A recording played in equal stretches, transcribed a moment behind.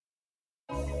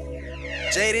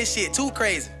Jay, this shit too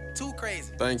crazy. Too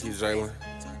crazy. Thank you, Jalen.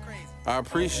 Too crazy. I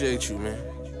appreciate you, man.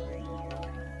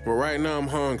 But right now I'm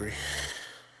hungry.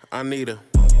 I need a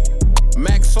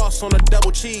mac sauce on a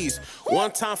double cheese.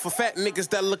 One time for fat niggas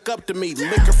that look up to me.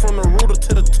 Liquor from the rooter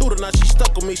to the tutor. Now she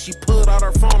stuck with me. She pulled out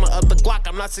her phone up the Glock.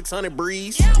 I'm not 600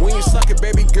 breeze. When you suck it,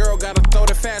 baby girl, gotta throw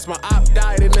that fast. My op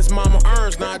died in this mama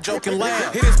earns. Now I joke and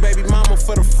laugh. Hit his baby mama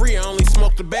for the free. I only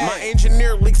smoke the bag. My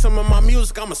engineer leaked some of my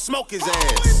music. I'ma smoke his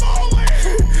ass.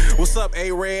 What's up,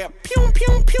 A-Rab? Pew,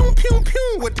 pew, pew, pew,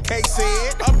 pew. What the K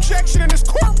said. Objection in this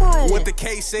courtroom. What the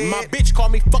K said. My bitch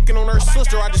called me fucking on her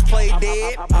sister. I just played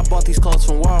dead. I bought these clothes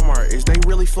from Walmart. Is they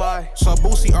really fly? Saw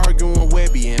Boosie arguing with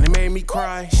Webby and it made me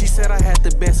cry. She said I had the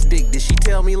best dick. Did she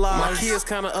tell me lies? My kids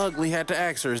kinda ugly. Had to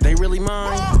ask her, is they really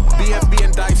mine? BFB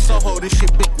and Dice Soho. This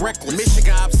shit big reckless.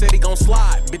 Michigan op said he gon'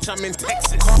 slide. Bitch, I'm in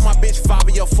Texas. Call my bitch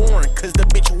Fabio Foreign. Cause the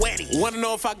bitch wetty. Wanna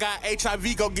know if I got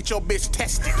HIV? Go get your bitch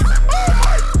tested. Oh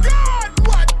my God!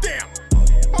 What damn?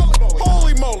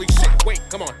 Holy moly, shit. Wait,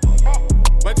 come on.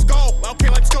 Let's go. Okay,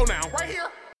 let's go now. Right here.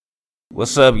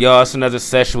 What's up, y'all? It's another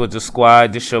session with the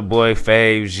squad. This your boy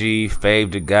Fave G,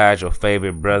 Fave the God, your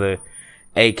favorite brother,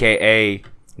 aka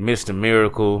Mr.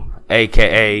 Miracle,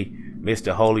 aka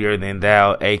Mr. Holier Than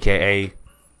Thou, aka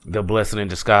the Blessing in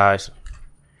Disguise.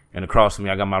 And across from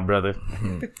me, I got my brother.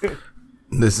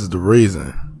 This is the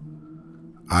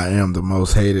reason I am the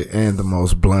most hated and the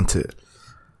most blunted.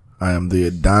 I am the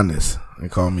Adonis. They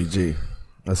call me G.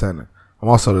 What's happening? I'm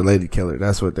also the lady killer.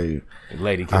 That's what they.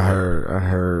 Lady killer. I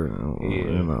heard. Yeah.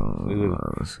 You know.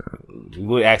 We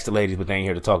would ask the ladies, but they ain't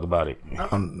here to talk about it. I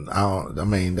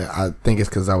think it's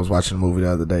because I was watching the movie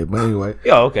the other day. But anyway.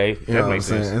 Yeah, okay. That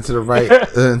makes what I'm sense. And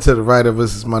to the right of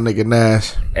us is my nigga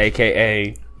Nash,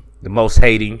 aka the most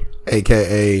hating,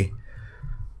 aka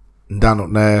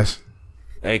Donald Nash,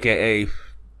 aka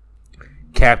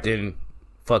Captain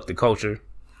Fuck the Culture.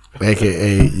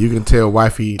 AKA, you can tell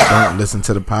wifey don't listen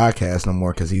to the podcast no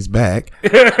more because he's back.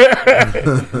 AKA,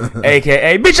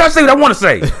 bitch, I say what I want to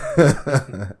say.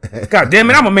 God damn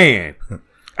it, I'm a man.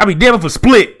 I be damn if a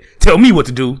split. Tell me what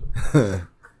to do. That's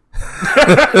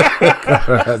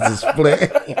a split.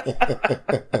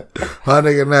 My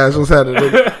nigga Nash, what's happening?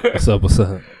 What's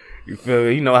up? You feel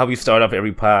me? You know how we start up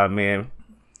every pod, man.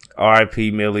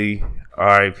 R.I.P. Millie.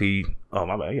 R.I.P. Oh,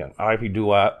 my bad. Yeah. R.I.P.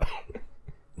 Doo-Wop.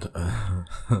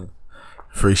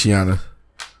 Free Shiana.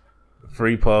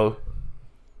 Free Poe.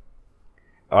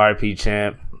 R.I.P.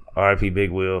 Champ. R.I.P. Big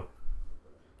Will.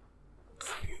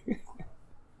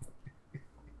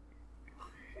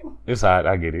 It's hot.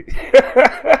 I get it.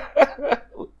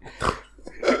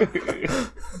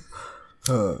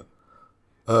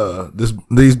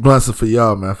 These blunts are for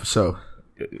y'all, man, for sure.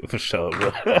 For sure,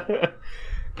 bro.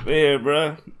 Man,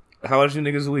 bro. How was you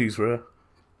niggas' weeks, bro?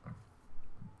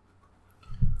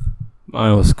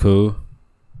 Mine was cool.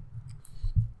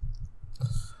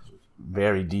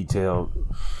 Very detailed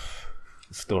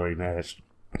story, Nash.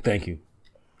 Thank you.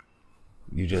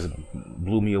 You just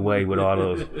blew me away with all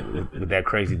those, with that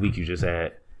crazy week you just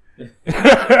had.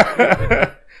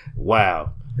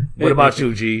 Wow. What about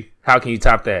you, G? How can you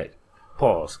top that?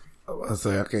 Pause. I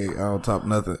say I don't top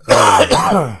nothing.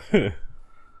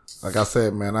 Like I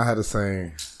said, man, I had the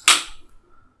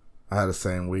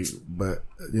same week, but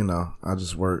you know, I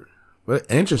just worked. But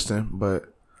interesting,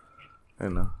 but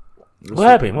you know. What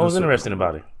happened? What was interesting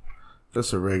about it?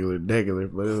 Just a regular, but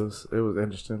it was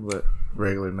interesting, but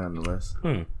regular nonetheless.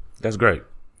 That's great.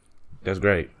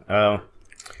 Yeah,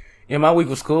 my week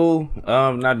was cool.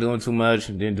 Not doing too much.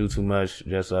 Didn't do too much.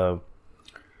 Just chilled.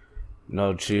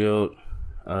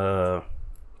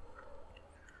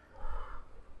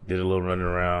 Did a little running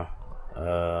around.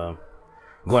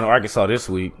 Going to Arkansas this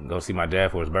week. Go see my dad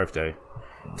for his birthday.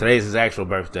 Today's his actual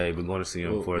birthday, but going to see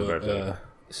him for his birthday.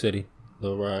 City,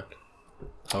 Little Rock.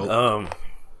 Hope. I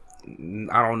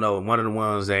don't know. One of the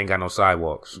ones that ain't got no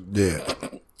sidewalks. Yeah.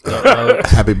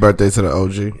 Happy birthday to the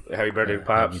OG. Happy birthday,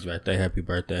 Pops. Happy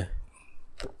birthday.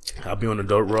 I'll be on the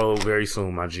dirt road very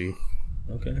soon, my G.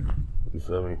 Okay. You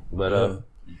feel me? But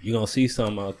you gonna see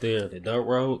something out there. The dirt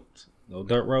road, no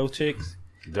dirt road chicks.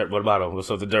 What about them? What's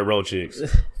up, the dirt road chicks?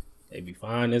 They be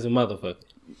fine as a motherfucker.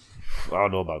 I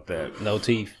don't know about that. No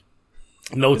teeth.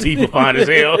 No teeth are fine as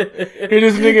hell. Hear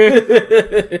this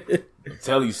nigga? I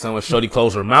tell you, son, when Shorty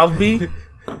close her mouth be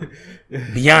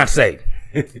Beyonce.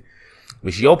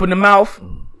 When she open the mouth,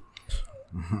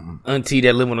 auntie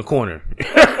that live on the corner.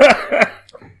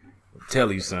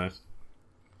 Tell you, son.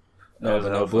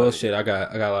 No bullshit. I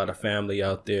got a lot of family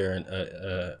out there in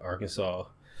Arkansas,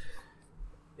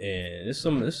 and there's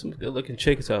some good looking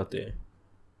chicks out there.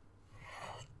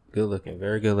 Good looking,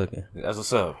 very good looking. That's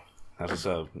what's up.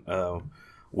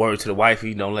 Word to the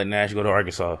wifey, don't let Nash go to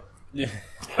Arkansas. He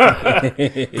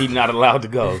not allowed to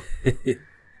go.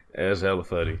 That's hella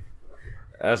funny.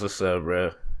 That's what's up,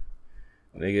 bro.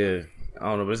 Nigga, I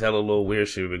don't know, but there's hella little weird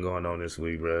shit been going on this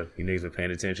week, bro. You niggas been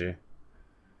paying attention?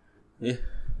 Yeah.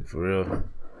 For real.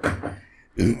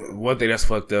 One thing that's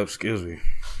fucked up, excuse me,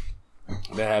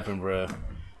 that happened, bro.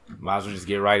 Might as well just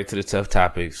get right into the tough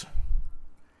topics.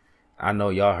 I know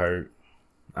y'all hurt.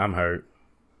 I'm hurt.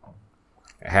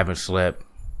 I haven't slept.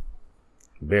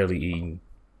 Barely eaten.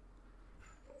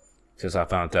 Since I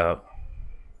found out.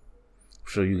 I'm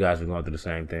sure you guys been going through the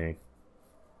same thing.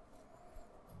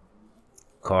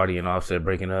 Cardi and Offset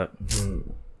breaking up.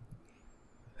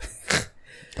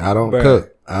 I don't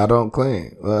cook. I don't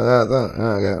clean. Well, I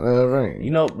got that ring.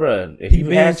 You know, bruh, if you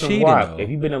had some WAP, if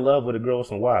you've been in love with a girl with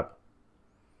some WAP,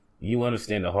 you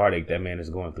understand the heartache that man is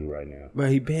going through right now. Bro,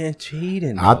 he been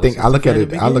cheating. I think I look at it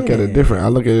different. I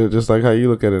look at it just like how you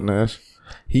look at it, Nash.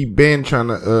 He been trying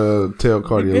to tell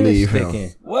Cardi to leave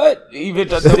him. What? He been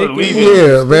trying to tell her to leave him?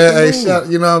 Yeah, man. Hey,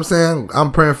 you know what I'm saying?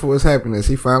 I'm praying for his happiness.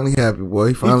 He finally happy, boy.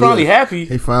 He finally happy.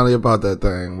 He finally about that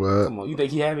thing, bro. Come on, you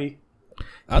think he happy?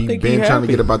 I think been trying to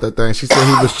get about that thing. She said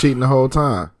he was cheating the whole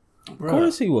time. Of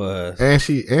course he was. And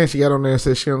she got on there and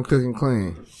said she don't cook and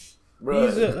clean. Bruh.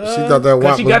 She thought that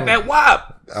WAP. She got that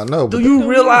WAP. I know. Do you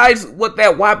realize what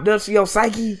that WAP does to your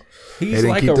psyche? He's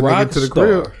like a rock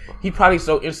star. He probably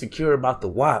so insecure about the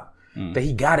WAP that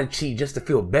he gotta cheat just to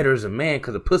feel better as a man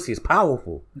because the pussy is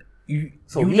powerful. He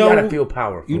gotta feel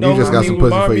powerful. You just got some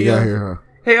pussy before you got here, huh?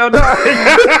 Hell no.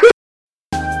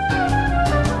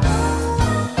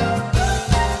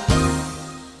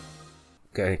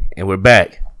 Okay, and we're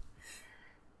back.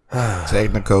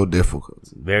 Technical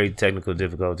difficulties. Very technical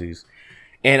difficulties.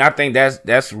 And I think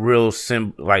that's real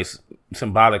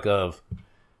symbolic of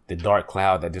the dark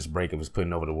cloud that this breakup is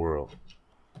putting over the world.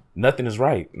 Nothing is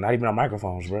right. Not even our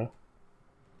microphones, bro.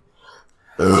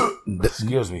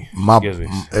 Excuse me.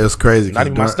 It was crazy. Not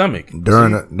even my stomach.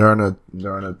 During a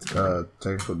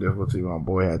technical difficulty, my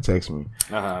boy had texted me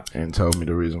and told me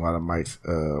the reason why the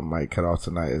mic cut off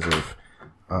tonight is if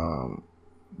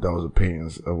those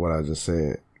opinions of what I just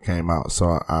said came out.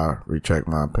 So I retract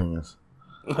my opinions.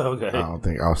 Okay. I don't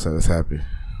think Offset is happy.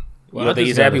 You don't think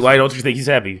he's happy? Why don't you think he's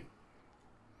happy?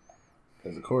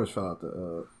 Because the chorus fell out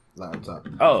the laptop.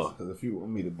 Oh. Because if you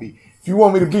want me to be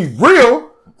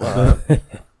real,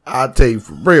 I'll tell you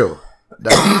for real.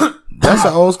 That's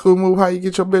an old school move. How you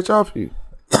get your bitch off you?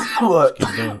 What?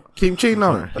 Keep cheating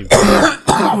on her.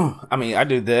 I mean, I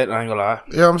did that. I ain't gonna lie.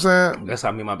 You know what I'm saying? That's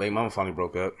how me and my baby mama finally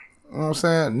broke up. You know what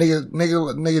I'm saying?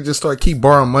 Nigga just keep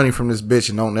borrowing money from this bitch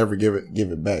and don't ever give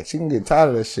it back. She can get tired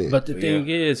of that shit. But the thing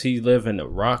is, he's living a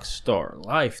rock star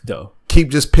life, though.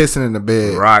 Keep just pissing in the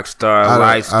bed. Rock star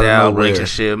lifestyle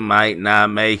relationship might not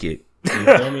make it. You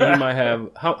feel me? He might have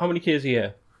how many kids he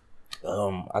have?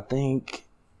 I think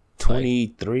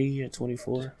 23 or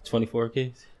 24. 24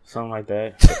 kids? Something like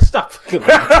that. Stop fucking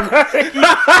I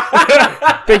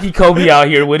think he Kobe out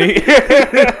here with it.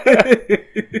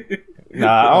 Nah,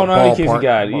 I don't know how many kids he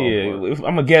got. Yeah,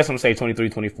 I'm gonna guess. I'm gonna say 23,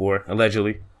 24,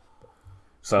 allegedly.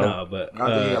 So, no, but I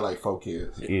think he got like 4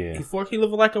 kids. Yeah, he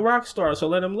living like a rock star, so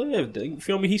let him live. You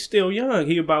feel me? He's still young.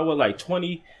 He about what, like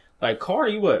 20? Like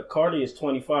Cardi, what? Cardi is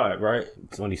 25, right?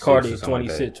 26. Cardi is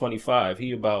 26, 25.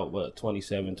 He about what?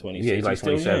 27, 26. Yeah, he's like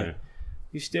 27.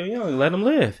 He's still young. Let him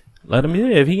live. Let him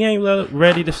live. He ain't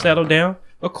ready to settle down.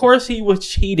 Of course, he was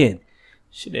cheating.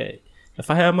 Shit,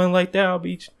 if I had money like that, I'll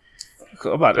be.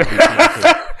 I'm about to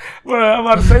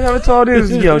say, I haven't told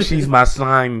this. Yo, she's my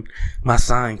sign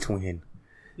twin.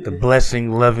 The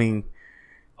blessing, loving,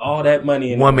 all that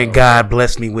money in woman God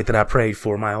blessed me with that I prayed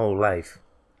for my whole life.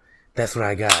 That's what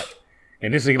I got.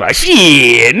 And this nigga like,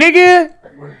 shit, nigga.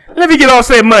 Let me get all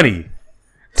that money.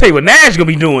 Tell you what Nash gonna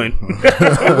be doing.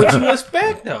 What you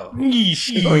expect though? Only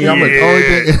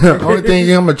thing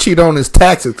I'm gonna cheat on is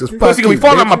taxes. Cause pussy gonna be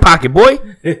falling out my pocket, boy.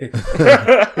 You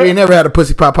ain't never had a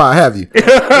pussy pop out, have you?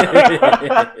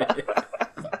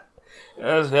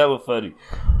 That's hella funny,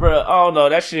 bro. I don't know.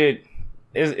 That shit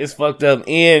is fucked up.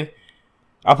 And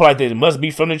I feel like that it must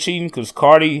be from the cheating because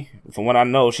Cardi, from what I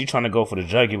know, she trying to go for the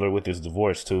jugular with this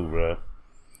divorce too, bro.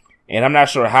 And I'm not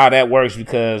sure how that works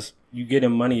because you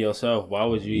getting money yourself. Why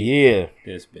would you? Yeah,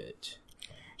 this bitch.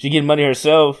 She getting money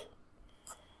herself,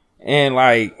 and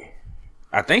like,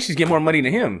 I think she's getting more money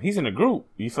than him. He's in a group.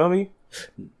 You feel me?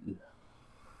 You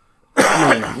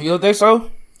don't think so?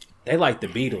 They like the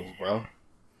Beatles, bro.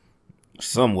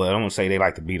 Somewhat. I'm gonna say they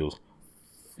like the Beatles.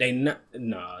 They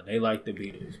like the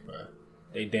Beatles, bro.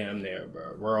 They damn there,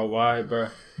 bro. Worldwide, bro.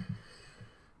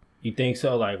 You think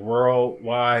so? Like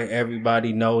worldwide,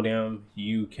 everybody know them.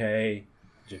 UK,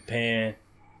 Japan.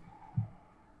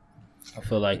 I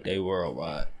feel like they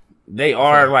worldwide. They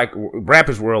are like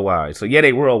rappers worldwide. So yeah,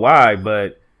 they worldwide,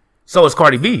 but so is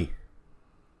Cardi B.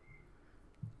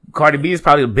 Cardi B is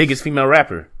probably the biggest female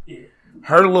rapper. Yeah.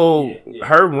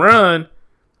 Her run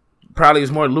probably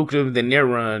is more lucrative than their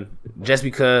run just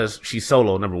because she's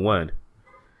solo, number one.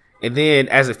 And then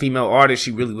as a female artist,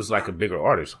 she really was like a bigger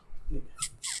artist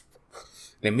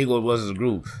than Migos was as a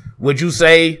group. Would you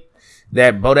say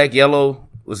that Bodak Yellow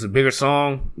was a bigger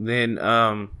song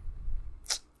than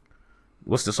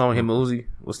what's the song him and Uzi?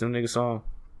 What's them nigga song?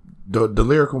 The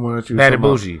lyrical one that you Bad and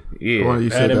talking Bougie. about, Yeah. the one you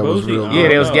Bad said and that was Bougie. real. Yeah,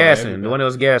 they was No, gassing. The one that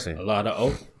was gassing. A lot of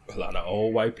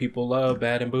old white people love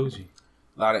Bad and Bougie.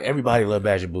 Everybody love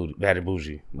Bad and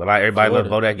Bougie. But like everybody love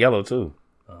Bodak Yellow too.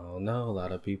 I don't know. A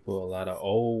lot of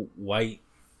old white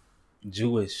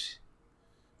Jewish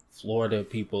Florida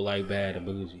people like Bad and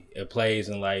Bougie. It plays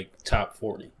in like top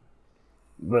 40.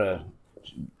 Bruh.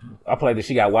 I played that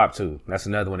she got WAP too. That's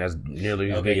another one that's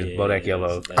nearly as big as Bodak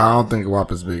Yellow. I don't think WAP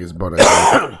is big as Bodak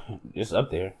Yellow. It's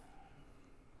up there.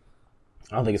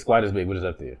 I don't think it's quite as big, but it's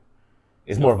up there.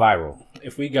 It's more viral.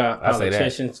 If we got I say that.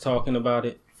 politicians talking about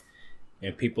it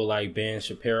and people like Ben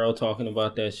Shapiro talking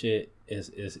about that shit, it's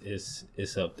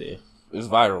up there. It's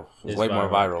viral. It's way more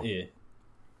viral. Yeah.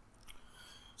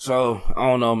 So, I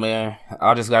don't know, man.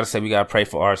 I just got to say we got to pray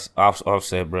for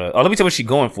Offset, bro. Oh, let me tell you what she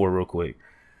going for real quick.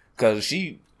 Because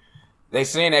they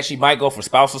saying that she might go for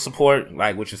spousal support,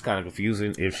 like, which is kind of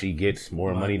confusing if she gets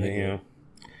more money than him.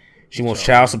 She wants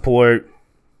child support.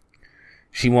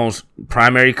 She wants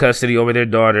primary custody over their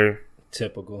daughter.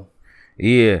 Typical.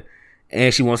 Yeah.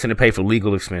 And she wants him to pay for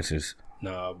legal expenses.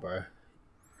 Nah, bro.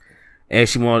 And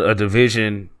she wants a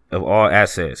division of all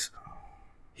assets.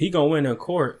 He gonna win in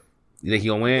court. You think he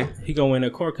gonna win? He gonna win in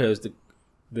court because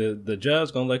the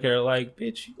judge gonna look at her like,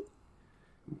 bitch,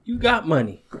 you got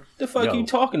money. The fuck Yo. you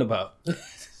talking about?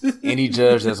 Any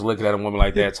judge that's looking at a woman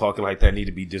like that, talking like that, need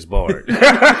to be disbarred.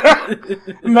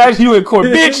 Imagine you in court,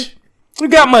 bitch. You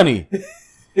got money.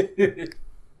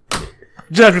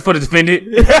 Judgment for the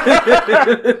defendant.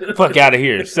 Fuck out of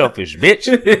here, selfish bitch.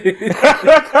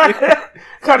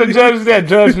 Kind of judge is that?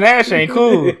 Judge Nash ain't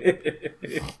cool. You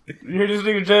hear this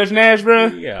nigga Judge Nash, bro?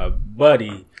 Yeah,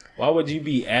 buddy. Why would you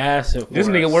be asking for This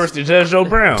nigga us? worse than Judge Joe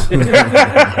Brown.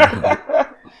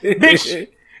 Bitch,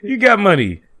 you got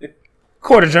money.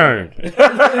 Court adjourned.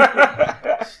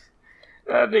 That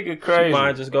nigga crazy.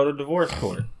 Mine just go to divorce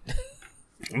court.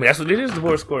 I mean, that's what it is,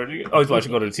 divorce court. Oh, he's about to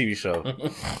go to the TV show.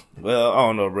 Well, I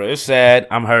don't know, bro. It's sad.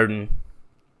 I'm hurting.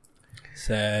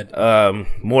 Sad.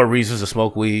 More reasons to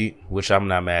smoke weed, which I'm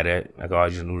not mad at. Like, oh,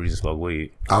 just new reason to smoke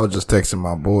weed. I was just texting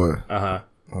my boy. Uh-huh.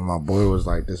 And my boy was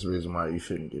like, this is the reason why you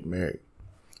shouldn't get married.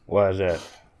 Why is that?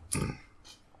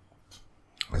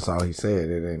 That's all he said.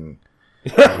 It ain't.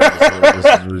 This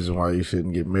is the reason why you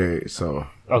shouldn't get married. So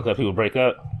Okay, people break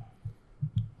up.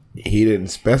 he didn't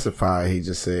specify. He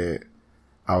just said,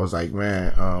 I was like,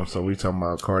 man, so we talking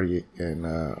about Cardi and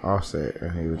Offset.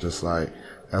 And he was just like,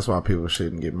 that's why people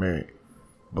shouldn't get married.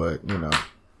 But, you know.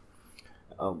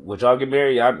 Would y'all get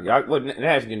married? Y'all wouldn't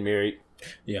Nash getting married.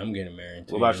 Yeah, I'm getting married.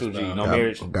 What about you, G? No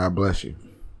marriage? God bless you.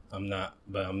 I'm not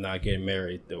getting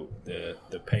married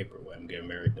the paper way. I'm getting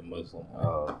married the Muslim way.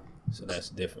 Oh. So that's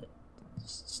different.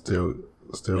 Still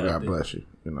No, God they- bless you.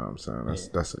 You know what I'm saying?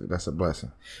 That's a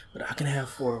blessing. But I can have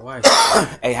 4 wives.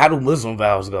 Hey, how do Muslim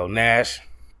vows go? Nash,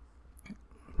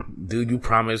 do you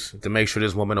promise to make sure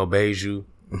this woman obeys you?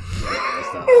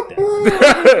 It's not like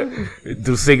that.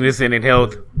 Through sickness and in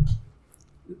health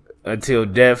until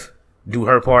death do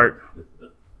her part?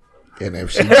 And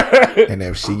if she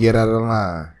get out of the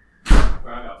line, I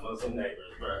got Muslim neighbors,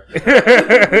 bro.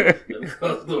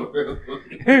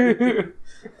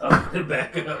 I'm gonna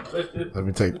back up. let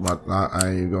me take my. I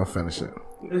ain't even gonna finish it.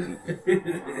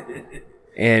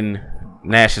 In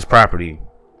Nash's property,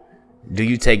 do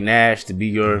you take Nash to be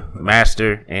your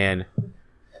master and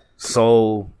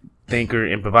sole thinker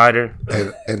and provider?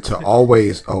 And to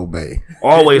always obey.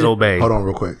 Always obey. Hold on,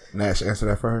 real quick. Nash, answer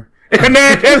that for her.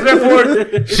 Nash, answer that for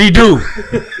her. She do.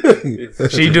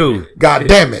 She do. God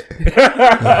damn it!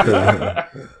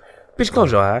 Bitch,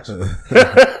 close your eyes.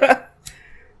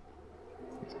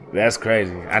 That's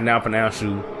crazy. I now pronounce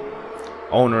you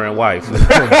owner and wife.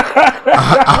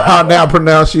 I'll now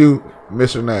pronounce you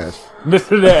Mr. Nash.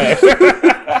 Mr. Nash.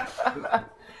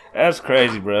 That's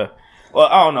crazy, bro. Well,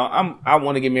 I don't know. I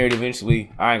want to get married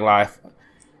eventually. I ain't gonna lie.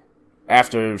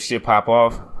 After shit pop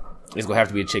off, it's gonna have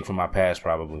to be a chick from my past,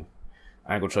 probably.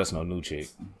 I ain't gonna trust no new chick.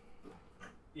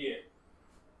 Yeah.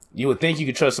 You would think you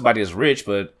could trust somebody that's rich,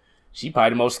 but she probably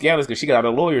the most scandalous because she got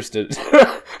all the lawyers to.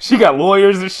 She got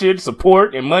lawyers and shit,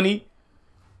 support and money,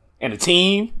 and a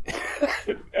team.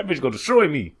 That bitch gonna destroy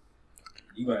me.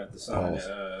 You gonna have to sign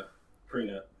a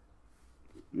prenup.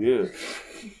 Yeah.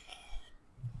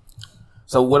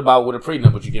 So what about with a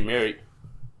prenup? Would you get married?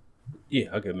 Yeah,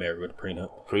 I'll get married with a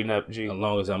prenup. Prenup, G. As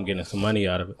long as I'm getting some money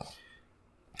out of it.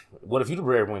 What if you the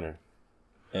breadwinner?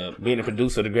 Being a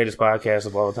producer of the greatest podcast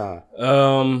of all time.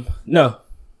 No.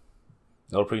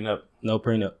 No prenup. No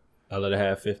prenup. I let her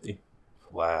have 50.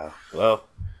 Wow. Well,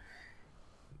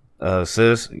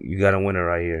 sis, you got a winner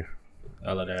right here.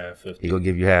 I let her have 50. He gonna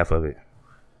give you half of it.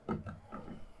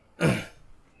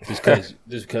 Just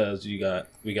because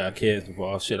we got kids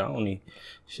involved. Shit, I don't need.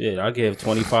 Shit, I give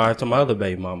 25 to my other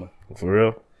baby mama. For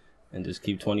real? And just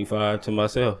keep 25 to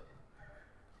myself.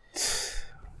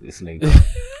 This nigga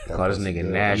call this nigga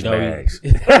Nash bags.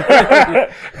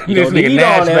 You don't need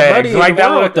all that money Like in the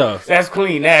world, though. That's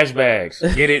clean. Nash bags.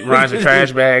 Get it? Rhymes with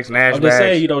trash bags. Nash I'm bags. just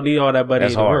saying you don't need all that money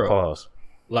That's in the hard. world. Pause.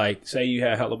 Like, say you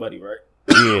had hella money, right?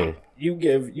 Yeah. You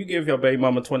give your baby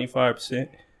mama 25%.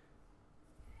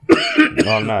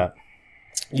 No, I'm not.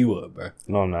 You would, bro.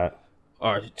 No, I'm not.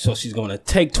 All right, so she's gonna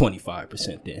take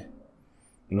 25% then.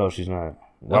 No, she's not.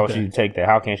 Why would she take that?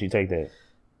 How can she take that?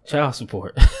 Child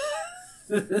support.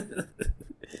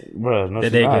 Bro, no,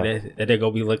 she's that not. they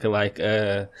gonna be looking like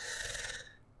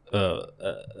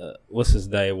what's his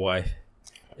name wife?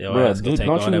 Yo, Bruh, ass gonna take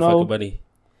don't all you that know- fucking money.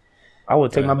 I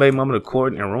would take my baby mama to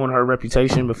court and ruin her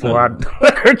reputation before I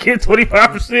let her get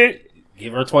 25%.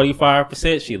 Give her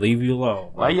 25%, she leave you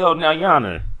alone. Like, yo, now,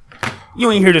 Yana, you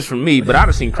ain't hear this from me, but I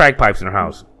done seen crack pipes in her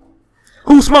house.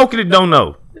 Who smoking it don't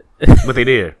know, but they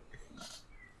did.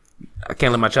 I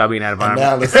can't let my child be in that Now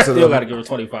environment. listen to Still gotta the give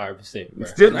her 25%, bro.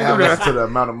 Still, now listen to the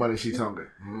amount of money she's hungry.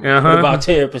 What uh-huh. about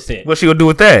 10%? What she gonna do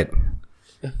with that?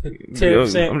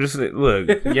 10%? I'm just look,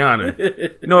 Yana.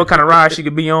 You know what kind of ride she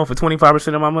could be on for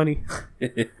 25% of my money?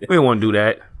 We don't want to do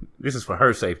that. This is for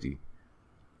her safety.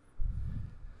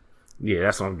 Yeah,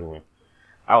 that's what I'm doing.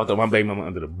 I would throw my baby mama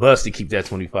under the bus to keep that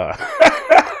 25.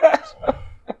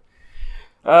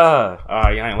 All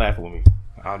right, y'all ain't laughing with me.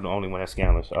 I'm the only one that's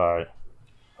scandalous. All right.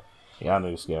 Y'all know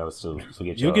you're scandalous too.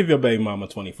 Forget You y'all. give your baby mama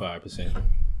 25%.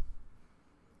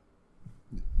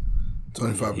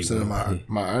 25% of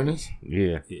my earnings.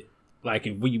 Yeah. Yeah. Like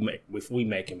if we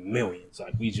making millions,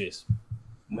 like we just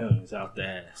millions out the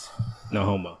ass. No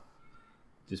homo.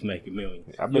 Just making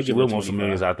millions. I bet you will want some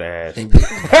millions out the ass. And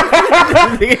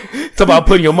It's about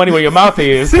putting your money where your mouth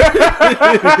is.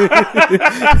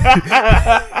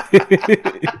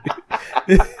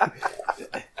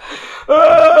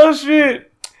 Oh,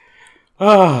 shit.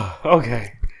 Oh,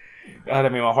 okay. God,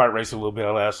 that made my heart race a little bit.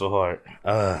 I laughed so hard.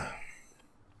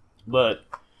 But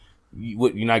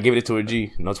you're not giving it to her,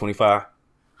 G? No 25?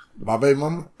 my baby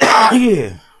mama,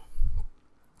 Yeah.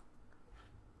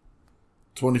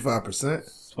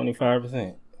 25%.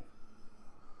 25%.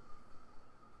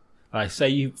 Like say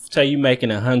you making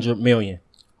 100 million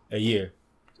a year.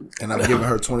 And I'm giving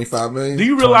her 25 million. Do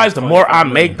you realize the more I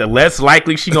make, the less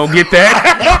likely she gonna get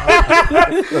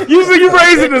that? Usually you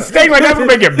raising the stake like that's gonna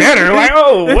make it better. Like,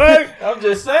 oh, what? I'm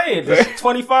just saying,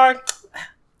 25.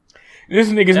 This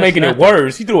nigga's making nothing. it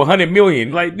worse. He threw 100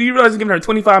 million. Like, do you realize he's giving her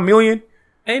 25 million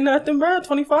Ain't nothing, bro.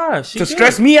 25. She to good.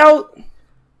 stress me out?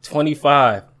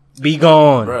 25. Be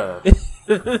gone. Bruh.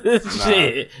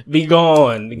 Shit. Be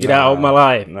gone. Get out of my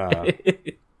life. Nah.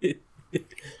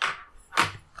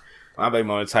 My baby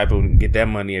mama the type of get that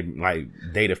money and like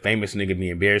date a famous nigga be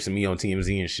embarrassing me on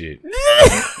TMZ and shit.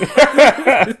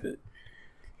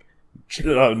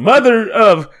 Mother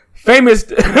of famous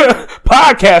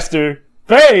podcaster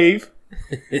Fave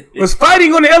was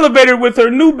fighting on the elevator with her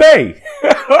new bae.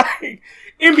 Like,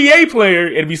 NBA player,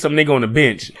 it'd be some nigga on the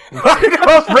bench. Like the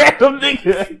most random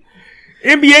nigga.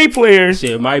 NBA players.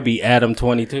 Shit, it might be Adam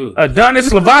 22. Adonis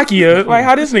Slovakia. Like,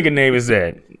 how this nigga name is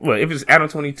that? What, if it's Adam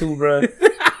 22, bruh?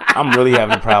 I'm really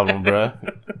having a problem, bruh.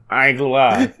 I ain't gonna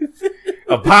lie.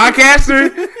 A podcaster?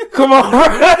 Come on,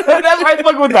 bruh. That's like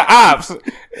fucking with the ops.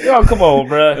 Yo, come on,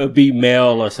 bruh. It'll be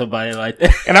Mel or somebody like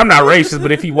that. And I'm not racist,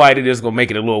 but if he white, it is gonna make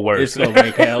it a little worse. It's gonna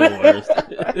make hell worse.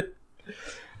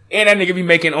 And that nigga be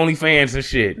making OnlyFans and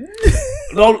shit.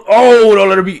 Don't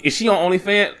let her be. Is she on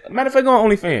OnlyFans? Matter of fact, go on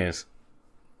OnlyFans.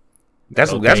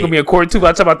 That's gonna be a court too.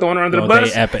 I talk about throwing her under the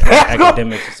bus.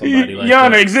 Academics or somebody like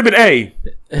Yana, that. Exhibit A.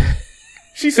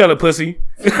 She selling pussy.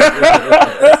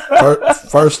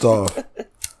 First off,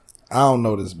 I don't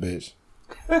know this bitch.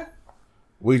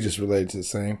 We just related to the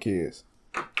same kids.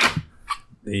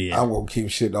 Yeah. I won't keep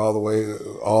shit all the way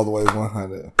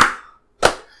 100.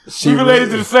 She related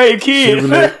to the same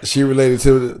kid. She related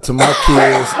to my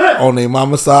kids on their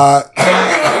mama side,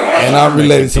 and I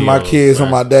related to my kids on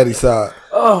my daddy side.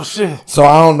 Oh shit! So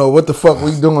I don't know what the fuck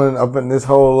we doing up in this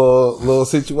whole little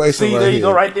situation. See, right there you here.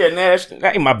 go, right there, Nash.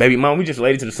 That ain't my baby mom. We just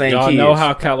related to the same Y'all kids. know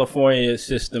how California's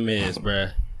system is,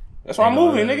 bruh. That's why I'm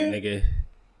moving, nigga.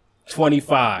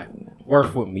 25.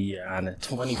 Work with me, Your Honor.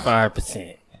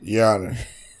 25%. Your Honor.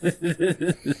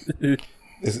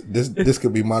 This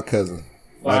could be my cousin.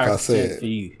 Like I 5% said, for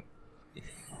you.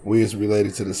 we is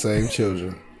related to the same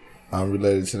children. I'm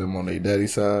related to them on their daddy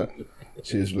side.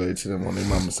 She is related to them on their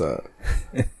mama side.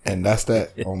 And that's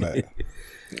that on that.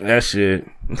 That shit.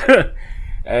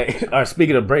 Hey, all right,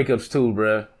 speaking of breakups too,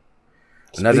 bruh.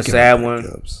 Another Speaking sad of one.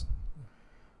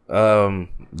 breakups,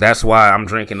 That's why I'm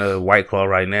drinking a White Claw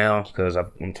right now, because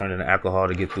I'm turning to alcohol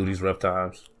to get through these rough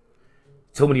times.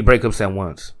 Too many breakups at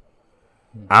once.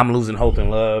 I'm losing hope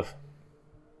and love.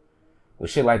 When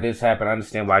shit like this happen, I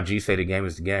understand why G say the game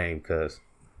is the game, because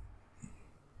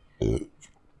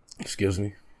excuse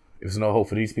me, if there's no hope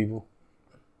for these people,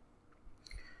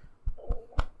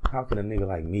 how can a nigga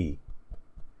like me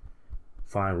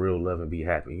find real love and be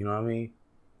happy? You know what I mean?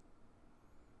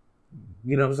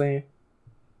 You know what I'm saying?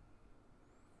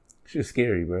 Shit's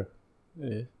scary, bro.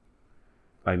 Yeah.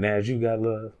 Like, Naz, you got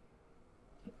love.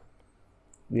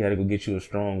 You gotta go get you a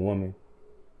strong woman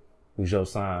who's your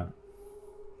sign.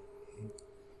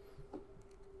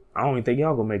 I don't even think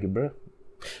y'all gonna make it, bro.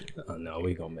 Oh, no,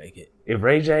 we gonna make it. If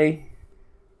Ray J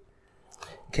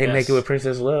can't make it with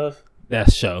Princess Love,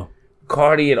 That's show.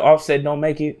 Cardi and Offset don't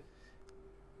make it,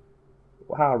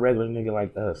 how a regular nigga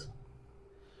like us?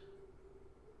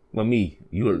 Well, me,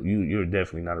 you're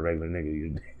definitely not a regular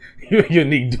nigga. You're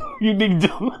unique dude.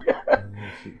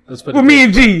 Let's put Well, me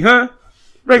and G, huh?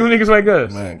 Regular niggas like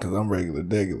us. man, because I'm regular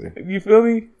degular. You feel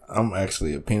me? I'm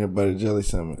actually a peanut butter jelly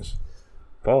sandwich.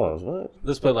 Pause. What?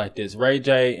 Let's put it like this: Ray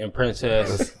J and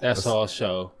Princess. That's all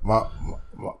show. My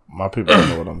people don't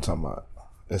know what I'm talking about.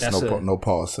 It's That's no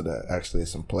pause to that. Actually,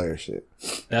 it's some player shit.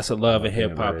 That's a love and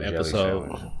hip hop Peanut butter jelly episode.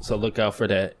 sandwich. So look out for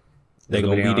that. They're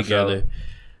Look gonna at be the together.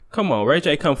 Come on, Ray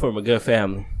J come from a good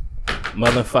family.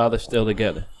 Mother and father still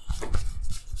together.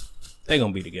 They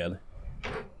gonna be together.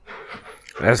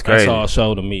 That's crazy. That's all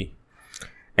show to me.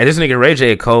 And this nigga Ray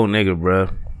J a cold nigga, bro.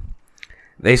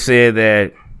 They said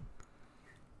that.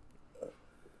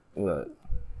 What?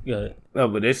 Good. No,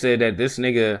 but they said that this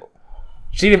nigga,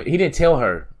 he didn't tell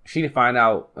her. She didn't find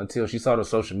out until she saw it on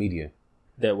social media.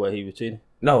 That what he was cheating?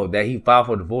 No, that he filed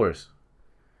for divorce,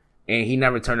 and he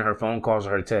not returning her phone calls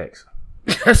or her texts.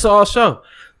 That's all show.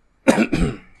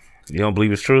 You don't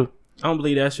believe it's true? I don't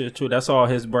believe that shit true. That's all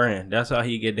his brand. That's how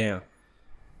he get down.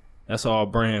 That's all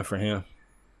brand for him.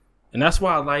 And that's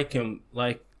why I like him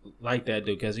like that dude,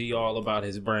 because he all about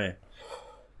his brand.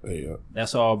 Yeah.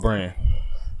 That's all brand.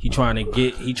 He trying to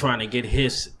get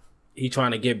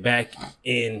back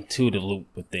into the loop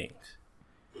of things.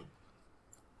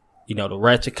 You know, the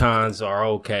Ratchet Cons are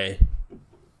okay.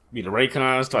 Be the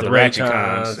Raycons, talk The the Ratchet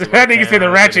Raycons, Cons. the That nigga said the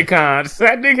Raycons. Ratchet Cons.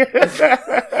 That nigga.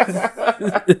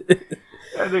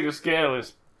 That nigga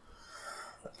scandalous.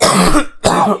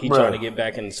 He trying to get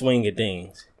back in the swing of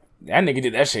things. That nigga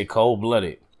did that shit cold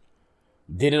blooded.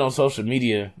 Did it on social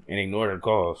media and ignored her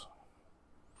calls.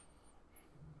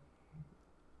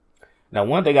 Now,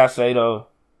 one thing I say though,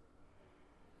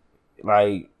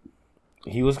 like,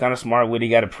 he was kind of smart with it.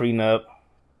 He got a prenup,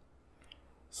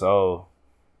 so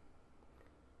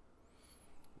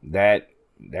that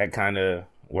kind of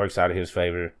works out of his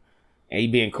favor. And he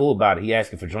being cool about it. He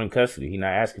asking for joint custody. He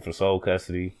not asking for sole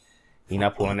custody. He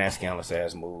not pulling that scandalous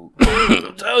ass move.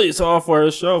 I tell you, it's all for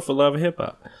his show for Love and Hip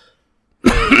Hop.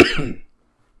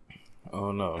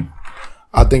 Oh no.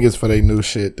 I think it's for their new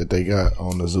shit that they got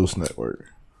on the Zeus network.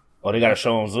 Oh, they got a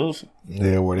show on Zeus?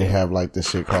 Yeah, where they have like this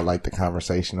shit called like The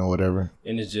Conversation or whatever.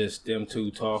 And it's just them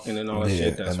two talking and all that Yeah,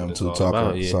 shit. That's and them what it's two all talking.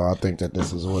 about. Yeah. So I think that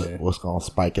this is what's gonna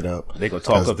spike it up. They gonna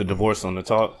talk up the divorce on the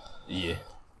talk. Yeah.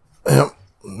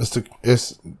 It's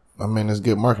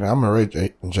good marketing. I'm a Ray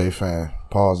J fan.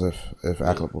 Pause if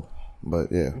applicable,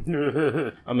 but yeah.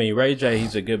 I mean, Ray J,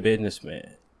 he's a good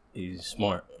businessman. He's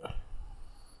smart.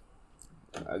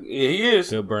 Yeah, he is.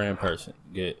 Good brand person.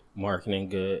 Good marketing.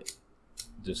 Good.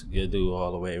 Just a good dude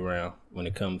all the way around when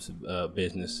it comes to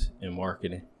business and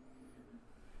marketing.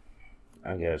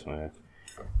 I guess, man.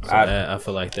 So I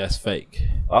feel like that's fake.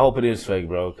 I hope it is fake,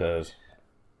 bro, because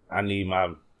I need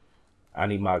my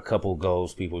couple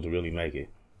goals people to really make it.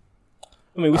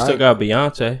 I mean, we still got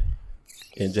Beyonce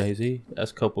and Jay-Z. That's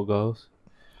a couple goals.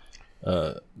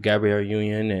 Gabrielle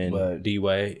Union and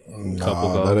D-Wade.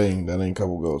 Couple goals. That ain't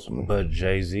couple goals for me. But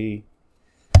Jay-Z,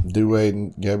 D-Wade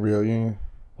and Gabrielle Union.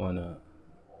 Why not?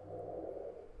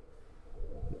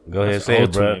 go ahead and say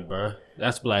it, bro. Ultimate, bro.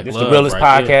 That's black This love. the realest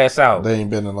right podcast out. They ain't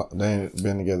been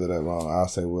together that long. I'll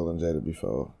say Will and Jada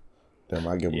before. Them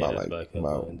I give them Yeah, about that's like Black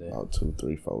Love and Jada. about 2,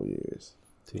 3, 4 years.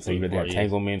 there. So you really got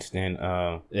entanglements and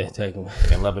Yeah, take them.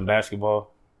 and loving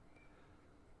basketball.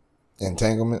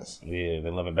 Entanglements. Yeah,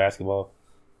 been loving basketball.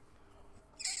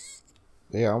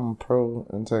 Yeah, I'm pro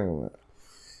entanglement.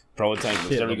 Pro entanglements.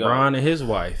 Shit, There we go. LeBron and his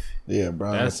wife. Yeah,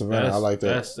 Brian and Savannah. I like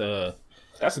that. That's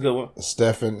That's a good one.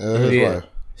 Steph and his Yeah. wife.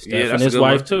 Steph Yeah, and that's a his good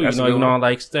wife one. too. That's a You good know, I one.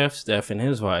 like Steph and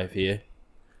his wife. Yeah.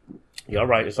 Y'all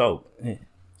right. It's hope. Yeah.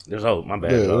 There's hope. My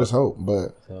bad. Yeah, dog. there's hope,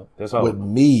 but There's with hope.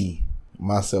 me,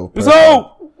 myself, There's personally,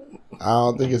 hope. I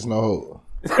don't think it's no hope.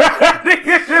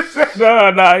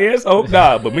 Nah, it's hope.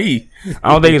 Nah, but me,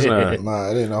 I don't think it's none. Nah,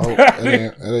 it ain't no hope.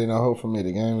 It ain't no hope for me.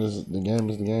 The game is the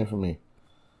game for me.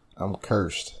 I'm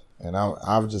cursed, and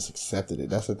I've just accepted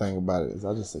it. That's the thing about it is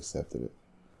I just accepted it.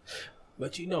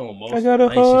 But you know, most I got a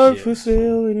heart for relationships,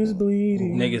 sale and it's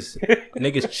bleeding.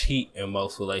 niggas cheat in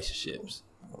most relationships,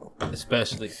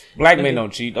 especially. Black men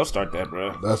don't cheat. Don't start that,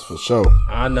 bro. That's for sure.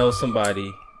 I know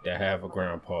somebody that had a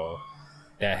grandpa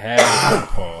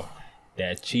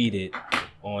that cheated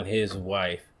on his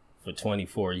wife for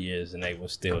 24 years and they were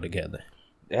still together.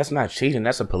 That's not cheating.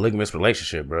 That's a polygamous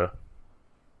relationship, bro.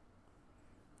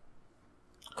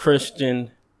 Christian,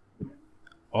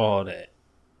 all that.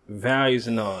 Values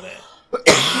and all that.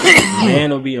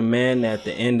 Man will be a man at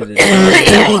the end of the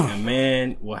day. A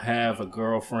man will have a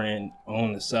girlfriend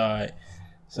on the side,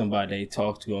 somebody they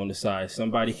talk to on the side.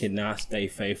 Somebody cannot stay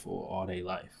faithful all their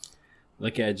life.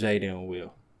 Look at Jada and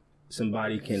Will.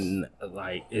 Somebody can,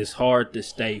 it's hard to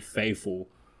stay faithful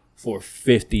for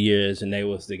 50 years, and they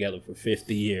was together for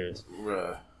 50 years.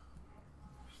 Bruh.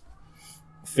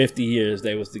 50 years,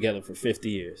 they was together for 50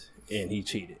 years, and he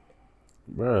cheated.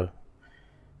 Bruh.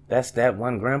 That's that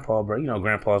one grandpa, bro. You know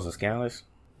grandpas are scandalous.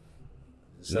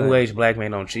 So, New age black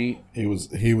men don't cheat. He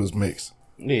was mixed.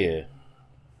 Yeah.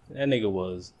 that nigga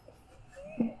was...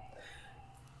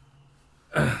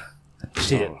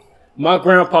 Shit. My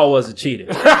grandpa was a cheater.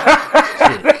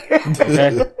 Shit.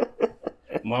 Okay?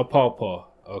 My pawpaw,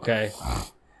 okay?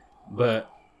 But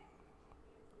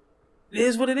it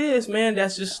is what it is, man.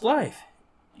 That's just life.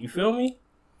 You feel me?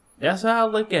 That's how I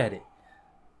look at it.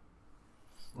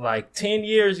 Like 10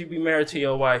 years you be married to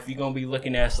your wife, you're gonna be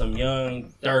looking at some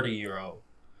young 30-year-old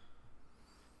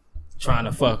trying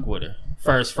to fuck with her.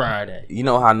 First Friday. You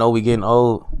know how I know we getting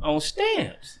old? On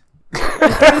stamps. Old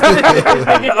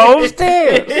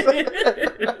stamps.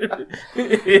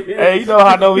 Hey, you know how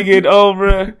I know we getting old,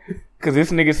 bro? Because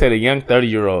this nigga said a young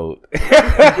 30-year-old.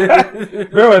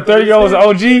 Remember a 30-year-old was an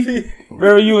OG?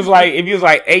 Remember you was like, if you was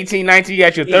like 18, 19, you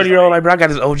got your 30-year-old, like, bro, I got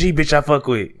this OG bitch I fuck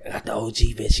with. I got the OG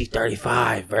bitch. She's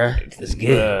 35, bro. That's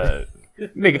good.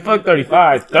 Nigga, fuck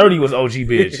 35. 30 was OG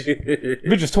bitch.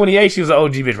 Bitch was 28, she was an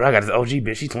OG bitch. Bro, I got this OG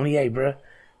bitch. She's 28, bro.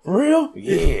 For real?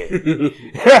 Yeah.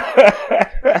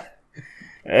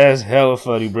 That's hella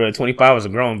funny, bro. 25 was a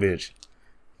grown bitch.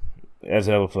 That's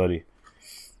hella funny.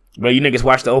 Bro, you niggas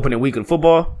watch the opening week of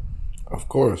football? Of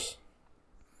course.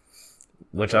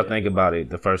 What y'all think about it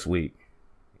the first week?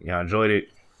 Y'all enjoyed it?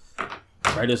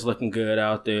 Raiders looking good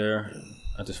out there.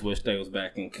 I just wish they was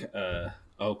back in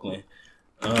Oakland.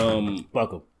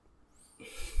 Fuck them.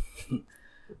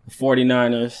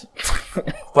 49ers.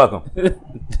 Fuck them.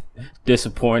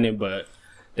 Disappointed, but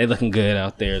they looking good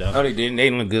out there, though. No, they didn't. They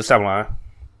didn't look good. Stop lying.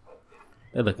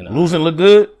 They looking all right. Losing look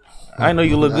good? I know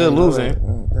you look good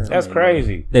losing. That's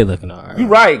crazy. They looking all right. You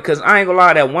right, because I ain't gonna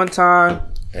lie, that one time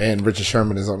And Richard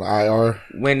Sherman is on the IR.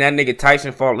 when that nigga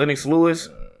Tyson fought Lennox Lewis,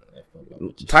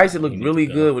 Tyson looked really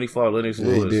good when he fought Lennox Yeah,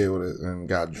 he Lewis. did with it and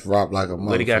got dropped like a motherfucker.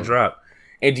 But he got dropped.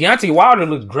 And Deontay Wilder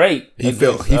looked great. He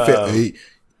couldn't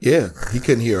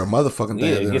hear a motherfucking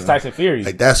Yeah, thing. against Tyson Fury.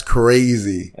 Like, that's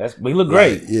crazy. But he looked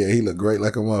great. Like, yeah, he looked great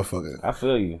like a motherfucker. I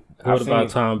feel you. What about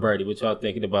Tom Brady? What y'all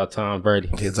thinking about Tom Brady?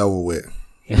 It's over with.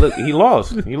 He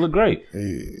lost. He looked great. He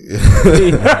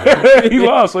He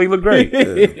lost, so he looked great.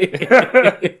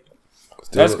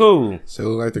 That's cool. Still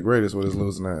look like the greatest with his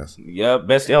losing ass. Yeah,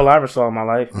 best L I ever saw in my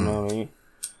life. You know what I mean?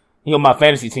 He on my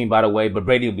fantasy team, by the way, but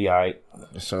Brady will be all right.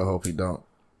 I sure hope he don't.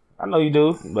 I know you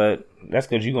do, but that's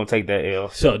because you're going to take that L.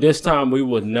 So this time we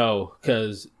would know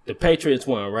because the Patriots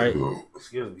won, right?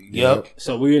 Excuse me. Yep.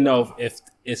 So we would know if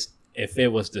it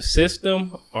was the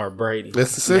system or Brady.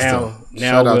 It's the system.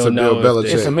 Now Shout out we'll to know Bill if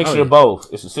Belichick. It's a mixture of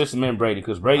both. It's the system and Brady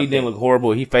because Brady didn't look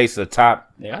horrible. He faced the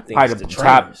top, Yeah, I think probably it's the the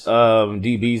top trainers.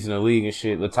 DBs in the league and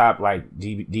shit. The top like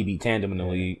DB tandem in the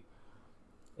league.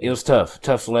 It was tough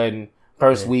sledding.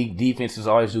 First week, defenses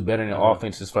always do better than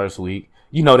offenses first week.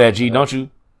 You know that, G, don't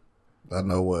you? I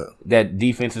know what. That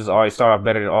defenses always start off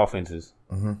better than offenses.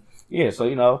 Mm-hmm. Yeah, so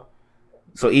you know,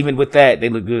 So even with that, they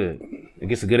look good.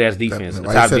 Against a good ass defense.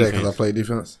 Why you say that? Because I play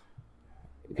defense.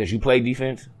 Because you play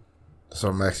defense. So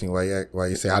I'm asking why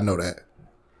you say I know that.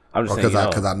 I'm just saying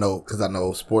because I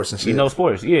know sports and shit. You know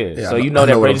sports, yeah. So I you know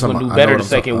that Brady's gonna do better the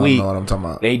second week. I know what I'm talking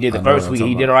about. Than he did the first week.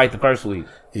 He did all right the first week.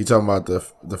 You talking about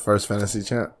the first fantasy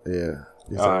champ? Yeah.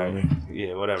 All right.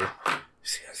 Yeah, whatever.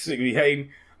 Sick of me hating.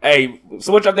 Hey,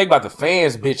 so what y'all think about the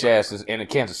fans, bitch asses in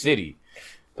Kansas City?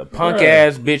 The punk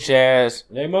ass, bitch ass,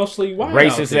 They mostly white,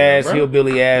 racist there, ass, bro.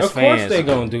 hillbilly ass Of course fans. they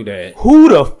gonna do that. Who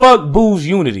the fuck boos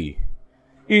unity?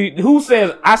 Who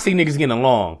says I see niggas getting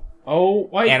along? Oh,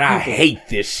 white And people. I hate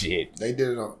this shit. They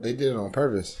did it on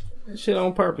purpose. That shit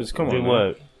on purpose. Come on, Did man.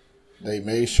 what? They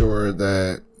made sure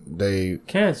that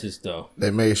Kansas though.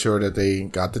 they made sure that they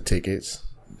got the tickets.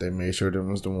 They made sure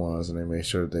them was the ones, and they made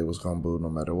sure that they was gonna boo no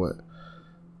matter what.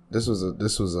 This was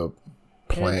a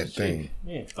planned Kansas thing.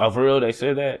 Yeah. Oh, for real? They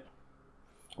said that?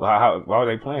 Why were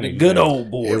they playing The it? good old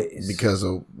boys. Because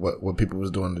of what people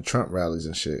was doing the Trump rallies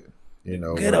and shit. You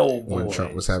know, Good old when boys.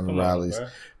 Trump was having Come on, rallies, bro.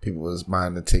 people was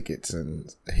buying the tickets,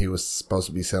 and he was supposed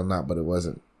to be selling out, but it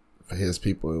wasn't for his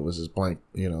people. It was just blank.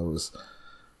 You know, it was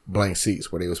blank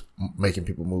seats where they was making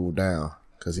people move down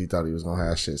because he thought he was gonna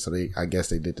have shit. So I guess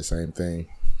they did the same thing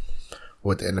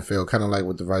with the NFL, kind of like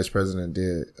what the vice president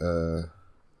did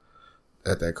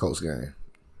at that Colts game.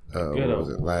 What was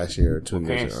it, last year or 2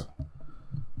 years ago?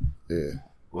 Yeah.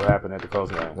 What happened at the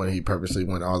Colts game? When he purposely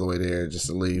went all the way there just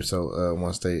to leave. So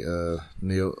once they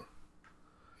kneeled.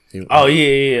 Oh,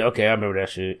 yeah. Okay, I remember that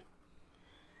shit.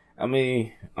 I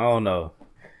mean, I don't know.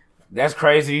 That's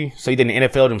crazy. So you think the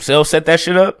NFL themselves set that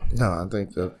shit up? No, I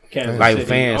think the Kansas Like City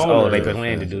fans, owners- they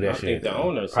plan to do that I shit. think the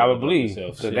owners Probably. set it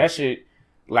up Because themselves, that shit,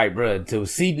 like, bruh, to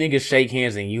see niggas shake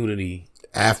hands in unity.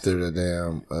 after the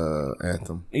damn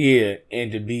anthem. Yeah,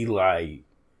 and to be like,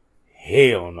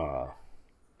 hell nah.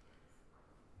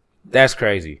 That's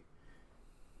crazy.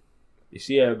 You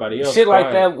see everybody else Shit like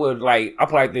quiet. that would, like, I'm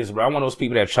like this, bro. I'm one of those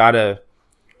people that try to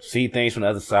see things from the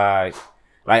other side.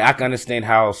 Like, I can understand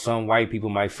how some white people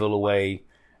might feel away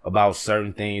about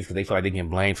certain things because they feel like they get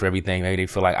blamed for everything. Maybe they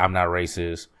feel like I'm not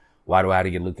racist. Why do I have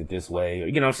to get looked at this way? Or,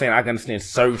 you know what I'm saying? I can understand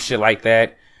certain shit like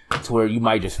that to where you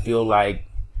might just feel like,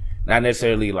 not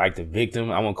necessarily like the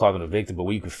victim. I won't call them the victim, but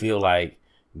where you can feel like,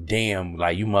 damn,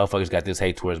 like you motherfuckers got this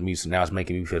hate towards me, so now it's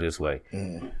making me feel this way.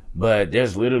 But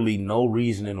there's literally no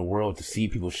reason in the world to see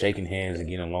people shaking hands and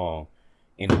getting along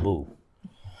in the booth.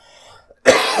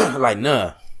 Like,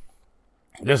 nah.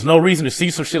 There's no reason to see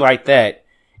some shit like that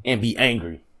and be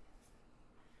angry.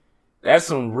 That's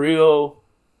some real,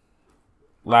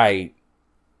 like,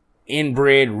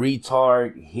 inbred,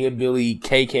 retard, hillbilly,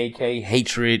 KKK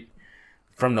hatred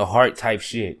from the heart type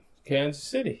shit. Kansas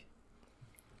City.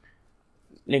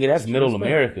 Nigga, that's middle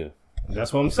America.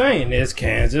 That's what I'm saying. It's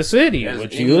Kansas City. That's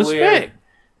What you anywhere- expect?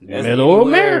 That's Middle anywhere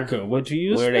America. What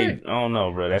you Where they, expect? I don't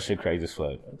know, bro. That shit crazy as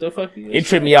fuck. What the fuck you It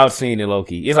tripped me out seeing it low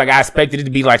key. It's like I expected it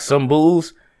to be like some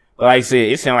booze, but like I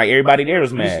said, it sounded like everybody there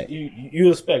was mad.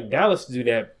 You expect Dallas to do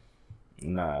that?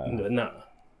 Nah,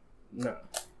 Nah.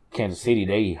 Kansas City,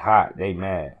 they hot, they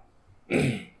mad.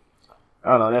 I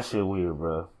don't know, that shit weird,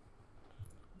 bro.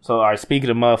 So, all right, speaking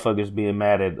of motherfuckers being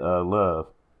mad at Love,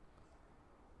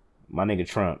 my nigga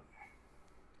Trump.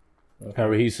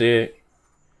 Remember he said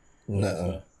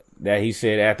that he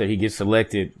said after he gets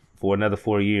elected for another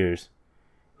 4 years,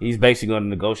 he's basically going to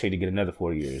negotiate to get another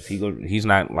 4 years. He's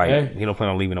not like, Hey. he don't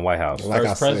plan on leaving the White House. Like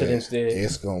First I presidents said, did.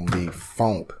 it's gonna be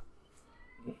funk.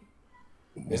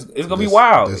 It's going to be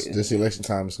wild. This election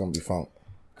time is gonna be funk.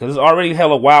 Because there's already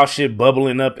hella wild shit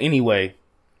bubbling up anyway.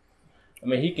 I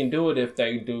mean, he can do it if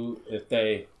they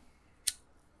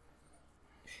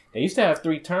used to have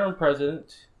 3-term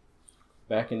presidents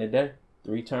back in the day.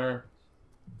 3-term.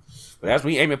 But that's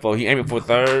what he aiming for. He aiming for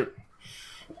third.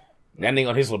 That nigga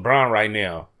on his LeBron right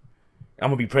now. I'm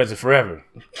going to be president forever.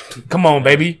 Come on,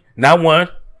 baby. Not 1.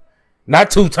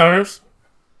 Not 2 terms.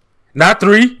 Not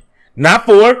 3. Not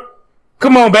 4.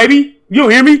 Come on, baby. You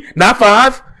don't hear me? Not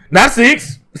 5. Not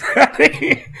 6.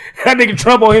 That nigga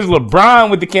Trump on his LeBron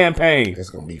with the campaign. It's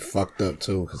gonna be fucked up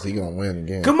too, cause he gonna win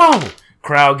again. Come on.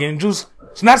 Crowd getting juice.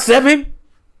 It's not 7.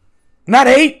 Not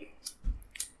 8.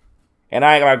 And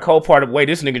I ain't like cold part of the way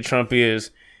this nigga Trump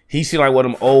is. He seem like one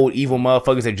of them old evil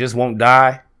motherfuckers that just won't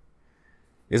die.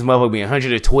 This motherfucker being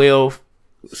 112,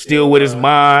 still with his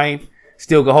mind,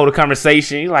 still can hold a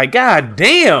conversation. He's like, God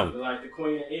damn. Like the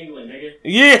Queen of England, nigga.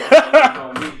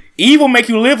 Yeah. Evil make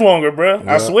you live longer, bro.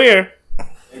 I swear.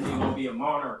 And he's gonna be a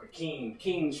monarch, a king,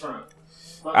 King Trump.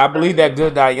 I believe that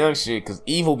good die young shit, cause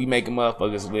evil be making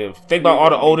motherfuckers live. Think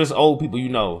about all the old people you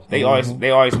know. They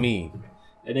always mean.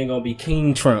 And then gonna be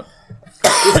King Trump.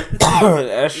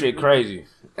 That shit crazy.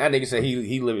 That nigga said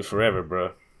he living forever,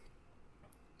 bro.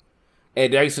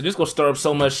 And they said this gonna stir up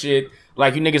so much shit.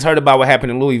 Like you niggas heard about what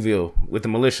happened in Louisville with the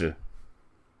militia.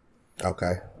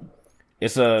 Okay.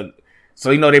 It's so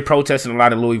you know they protesting a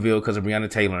lot in Louisville because of Breonna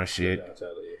Taylor and shit.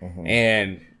 Mm-hmm.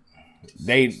 And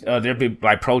they're been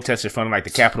like protesting in front of like the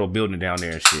Capitol building down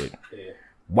there and shit. Yeah.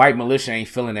 White militia ain't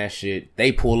feeling that shit.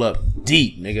 They pull up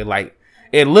deep, nigga. Like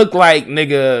it looked like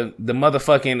nigga the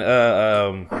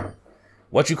motherfucking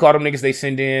what you call them niggas they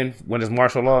send in when it's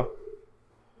martial law?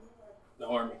 The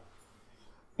Army.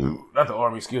 Not the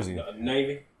Army, excuse me. The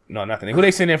Navy. No, nothing. Who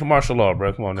they send in for martial law,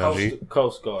 bro? Come on now, G.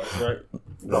 Coast Guard, right?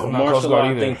 No, not Martial Coast law, Guard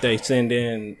I either. think they send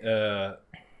in Yeah,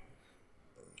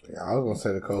 I was gonna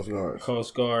say the Coast Guards.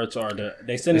 Coast Guards or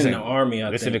they send in the Army, I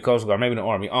They think. send the Coast Guard, maybe the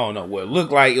Army. I don't know. Well, it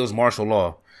looked like it was martial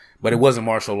law, but it wasn't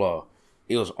martial law.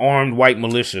 It was armed white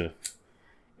militia.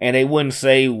 And they wouldn't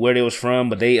say where they was from,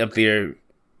 but they up there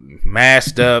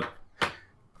masked up,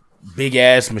 big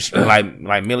ass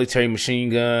like military machine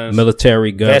guns,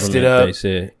 Military government, vested up, they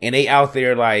said. and they out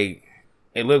there like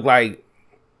it looked like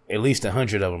at least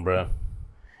 100 of them, bro,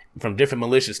 from different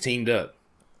militias teamed up,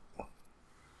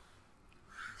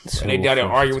 and they down there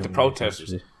arguing with the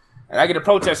protesters. And I get the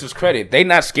protesters credit; they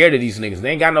not scared of these niggas.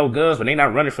 They ain't got no guns, but they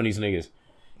not running from these niggas.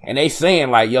 And they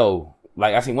saying like, "Yo."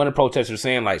 Like, I seen one of the protesters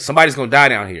saying, like, somebody's going to die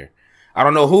down here. I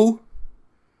don't know who,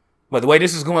 but the way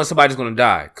this is going, somebody's going to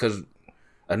die. Because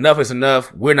enough is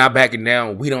enough. We're not backing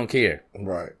down. We don't care.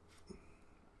 Right.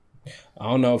 I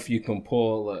don't know if you can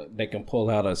they can pull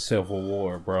out a civil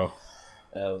war, bro.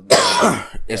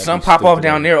 If something pop off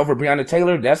down there over Breonna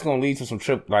Taylor, that's going to lead to some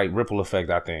ripple effect,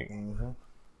 I think. Mm-hmm.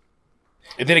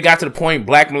 And then it got to the point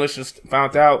black militias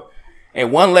found out.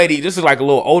 And one lady, this is like a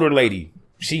little older lady.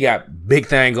 She got big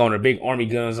thing on her, big army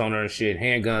guns on her and shit,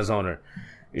 handguns on her.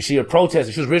 And she a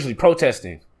protester. She was originally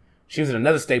protesting. She was in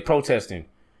another state protesting.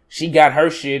 She got her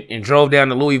shit and drove down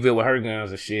to Louisville with her guns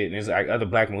and shit. And there's like other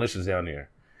black militias down there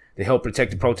to help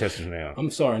protect the protesters now. I'm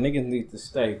sorry, niggas need to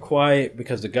stay quiet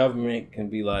because the government can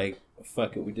be like,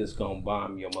 fuck it, we just gonna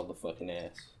bomb your motherfucking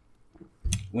ass.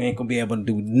 We ain't gonna be able to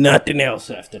do nothing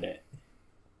else after that.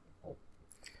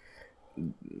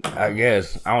 I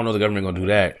guess. I don't know if the government gonna do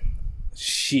that.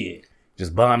 Shit.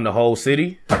 Just bomb the whole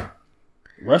city?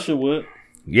 Russia would.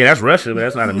 Yeah, that's Russia, but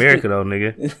that's not America though,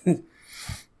 nigga.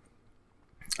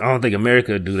 I don't think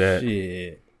America would do that.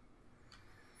 Shit.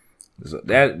 So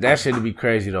that shit would be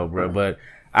crazy though, bro. But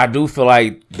I do feel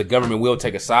like the government will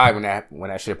take a side when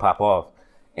that shit pop off.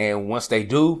 And once they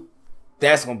do,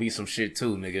 that's gonna be some shit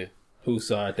too, nigga. Whose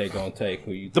side they gonna take?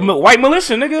 Who you The think? white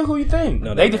militia, nigga. Who you think?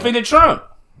 No, they they defended Trump.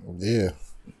 Yeah.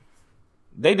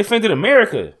 They defended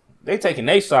America. They taking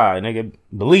their side, nigga.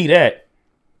 Believe that.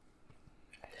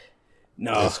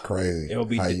 No, That's crazy. It'll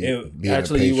be How you being a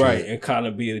actually you're right. patriot. It kind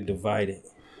of be divided.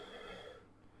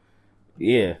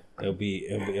 Yeah. It'll be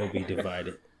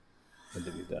divided.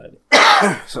 It'll be divided.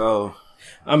 So,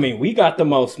 I mean, we got the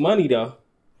most money though.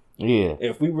 yeah.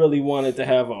 If we really wanted to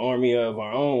have an army of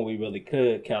our own, we really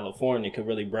could. California could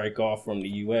really break off from the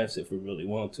U.S. if we really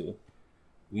want to.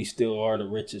 We still are the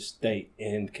richest state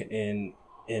in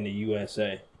the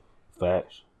USA.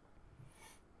 Facts.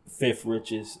 Fifth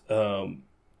richest.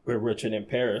 We're richer than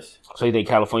Paris. So you think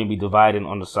California be divided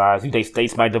on the sides? You think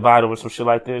states might divide over some shit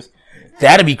like this?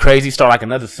 That'd be crazy. Start like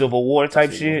another civil war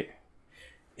type shit.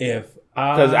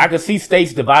 Because I could see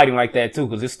states dividing like that too.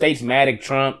 Because if states mad at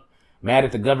Trump, mad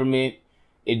at the government,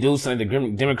 it do something. The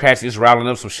Democrats is riling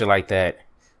up some shit like that.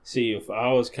 See, if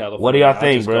I was California, What do y'all I'd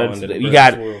think, just go bro? into the You British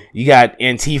got world. you got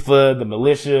Antifa, the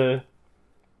militia,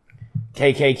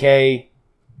 KKK,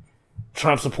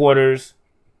 Trump supporters,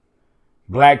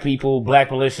 black people, black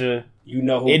militia. You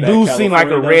know who It backed do seem like a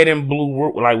California, red and blue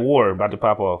war about to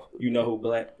pop off. though? You know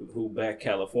who backed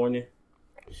California?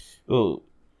 Ooh,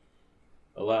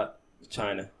 A lot.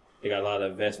 China. They got a lot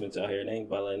of investments out here. They ain't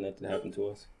about letting nothing happen to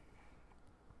us.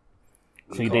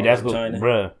 We so you call think that's up good, China.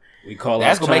 bruh? We call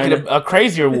That's up gonna China. make it a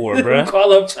crazier war, We bruh.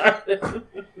 call up China.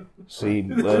 See, I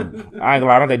ain't gonna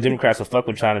lie, I don't think Democrats will fuck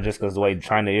with China just because the way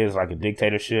China is, like a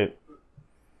dictatorship.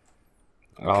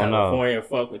 I don't know. California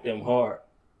fuck with them hard.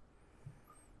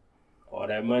 All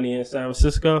that money in San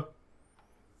Francisco.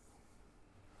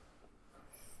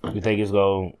 You think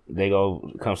they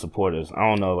go come support us? I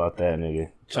don't know about that, nigga.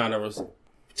 China was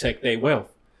protect their wealth.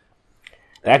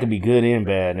 That could be good and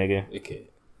bad, nigga. It could.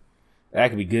 That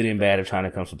could be good and bad if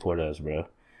China come support us, bro.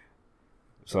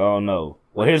 So I don't know.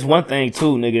 Well, here's one thing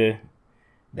too, nigga,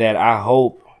 that I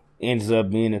hope ends up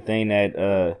being the thing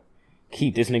that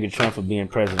keep this nigga Trump from being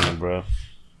president, bro.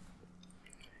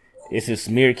 It's a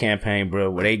smear campaign, bro,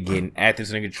 where they getting at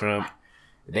this nigga Trump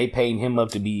they paid him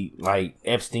up to be like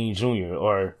Epstein Jr.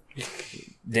 or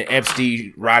the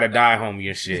Epstein ride or die homie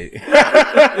and shit.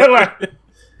 Like,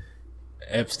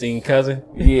 Epstein cousin.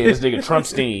 yeah, this nigga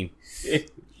Trumpstein.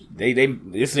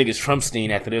 This nigga's Trumpstein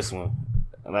after this one.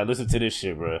 Like, listen to this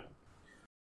shit, bro.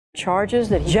 Charges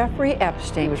that Jeffrey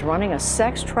Epstein was running a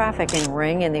sex trafficking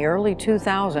ring in the early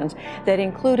 2000s that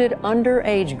included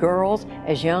underage girls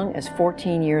as young as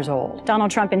 14 years old.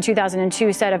 Donald Trump in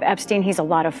 2002 said of Epstein, he's a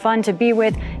lot of fun to be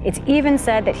with. It's even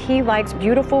said that he likes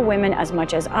beautiful women as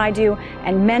much as I do,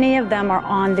 and many of them are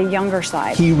on the younger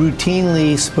side. He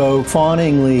routinely spoke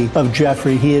fawningly of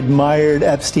Jeffrey. He admired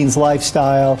Epstein's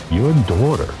lifestyle. Your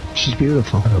daughter, she's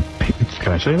beautiful.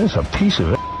 Can I say this? A piece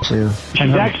of it. Yeah.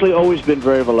 She's actually always been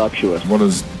very voluptuous. What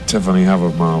does Tiffany have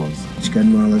of Marlon's? She's got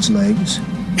Marlon's legs.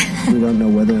 We don't know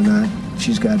whether or not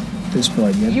she's got this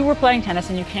part yet. You were playing tennis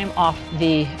and you came off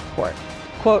the court.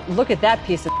 Quote, look at that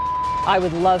piece of I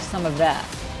would love some of that.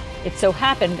 It so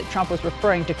happened that Trump was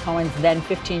referring to Cohen's then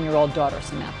 15-year-old daughter,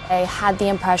 Samantha. I had the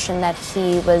impression that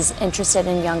he was interested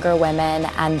in younger women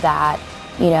and that,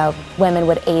 women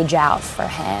would age out for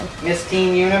him. Miss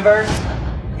Teen Universe?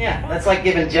 Yeah, that's like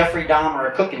giving Jeffrey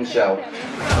Dahmer a cooking show.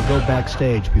 I'll go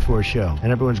backstage before a show,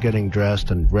 and everyone's getting dressed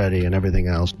and ready and everything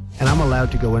else. And I'm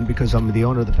allowed to go in because I'm the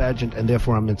owner of the pageant, and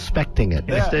therefore I'm inspecting it.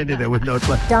 Yeah. I'm standing there with no...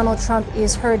 Donald Trump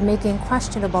is heard making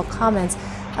questionable comments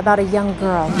about a young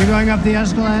girl. You're going up the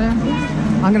escalator?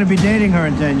 I'm going to be dating her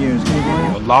in 10 years.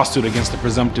 A lawsuit against the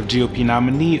presumptive GOP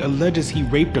nominee alleges he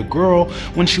raped a girl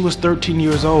when she was 13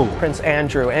 years old. Prince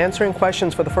Andrew answering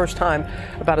questions for the first time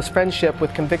about his friendship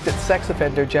with convicted sex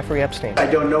offender Jeffrey Epstein. I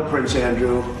don't know Prince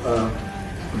Andrew,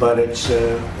 but it's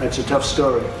a tough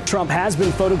story. Trump has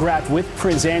been photographed with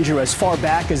Prince Andrew as far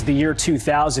back as the year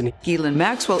 2000. Ghislaine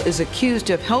Maxwell is accused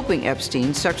of helping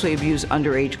Epstein sexually abuse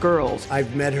underage girls.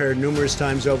 I've met her numerous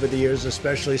times over the years,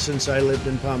 especially since I lived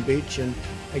in Palm Beach, and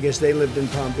I guess they lived in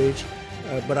Palm Beach.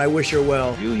 But I wish her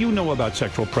well. You know about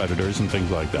sexual predators and things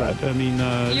like that. Right. I mean...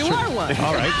 you are one.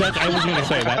 All right, I was going to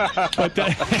say that. But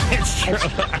it's true.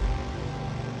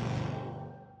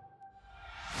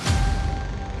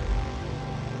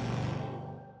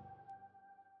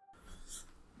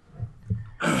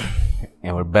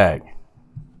 And we're back.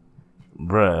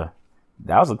 Bruh,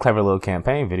 that was a clever little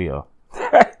campaign video.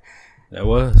 That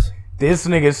was. This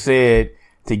nigga said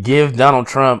to give Donald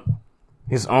Trump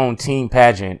his own team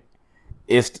pageant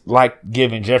is like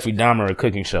giving Jeffrey Dahmer a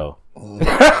cooking show.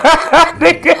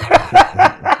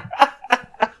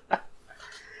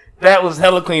 That was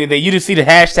hella clean today. You didn't see the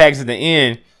hashtags at the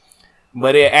end,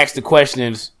 but it asked the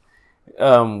questions,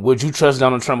 would you trust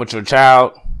Donald Trump with your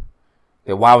child?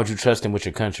 Then why would you trust him with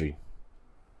your country?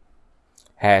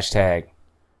 Hashtag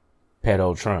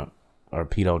pedo Trump or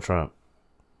pedo Trump.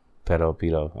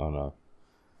 Pedo, I don't know.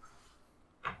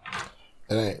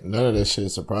 It ain't none of this shit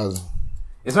is surprising.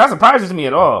 It's not surprising to me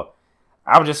at all.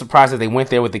 I was just surprised that they went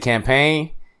there with the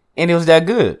campaign and it was that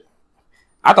good.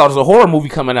 I thought it was a horror movie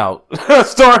coming out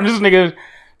starring this nigga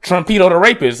Trumpito the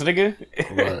rapist, nigga.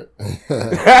 Right.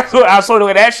 That's what I saw the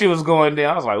way that shit was going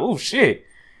down. I was like, oh shit.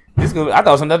 I thought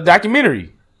it was another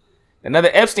documentary.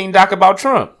 Another Epstein doc about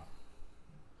Trump.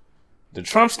 The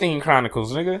Trumpstein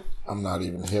Chronicles, nigga. I'm not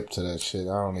even hip to that shit.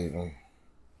 I don't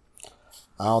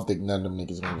think none of them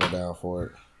niggas gonna go down for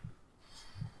it.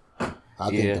 I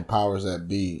think the powers that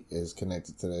be is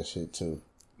connected to that shit too.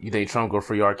 You think Trump go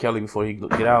free R. Kelly before he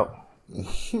get out?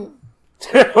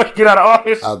 Get out of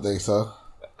office? I think so.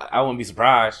 I wouldn't be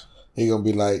surprised. He gonna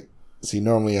be like, see,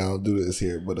 normally I don't do this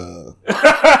here, but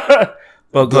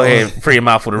Well, go ahead, free him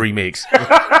out for the remix.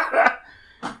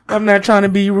 I'm not trying to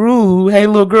be rude. Hey,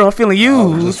 little girl, I'm feeling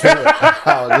used.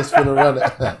 I was just finna run it.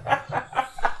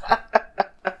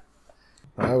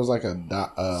 That was like a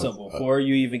so before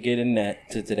you even get in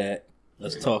to that,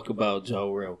 let's talk about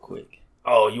Joe real quick.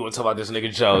 Oh, you want to talk about this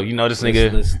nigga Joe? You know this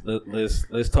nigga.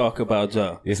 Let's talk about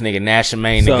Joe. This nigga Nash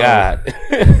Main the God.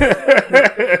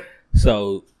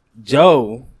 So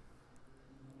Joe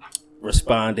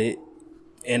responded,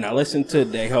 and I listened to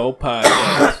their whole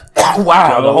podcast.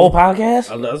 Wow, Joe, the whole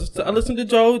podcast? I listened to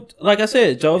Joe. Like I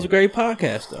said, Joe's a great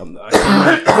podcaster.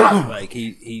 Like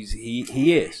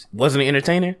he is. Wasn't he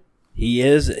entertaining? He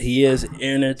is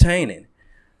entertaining,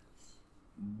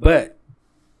 but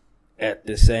at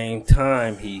the same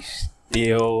time, he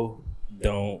still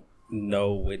don't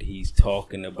know what he's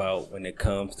talking about when it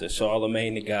comes to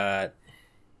Charlamagne the God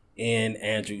and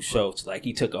Andrew Schultz. Like,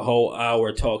 he took a whole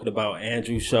hour talking about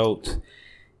Andrew Schultz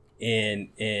and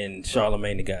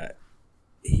Charlamagne the God.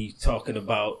 He's talking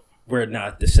about we're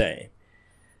not the same.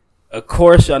 Of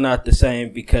course, y'all not the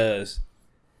same because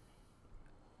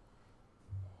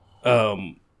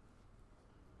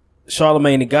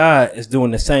Charlamagne the God is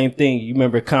doing the same thing. You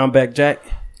remember Combat Jack?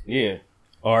 Yeah.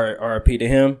 RP to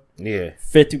him. Yeah.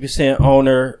 50%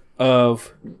 owner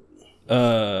of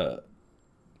I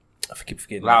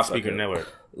forget Loudspeaker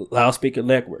Network. Loudspeaker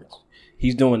Network.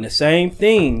 He's doing the same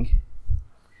thing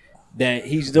that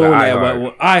he's doing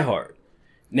with iHeart.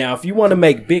 Now, if you want to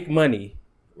make big money,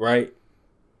 right?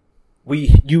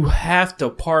 You have to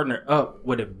partner up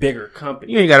with a bigger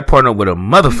company. You ain't got to partner up with a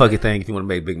motherfucking thing if you want to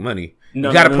make big money.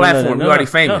 You got a platform. You're already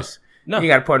famous. No. You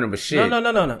got to partner with shit.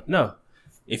 No.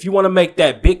 If you want to make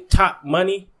that big top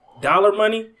money, dollar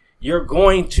money, you're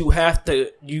going to have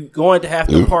to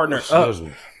partner up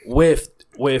with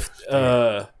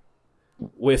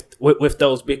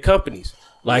those big companies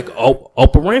like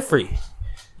Oprah Winfrey.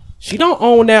 She don't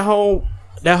own that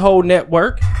whole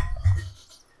network.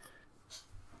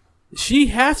 She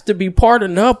has to be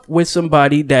partnered up with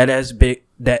somebody that is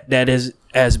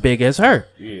as big as her.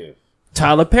 Yeah.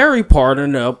 Tyler Perry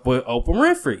partnered up with Oprah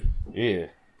Winfrey. Yeah.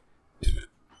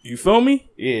 You feel me?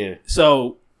 Yeah.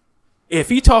 So if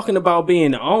he talking about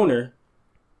being the owner,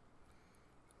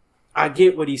 I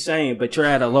get what he's saying, but you're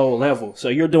at a lower level. So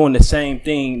you're doing the same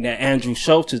thing that Andrew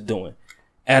Schultz is doing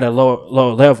at a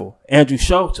lower level. Andrew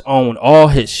Schultz owned all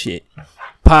his shit.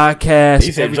 Podcasts,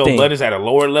 You said everything. Joe Budden is at a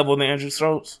lower level than Andrew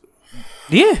Schultz?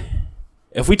 Yeah.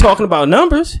 If we talking about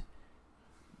numbers,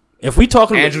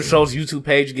 Andrew Schultz's YouTube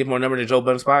page get more numbers than Joe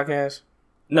Budden's podcast?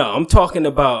 No, I'm talking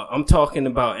about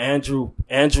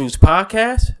Andrew's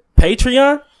podcast,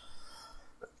 Patreon.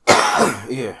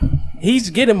 Yeah. He's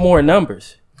getting more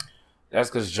numbers. That's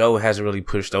because Joe hasn't really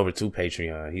pushed over to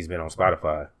Patreon. He's been on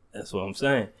Spotify. That's what I'm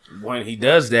saying. When he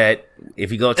does that,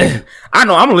 if he goes to... I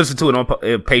know, I'm going to listen to it on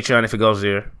Patreon if it goes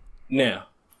there. Now,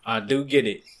 I do get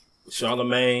it.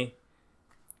 Charlamagne,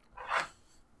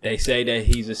 they say that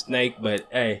he's a snake, but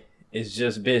hey, it's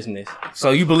just business.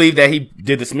 So you believe that he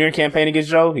did the smear campaign against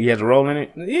Joe? He has a role in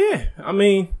it? Yeah, I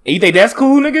mean... You think that's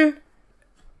cool, nigga?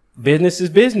 Business is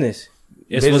business.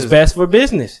 It's what's best for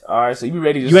business. All right, so you be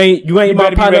ready to... You ain't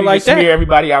about partner like that. Smear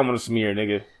everybody I want to smear,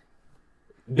 nigga.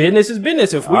 Business is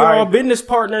business. If we all business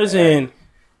partners and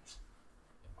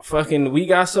fucking we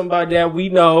got somebody that we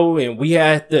know and we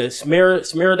had to smear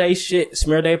they shit,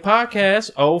 smear they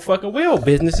podcast, oh fucking well,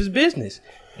 business is business.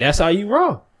 That's how you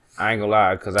roll. I ain't gonna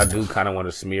lie, because I do kind of want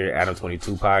to smear Adam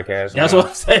 22 podcast. That's what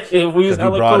I'm saying. We was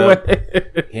hella brought cool up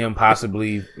with him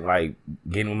possibly like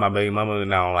getting with my baby mama,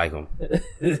 and I don't like him.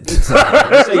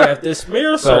 So you have to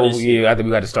smear certain shit. Yeah, I think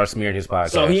we got to start smearing his podcast.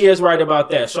 So he is right about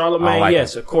that. Charlamagne, like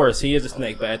yes, of course, he is a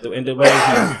snake, but at the end of the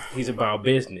day, he's about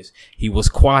business. He was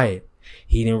quiet.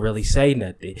 He didn't really say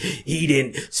nothing. He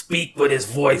didn't speak with his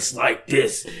voice like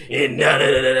this and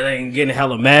getting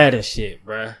hella mad and shit,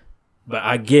 bruh. But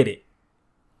I get it.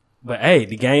 But hey,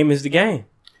 the game is the game.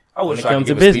 I wish I could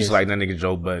give a speech like that nigga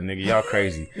Joe Budden, nigga. Y'all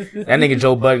crazy. That nigga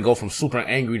Joe Budden go from super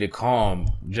angry to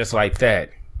calm just like that.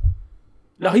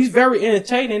 No, he's very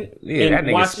entertaining. Yeah, that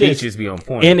nigga's speeches be on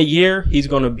point. In a year, he's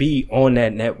gonna be on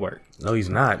that network. No, he's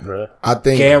not, bro. I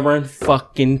think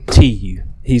guarantee you,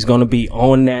 he's gonna be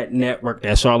on that network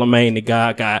that Charlamagne the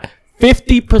God got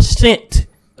 50%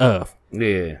 of.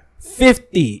 Yeah,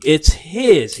 50. It's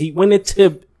his. He went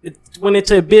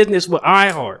into business with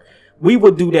iHeart. We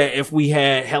would do that if we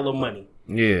had hella money.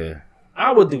 Yeah,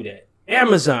 I would do that.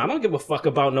 Amazon. I don't give a fuck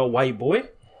about no white boy.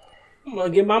 I'm gonna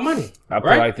get my money. I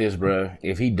put like this, bro.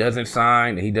 If he doesn't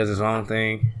sign, he does his own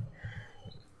thing.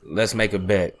 Let's make a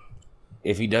bet.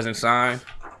 If he doesn't sign,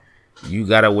 you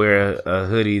gotta wear a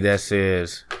hoodie that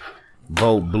says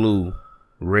 "Vote Blue,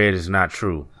 Red is not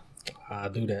true." I'll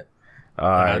do that. All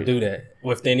right. I'll do that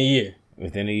within a year.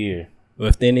 Within a year.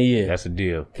 That's a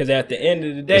deal. Because at the end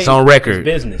of the day, it's on record. It's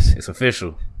business. It's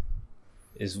official.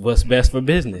 It's what's best for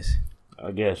business.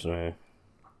 I guess, man.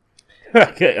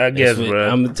 I guess, bro.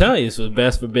 I'm telling you, it's what's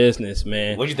best for business,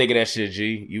 man. What you think of that shit,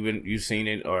 G? You seen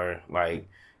it, or like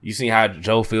you seen how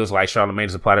Joe feels like Charlamagne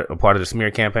is a part of the smear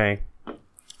campaign?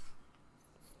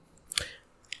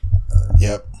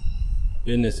 Yep.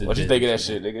 Business is what you think of that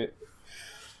shit, nigga?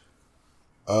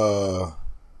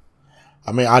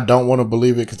 I mean, I don't want to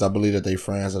believe it because I believe that they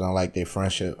friends and I like their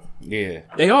friendship. Yeah,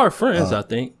 they are friends. I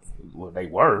think. Well, they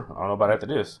were. I don't know about after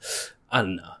this. I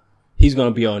don't know. He's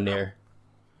gonna be on there.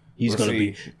 He's gonna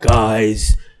be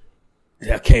guys.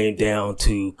 That came down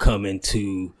to coming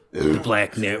to the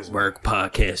Black Network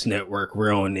Podcast Network.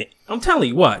 We're on it. I'm telling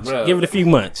you, watch. Bro, give it a few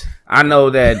months. I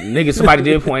know that nigga. Somebody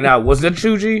did point out. Was that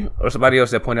Chuji or somebody else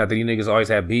that pointed out that you niggas always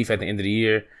have beef at the end of the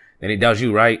year? And that was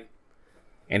you, right?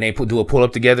 And they do a pull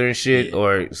up together and shit. Yeah.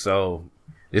 Or so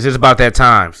this is about that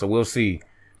time. So we'll see.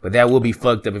 But that will be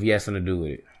fucked up if he has something to do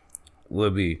with it.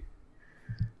 Will be.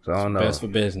 So I don't know. Best for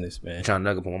business, man. Trying to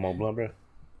nugget for one more blunt, bro.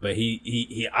 But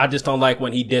he I just don't like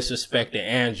when he disrespected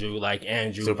Andrew. Like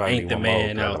Andrew ain't the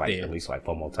man out there. At least like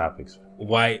 4 more topics.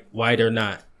 White or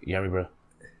not. You hear me, bro?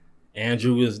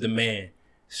 Andrew is the man.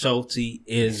 Schulte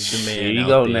is the man. Here you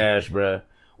go, Nash, bro.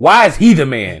 Why is he the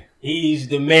man? He's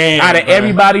the man. Out of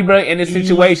everybody, bro, in this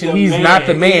situation, he's not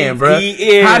the man, bro. He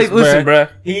is. Listen, bro.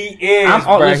 He is.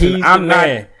 I'm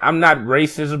not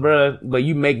racist, bro, but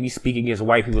you make me speak against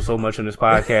white people so much on this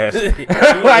podcast.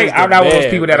 Like I'm not one of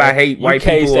those people that I hate white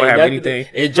people or have anything.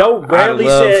 And Joe rarely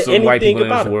said anything white people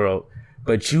about in this world.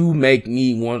 But you make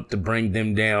me want to bring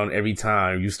them down every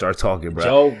time you start talking, bro.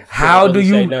 Joe, how do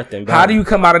you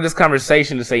come out of this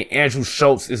conversation to say Andrew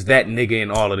Schultz is that nigga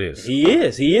in all of this? He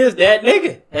is that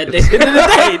nigga. At the end of the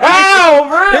day, how,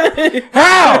 bro?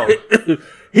 How?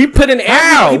 He put an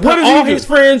Andrew. He put all his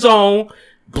friends on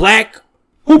black.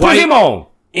 Who put him on?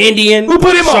 Indian. Who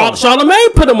put him on?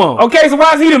 Charlamagne put him on. Okay, so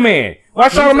why is he the man? Why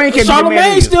Charlamagne can't be the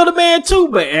man? Charlamagne's still the man too,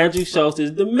 but Andrew Schultz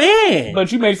is the man.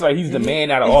 But you make it like he's the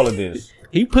man out of all of this.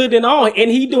 He put it on, and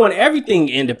he doing everything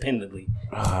independently.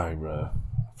 All right, bro.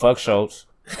 Fuck Schultz.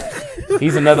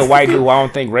 He's another white dude who I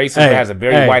don't think racist has a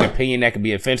very white opinion that could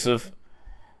be offensive.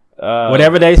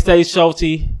 Whatever they say,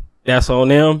 Schulte, that's on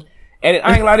them. And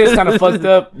I ain't like this kind of fucked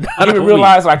up. You ever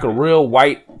realize like a real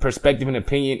white perspective and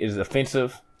opinion is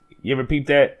offensive? You ever peep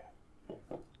that?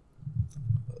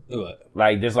 What?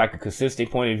 Like there's like a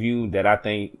consistent point of view that I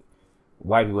think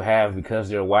white people have because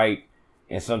they're white,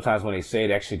 and sometimes when they say it,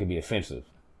 that shit can be offensive.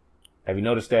 Have you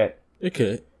noticed that? It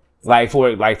could. Like for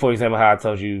example, how I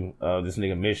told you this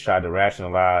nigga Mitch tried to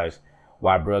rationalize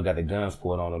why bro got the guns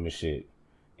pulled on him and shit,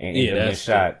 and that's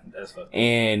shot.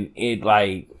 And it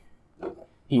like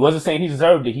he wasn't saying he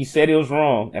deserved it. He said it was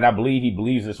wrong, and I believe he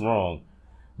believes it's wrong.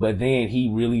 But then he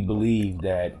really believed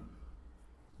that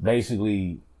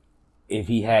basically, if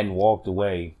he hadn't walked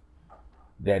away,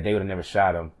 that they would have never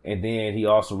shot him. And then he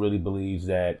also really believes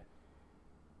that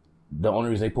the only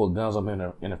reason they pulled guns on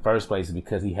him in the first place is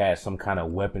because he had some kind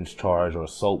of weapons charge or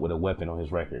assault with a weapon on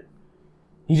his record.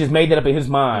 He just made that up in his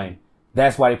mind.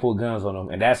 That's why they pulled guns on him.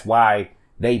 And that's why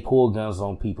they pull guns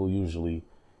on people usually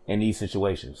in these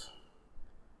situations.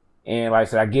 And like I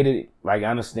said, I get it. Like I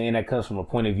understand that comes from a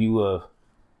point of view of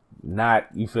not,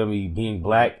 you feel me, being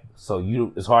black. So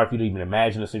it's hard for you to even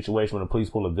imagine a situation when the police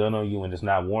pull a gun on you and it's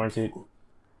not warranted.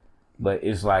 But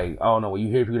it's like, I don't know, when you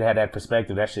hear people that have that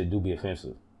perspective, that shit do be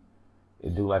offensive.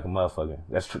 It do like a motherfucker.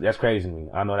 That's crazy to me.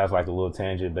 I know that's like a little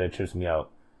tangent, but it trips me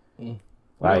out.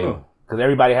 Like, because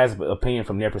everybody has an opinion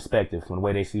from their perspective, from the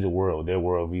way they see the world, their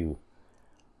worldview.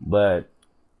 But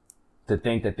to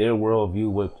think that their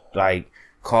worldview would like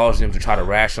cause them to try to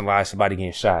rationalize somebody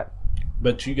getting shot.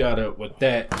 But you gotta, with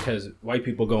that, because white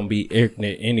people gonna be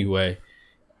ignorant anyway,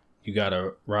 you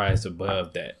gotta rise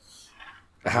above that.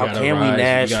 How can we,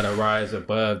 Nash? You gotta rise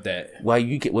above that. Well,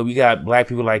 we got black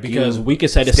people like because you. we can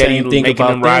say the same thing making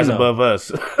about them rise them, above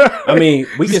us. I mean,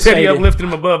 we can say uplifting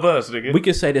them above us, nigga. We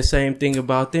can say the same thing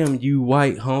about them. You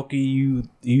white honky,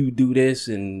 you do this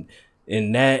and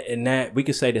that. We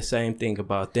can say the same thing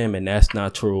about them, and that's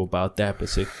not true about that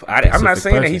specific. I'm not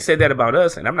saying that he said that about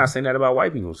us, and I'm not saying that about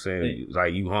white people saying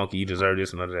like you honky, you deserve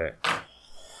this and none of that.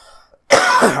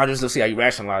 I just don't see how you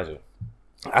rationalize it.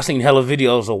 I seen hella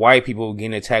videos of white people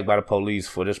getting attacked by the police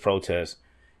for this protest,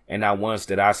 and not once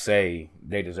did I say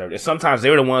they deserve it. Sometimes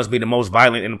they're the ones be the most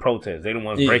violent in the protest. They're the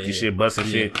ones breaking shit, busting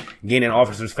shit, getting in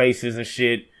officers' faces and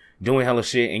shit, doing hella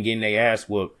shit and getting their ass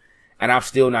whooped. And I'm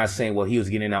still not saying, well, he was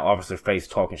getting in that officer's face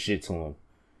talking shit to him.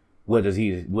 What do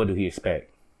he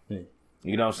expect? You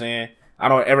know what I'm saying? I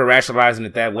don't ever rationalizing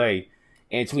it that way.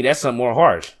 And to me, that's something more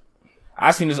harsh. I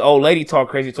seen this old lady talk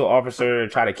crazy to an officer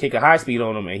and try to kick a high speed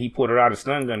on him, and he pulled her out and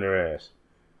stun gunned her ass.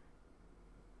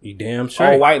 You damn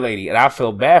straight. Old white lady, and I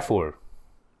felt bad for her.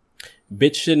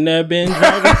 Bitch shouldn't have been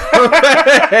driving.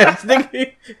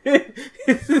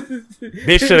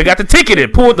 Bitch should have got the ticket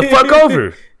and pulled the fuck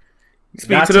over. Speak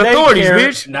not to the today, authorities, Karen.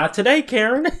 bitch. Not today,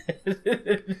 Karen.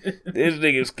 This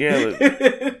nigga's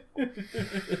scared.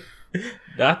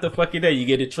 Not the fucking day. You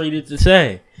get it treated the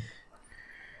same.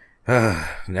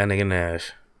 That nigga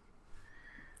Nash.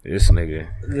 This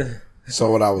nigga.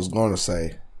 So what I was going to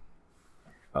say.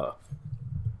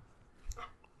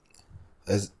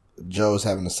 Is Joe's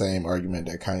having the same argument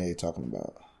that Kanye talking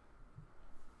about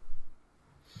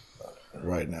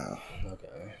right now. Okay.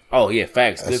 Oh yeah,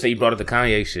 facts. This he brought up the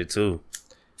Kanye shit too.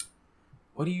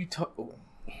 What are you talking?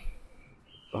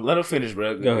 Let him finish,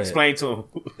 bro. Go ahead. Explain to him.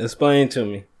 Explain to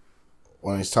me.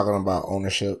 When he's talking about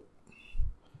ownership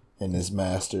and his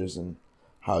masters and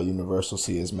how Universal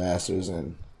see his masters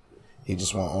and he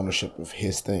just want ownership of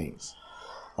his things.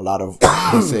 A lot of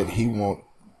he said he want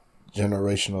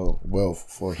generational wealth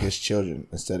for his children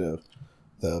instead of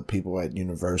the people at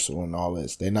Universal and all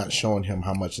this. They're not showing him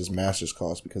how much his masters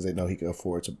cost because they know he can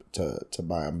afford to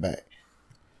buy them back.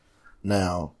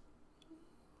 Now,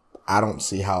 I don't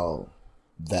see how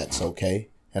that's okay.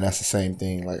 And that's the same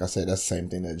thing, like I said, that's the same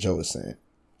thing that Joe is saying.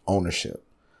 Ownership.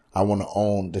 I want to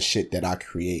own the shit that I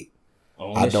create.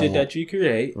 Own the shit that you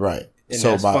create. Right. And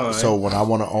so that's fine. So when I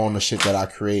want to own the shit that I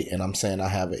create and I'm saying I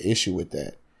have an issue with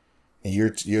that, and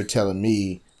you're telling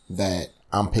me that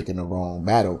I'm picking the wrong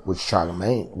battle, which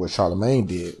Charlemagne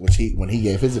did, when he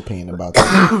gave his opinion about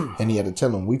that, and he had to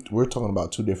tell him we're talking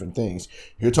about two different things.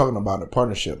 You're talking about a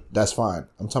partnership, that's fine.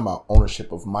 I'm talking about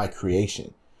ownership of my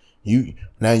creation. You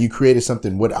created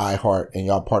something with iHeart and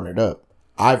y'all partnered up.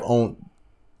 I've owned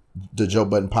the Joe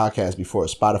Budden podcast before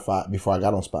I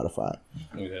got on Spotify.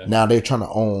 Okay. Now they're trying to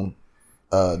own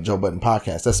Joe Budden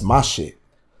podcast. That's my shit.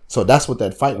 So that's what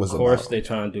that fight was about. Of course they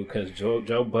trying to do, because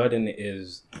Joe Budden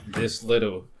is this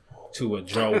little to a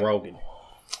Joe Rogan.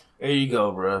 There you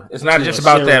go, bro. It's not just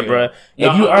about that, bro.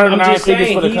 If you earn 9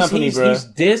 figures for the company, bro.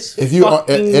 He's this if you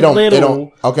fucking it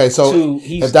don't. Okay, so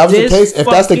if that was the case, if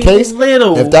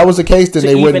that was the case, then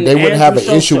they wouldn't have an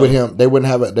issue with him. They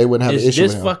wouldn't have an issue with him. It's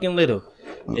just fucking little.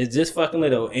 It's just fucking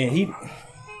little, and he.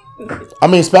 I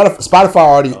mean,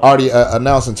 Spotify already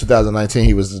announced in 2019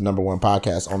 he was the number one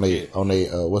podcast on they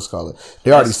what's it called.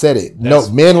 They already said it. No,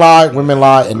 men lie, women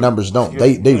lie, and numbers don't.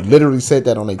 They literally said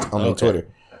that on their Twitter.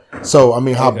 So I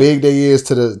mean, how big they is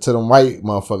to the white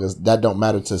motherfuckers, that don't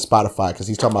matter to Spotify, because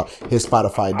he's talking about his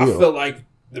Spotify deal. I feel like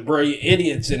the brilliant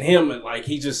idiots and him, and like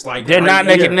he just like they're not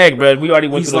neck and neck, bro. We already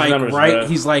went through those numbers. Bro.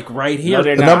 He's like right here.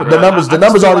 No, the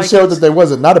numbers already showed that they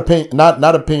wasn't. Not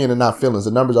opinion and not feelings.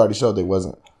 The numbers already showed they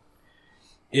wasn't.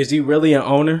 Is he really an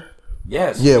owner?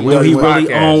 Yes. Yeah, he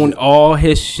really owned all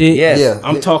his shit. Yes. Yeah.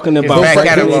 I'm talking about right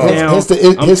now. I'm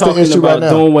talking about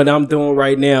doing what I'm doing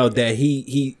right now. That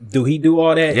he do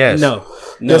all that? Yes. No.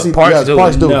 Yes, Parks do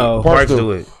it. No. Parks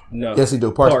do it. No. Yes, he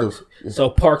do. Parks do. So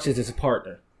Parks is his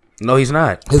partner. No, he's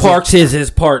not. Parks is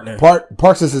his partner.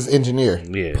 Parks is his engineer.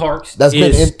 Yeah. Parks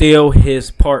is still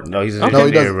his partner. No, he's his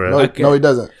engineer, bro. No, he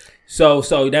doesn't. So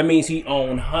that means he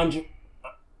owned 100%.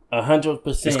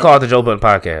 It's called the Joe Budden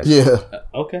Podcast. Yeah.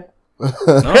 Okay.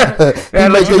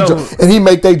 He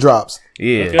make they drops.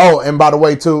 Yeah. Okay. Oh, and by the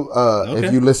way, too,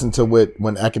 if you listen to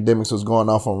when Academics was going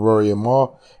off on Rory and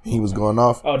Mal, he was going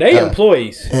off. Oh, they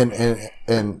employees. And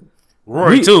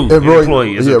Rory too. Rory,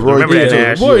 employee. Rory. Remember that,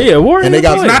 Nash? Rory. And they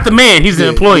got not the man. He's the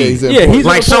employee. He's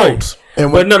like Schultz.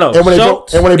 But no.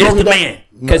 Schultz is the man,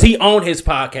 because he owned his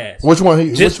podcast. Which one?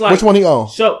 Which one he owned?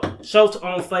 Schultz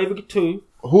owned Flavor 2.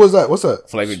 Who was that? What's that?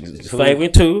 Flavor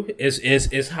 2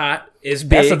 is hot. It's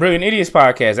big. That's the Brilliant Idiots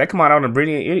podcast. That come out on the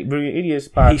Brilliant Idiots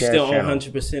podcast. He still own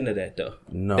 100% of that though.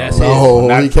 No, that's he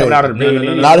can't. Coming out of the Brilliant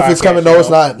Idiots. Not if it's coming. No,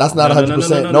 it's not. That's not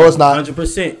 100%. No, it's not.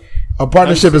 100%. A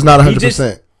partnership is not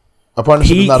 100%. A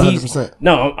partnership is not 100%.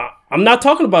 No, I'm not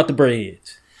talking about the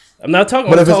Breads. I'm not talking.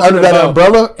 But if it's under that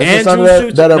umbrella,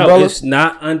 no, it's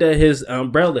not under his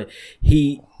umbrella.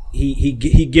 He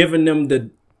giving them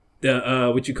the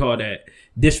what you call that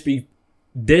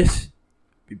distribution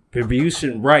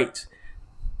rights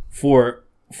for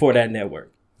that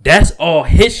network. That's all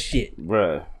his shit,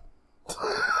 bruh.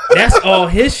 That's all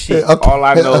his shit. Okay. All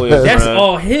I know is that's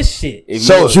all his shit.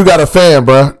 So you got a fan,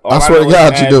 bro. I swear to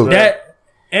God, you do. That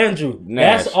Andrew.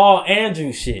 Nash. That's all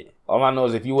Andrew shit. All I know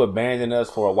is if you abandon us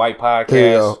for a white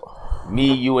podcast,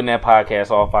 me, you, and that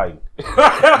podcast all fighting.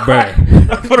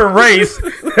 Bruh. For the race.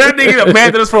 That nigga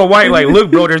abandoned us for a white. Like,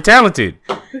 look, bro, they're talented.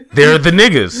 They're the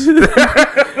niggas.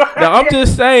 Now, I'm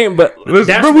just saying, but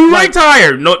that's bro, we like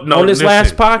tired. No. On this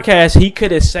last podcast, he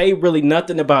could have said really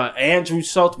nothing about Andrew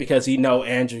Schultz because he know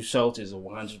Andrew Schultz is a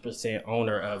 100%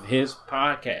 owner of his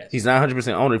podcast. He's not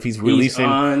 100% owner if he's releasing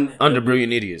under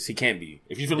Brilliant Idiots. He can't be.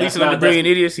 If he's releasing under Brilliant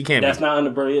Idiots, he can't be. That's not under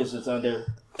Brilliant Idiots. It's under.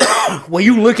 When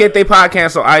you look at their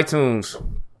podcast on iTunes,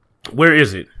 where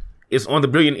is it? It's on the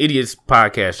Brilliant Idiots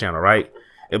podcast channel, right?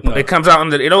 It comes out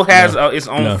under. It has its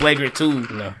own Flagrant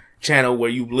 2 channel where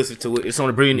you listen to it. It's on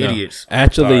the Brilliant Idiots.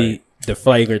 Actually, the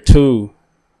Flagrant 2.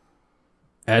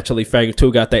 Actually, Flagrant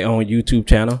 2 got their own YouTube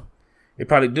channel. They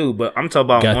probably do, but I'm talking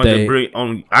about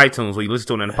on iTunes where you listen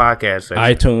to it in the podcast section.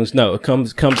 iTunes, no, it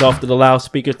comes off of the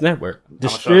Loudspeakers Network.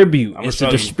 Distribute. It's a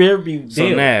distribute deal.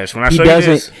 So Nash, when I show you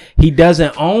this, he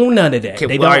doesn't own none of that.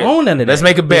 They don't own none of that. Let's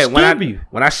make a bet.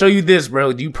 When I show you this,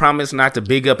 bro, do you promise not to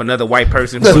big up another white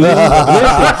person? Listen,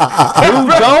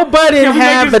 Joe Budden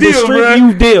have a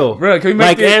distribute deal, bro. Can we make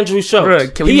like this, Andrew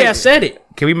Schultz? He has said it.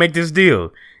 Can we make this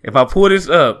deal? If I pull this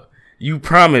up, you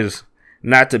promise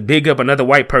not to big up another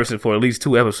white person for at least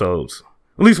 2 episodes.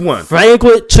 At least one.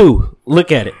 Flagrant 2.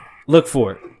 Look at it. Look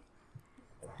for it.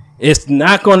 It's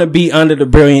not going to be Under the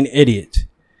Brilliant Idiots.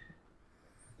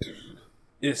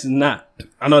 It's not.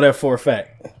 I know that for a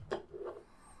fact.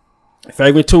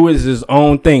 Flagrant 2 is his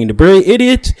own thing. The Brilliant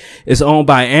Idiots is owned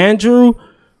by Andrew.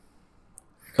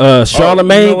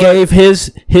 Charlemagne gave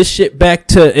his shit back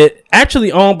to it.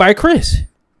 Actually owned by Chris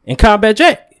and Combat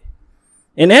Jack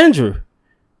and Andrew.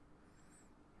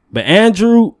 But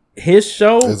Andrew, his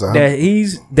show that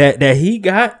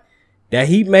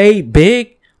he made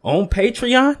big on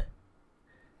Patreon.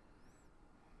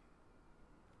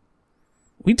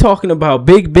 We talking about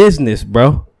big business,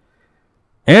 bro.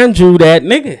 Andrew, that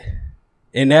nigga.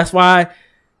 And that's why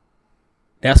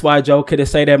Joe couldn't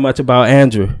say that much about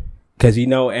Andrew. Because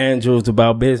Andrew's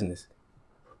about business.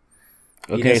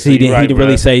 Okay, he didn't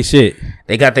really say shit.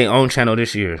 They got their own channel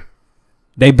this year.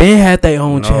 They been had their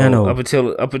own channel. Up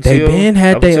until they been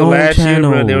had their own last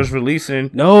channel. Year, bro, they was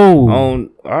releasing on.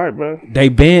 All right, bro. They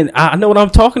been. I know what I'm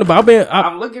talking about.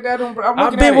 I'm looking at them.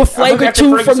 I've been with Flagrant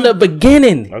 2 from the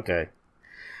beginning. Okay.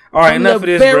 All right, from enough of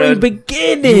this, bro. Very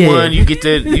beginning. You won. You get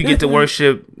to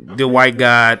worship the white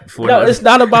God for. No, it's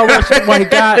not about worship white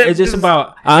God. It's just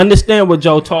about. I understand what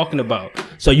Joe talking about.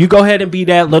 So you go ahead and be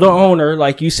that little owner,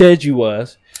 like you said you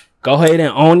was. Go ahead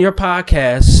and own your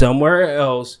podcast somewhere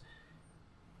else.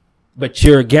 But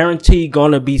you're guaranteed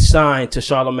gonna be signed to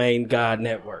Charlemagne God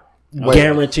Network.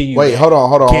 Guarantee you. Wait, hold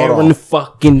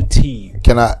on. Guarantee you.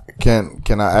 Can I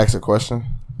ask a question?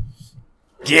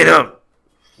 Get him.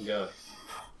 Go.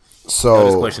 So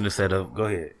this question is set up. Go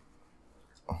ahead.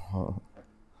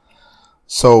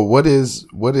 So what is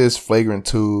Flagrant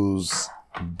 2's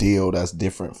deal that's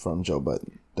different from Joe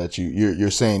Budden? That you're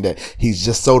saying that he's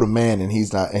just so the man and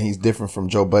he's not, and he's different from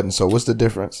Joe Budden. So what's the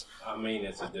difference? I mean,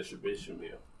 it's a distribution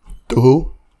deal. To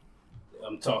who?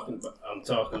 I'm talking.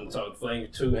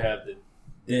 Flagrant 2 have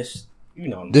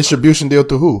distribution deal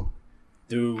to who?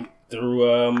 Through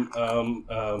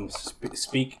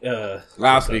loudspeakers.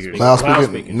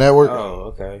 Loudspeaker network.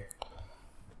 Oh, okay.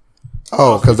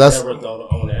 Oh, because that's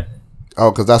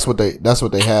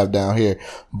what they have down here.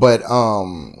 But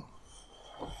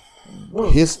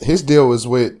his deal is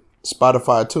with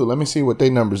Spotify too. Let me see what their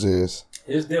numbers is.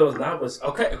 His deal is not with.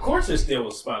 Okay, of course his deal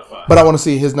was Spotify. But I want to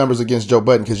see his numbers against Joe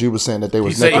Budden because you were saying that they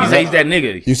was. He's that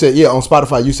nigga. You said on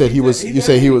Spotify. You said he was. You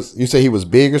said he was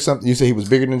big or something. You said he was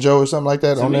bigger than Joe or something like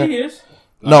that. To on me, there. He is.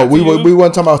 No, we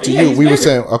weren't talking about to you. We were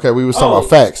saying we was talking about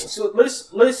facts. So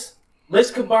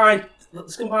let's combine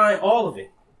all of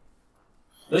it.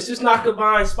 Let's just not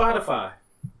combine Spotify.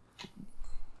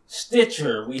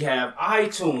 Stitcher, we have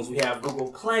iTunes, we have Google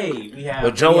Play, we have.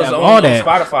 But Joe is only all on that.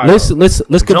 Spotify. Let's Joe is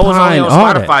only combine on all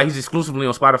Spotify. that. He's exclusively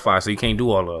on Spotify, so you can't do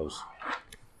all those.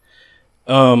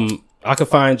 I could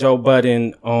find Joe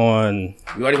Budden on.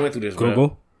 You already went through this, Google.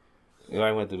 Bro. You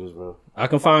already went through this, bro. I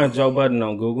can find Joe Budden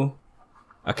on Google.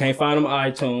 I can't find him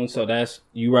on iTunes, so that's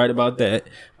you right about that.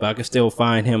 But I can still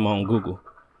find him on Google.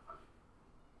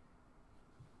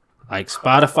 Like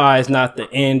Spotify is not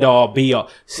the end all be all.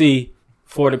 See,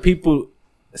 for the people,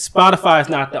 Spotify is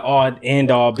not the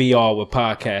end all be all with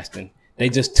podcasting. They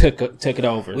just took it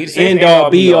over. End all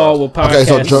be all with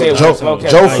podcasting. Okay,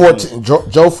 so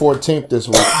Joe 14th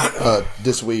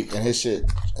this week, and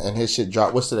his shit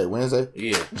dropped. What's today? Wednesday.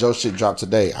 Yeah. Joe shit dropped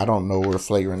today. I don't know where the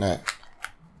Flagrant at.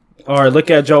 All right, look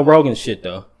at Joe Rogan's shit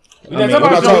though. We can find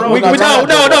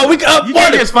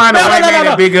a white man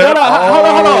and big up.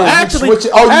 Hold on. Actually,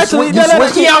 I'm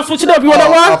switching up. You want to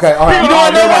know why? Okay, all right. You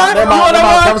want to know why? Never mind.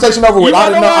 Conversation over with. You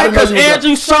want to know why? Because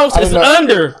Andrew Schultz is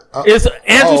under.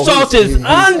 Andrew Schultz is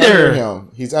under.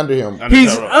 He's under him.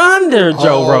 He's under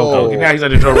Joe Rogan. Now he's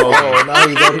under Joe Rogan. Now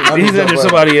he's under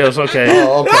somebody else. Okay.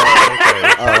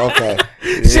 Oh, okay.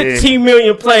 16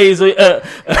 million plays.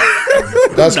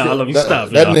 That's let me stop.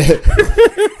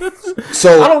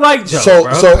 So I don't like Joe.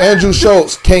 So Andrew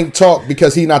Schultz can't talk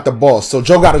because he's not the boss. So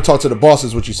Joe got to talk to the boss.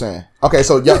 Is what you're saying? Okay.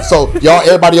 So y'all,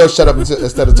 everybody else shut up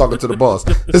instead of talking to the boss.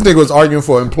 This nigga was arguing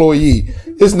for employee.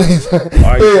 His name's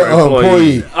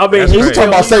employee. I mean, he was talking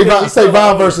about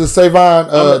Savon versus Savon.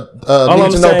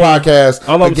 Need to Know podcast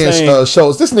against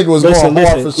Schultz. This nigga was going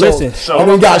hard for Schultz, and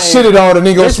then got shitted on, and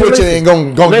then go switch it and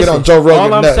gonna get on Joe Rogan.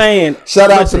 All I'm saying,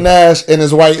 shout out to Nash and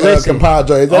his white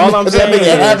compadre. That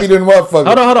nigga happy than motherfucker.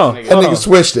 Hold on. That nigga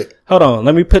switched it. Hold on.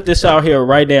 Let me put this out here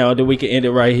right now, then we can end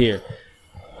it right here.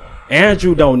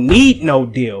 Andrew don't need no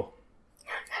deal.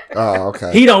 Oh,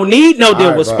 okay. He don't need no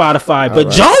deal with Spotify, but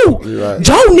Joe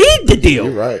need the deal.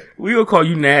 You're right. We will call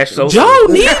you Nash Sosa. Joe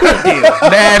need the deal.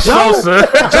 Nash Sosa.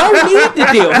 Joe need the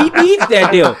deal. He needs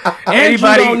that deal.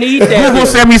 Andrew don't need that Google deal.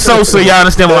 Sammy Sosa. Y'all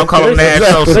understand what I'm calling Nash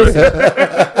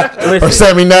Sosa? Or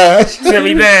Sammy Nash.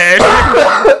 Sammy Nash.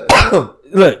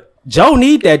 Look, Joe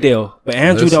need that deal, but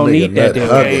Andrew This don't nigga need that nut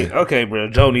deal. ugly. Okay, bro.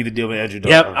 Joe need to deal with Andrew.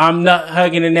 Yep, I'm not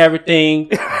hugging and everything.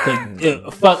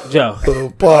 Fuck Joe.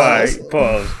 Pause.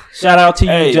 Pause. Shout out to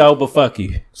you, Joe, but fuck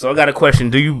you. So I got a question.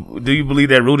 Do you believe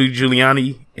that Rudy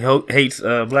Giuliani hates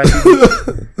black people?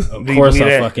 Of course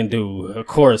I fucking do. Of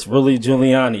course, Rudy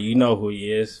Giuliani. You know who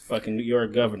he is. Fucking New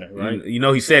York governor, right? You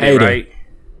know he said Hate it, him. right?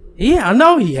 Yeah, I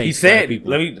know he hates He said,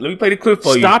 black people. let me play the clip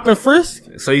for you. Stop and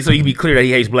frisk? So you be clear that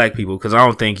he hates black people, because I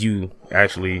don't think you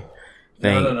actually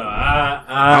think. No.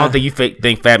 I don't think you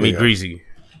think Fat Meat Greasy.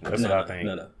 That's what I think.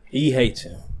 No. He hates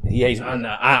him. He hates.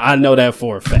 I know that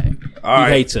for a fact. All he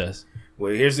right. hates us.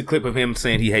 Well, here's the clip of him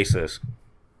saying he hates us.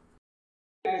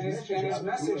 His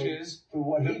message is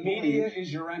the media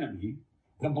is your enemy.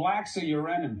 The blacks are your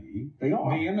enemy. They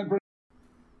are. The immigrant.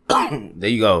 There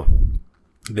you go.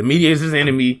 The media is his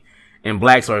enemy, and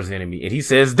blacks are his enemy, and he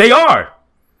says they are.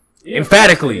 Yeah,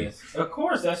 emphatically. Of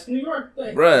course, that's New York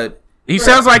thing. Bruh. He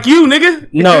sounds like you, nigga.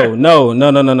 No.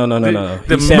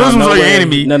 The Muslims are your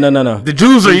enemy. No. The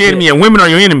Jews are your enemy, and women are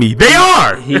your enemy. They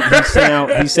are.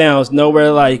 He sounds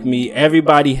nowhere like me.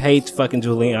 Everybody hates fucking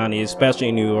Giuliani, especially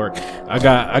in New York. I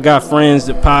got friends,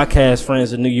 podcast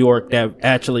friends in New York that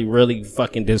actually really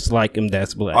fucking dislike him.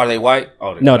 That's black. Are they white?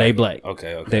 Oh, no, they black.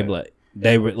 Okay. They black.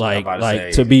 They were like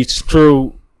say. to be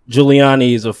true.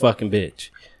 Giuliani is a fucking bitch.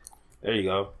 There you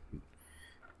go.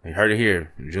 You heard it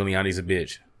here. Giuliani's a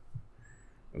bitch.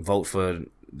 Vote for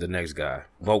the next guy.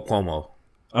 Vote Cuomo.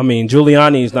 I mean,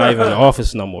 Giuliani is not even in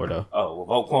office no more, though. Oh,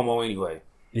 well, vote Cuomo anyway.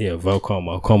 Yeah, vote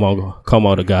Cuomo.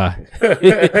 Cuomo the guy.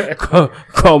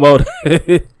 Cuomo,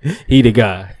 he the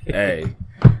guy. Hey.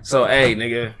 So, hey,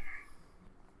 nigga.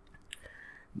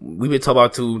 We been talking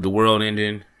about the world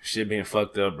ending. Shit being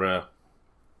fucked up, bruh.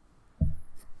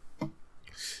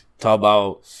 Talk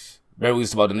about, remember we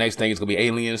was about the next thing is going to be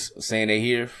aliens saying they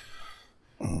here.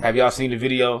 Have y'all seen the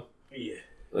video? Yeah.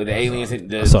 The aliens,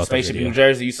 the spaceship in video. New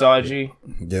Jersey, you saw it, G?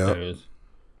 Yeah.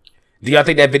 Do y'all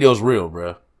think that video is real,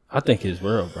 bro? I think it's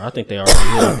real, bro. I think they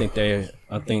already here.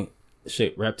 I think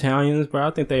reptilians, bro.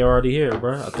 I think they already here,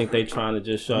 bro. I think they trying to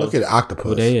just show. Look at the octopus.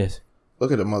 Who they is.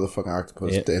 Look at the motherfucking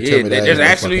octopus. Yeah. There's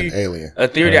actually alien. a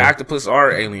theory that octopus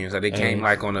are aliens. Like they came Aliens.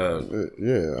 like on a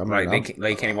I mean, like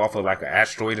they came off of like an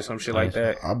asteroid or some shit like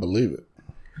that. I believe it.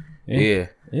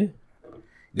 Yeah.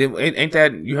 Ain't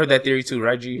that you heard that theory too,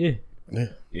 right, G? Yeah.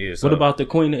 Yeah. So. What about the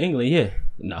Queen of England? Yeah.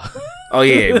 No. Oh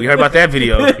yeah, we heard about that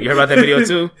video. You heard about that video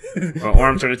too? Her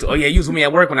arm turned into. Oh yeah, you was with me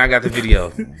at work when I got the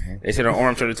video. They said her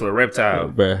arm turned into a reptile.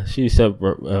 Bruh, she's a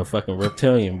fucking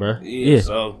reptilian, bruh. Yeah.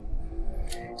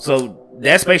 So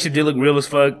that spaceship did look real as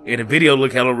fuck, and the video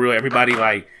looked hella real. Everybody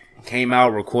like came out,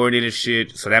 recorded and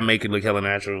shit, so that make it look hella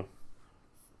natural.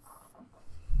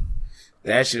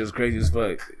 That shit was crazy as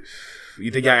fuck. You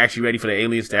think y'all actually ready for the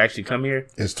aliens to actually come here?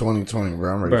 It's 2020,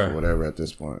 bro. I'm ready for whatever at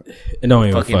this point. It don't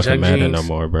even Fucking fucking junk matter jeans. no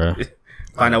more, bruh.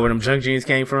 Find out where them junk jeans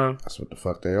came from. That's what the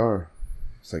fuck they are.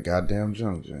 It's a goddamn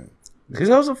junk jean. Cause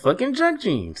those are fucking junk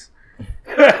jeans.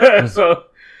 So,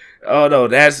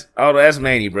 that's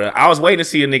Manny, bro. I was waiting to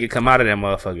see a nigga come out of that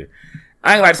motherfucker.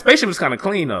 I ain't like the spaceship was kind of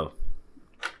clean though.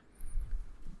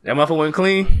 That motherfucker wasn't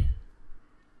clean.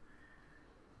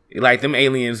 Like them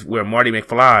aliens were Marty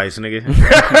McFly's, nigga.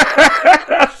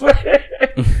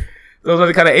 Those are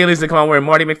the kind of aliens that come out wearing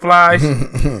Marty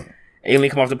McFly's.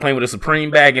 Alien come off the plane with a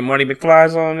Supreme bag and Marty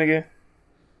McFly's on, nigga.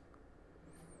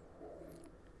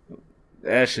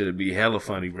 That should be hella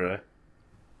funny, bro.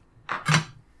 I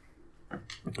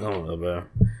don't know, bro.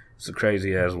 It's a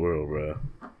crazy ass world, bro.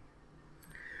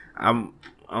 I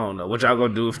don't know. What y'all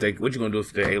gonna do what you gonna do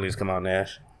if the aliens come out,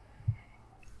 Nash?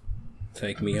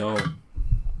 Take me home.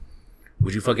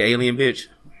 Would you fuck an alien bitch?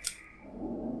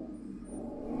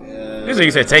 This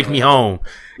nigga said, take me home.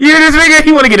 Yeah, this nigga,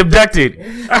 he want to get abducted.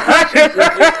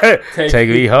 Take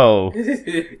me home.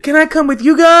 Can I come with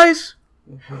you guys?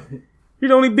 You're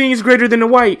the only beings greater than the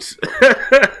whites.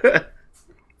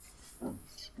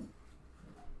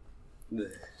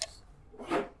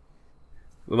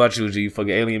 What about you, G? You fuck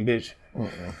an alien bitch?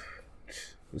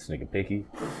 This nigga picky.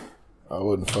 I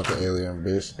wouldn't fuck an alien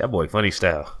bitch. That boy funny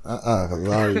style. Because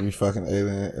I already be fucking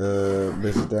alien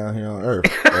bitches down here on Earth.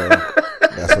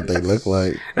 That's what they look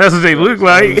like. That's what they look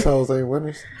like. All these hoes ain't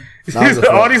winners.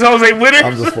 All these hoes ain't winners?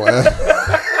 I'm just playing.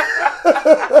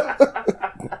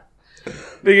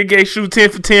 Nigga gave shoot 10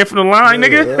 for 10 from the line,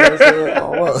 nigga.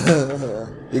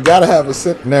 You gotta have a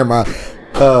sip. Never mind.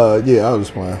 Yeah, I was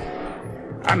just playing.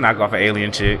 I knock off an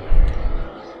alien chick.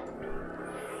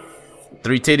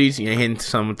 3 titties? You ain't hitting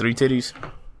something with 3 titties?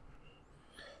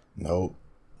 Nope.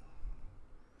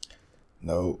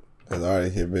 Because I already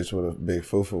hit a bitch with a big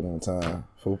fupa one time.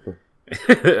 Fupa.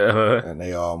 And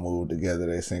they all moved together.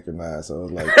 They synchronized. So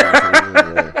it was like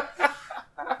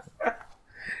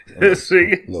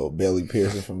little belly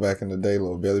piercing from back in the day.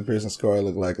 Little belly piercing scar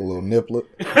looked like a little nipplet.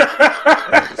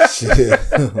 Shit,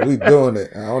 we doing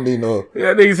it. I don't need no.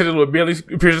 Yeah, I think he said a little belly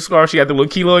piercing scar. She got the little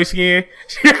keloid skin.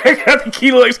 She got the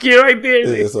keloid skin right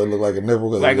there. Yeah, so it looked like a nipple.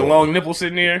 Like a long nipple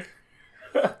sitting there.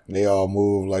 They all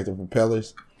move like the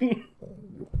propellers.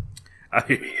 I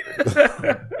hear you.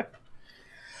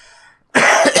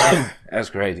 That's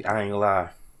crazy. I ain't gonna lie.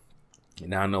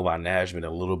 Now I know why Nash been a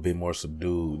little bit more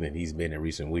subdued than he's been in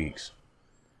recent weeks.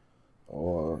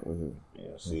 Yeah,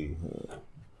 see.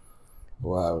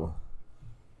 Wow.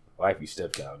 Wifey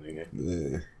stepped out, nigga.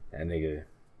 Yeah. That nigga.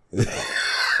 You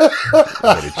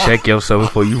better check yourself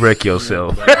before you wreck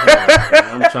yourself.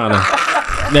 I'm trying to.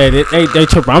 They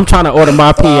tripping. I'm trying to order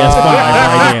my PS5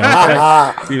 right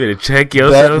now. Okay? You better check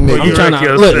yourself before you wreck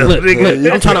yourself. Look,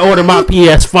 I'm trying to order my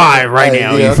PS5 right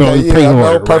now. You feel me?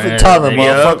 Pre-order. Perfect timing,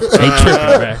 motherfucker. They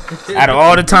tripping, man. Out of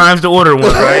all the times to order one,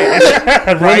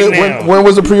 right? When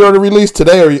was the pre-order released?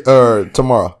 Today or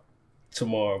tomorrow?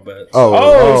 Tomorrow, but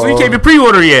so you can't be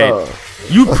pre-order yet.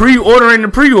 You pre-ordering the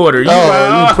pre-order.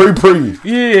 You pre-pre.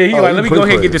 Yeah, he like, let me go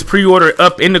ahead and get this pre-order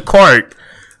up in the cart.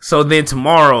 So then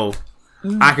tomorrow,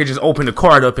 I could just open the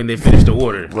cart up and then finish the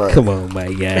order. Right. Come on,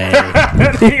 my guy.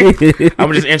 I'm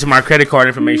gonna just enter my credit card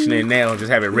information in now and just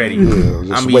have it ready. Yeah,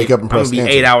 just wake up and press I'm gonna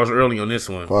be 8 hours early on this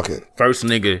one. Fuck it. First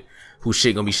nigga whose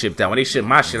shit gonna be shipped out. When they ship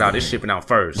my shit out, they're shipping out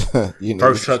first. You know,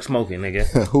 first truck smoking,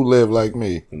 nigga. Who live like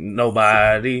me?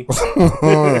 Nobody.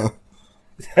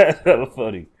 That's hella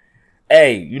funny.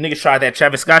 Hey, you niggas tried that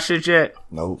Travis Scott shit yet?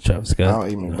 Nope. Travis Scott. I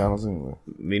don't eat McDonald's anyway.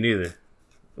 Me neither.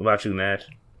 What about you, Nash?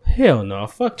 Hell no.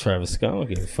 Fuck Travis Scott. I don't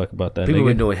give a fuck about that People nigga.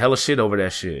 been doing hella shit over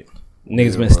that shit.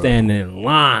 Niggas been standing in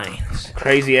lines.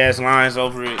 Crazy ass lines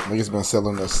over it. Niggas been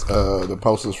selling us the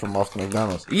posters from off the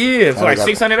McDonald's. Yeah, for like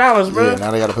 $600, bro. Yeah,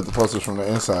 now they gotta put the posters from the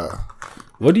inside.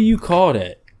 What do you call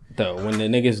that though? When the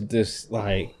niggas just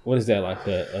like, what is that, like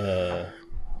a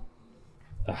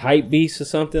hype beast or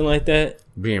something like that?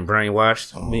 Being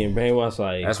brainwashed. Being brainwashed,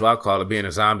 like that's what I call it, being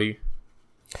a zombie.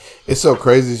 It's so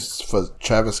crazy for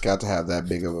Travis Scott to have that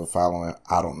big of a following.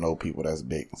 I don't know people that's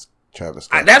big as Travis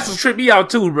Scott. That's what tripped me out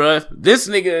too, bro. This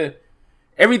nigga,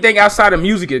 everything outside of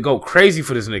music could go crazy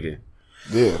for this nigga.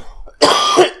 Yeah.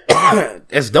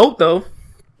 It's dope though.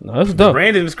 No, it's dope.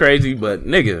 Brandon is crazy, but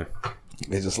nigga,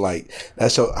 it's just like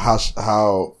that show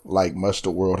how like much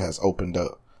the world has opened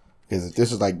up. Because if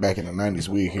this is like back in the 90s,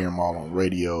 we hear him all on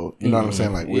radio. You know what I'm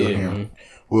saying? Like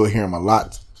we'll hear him a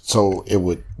lot. So it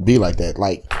would be like that.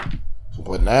 Like,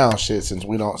 but now shit, since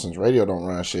radio don't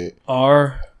run shit.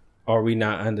 Are we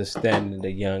not understanding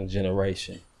the young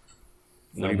generation?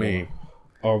 What do you mean?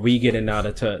 Are we getting out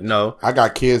of touch? No. I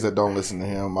got kids that don't listen to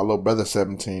him. My little brother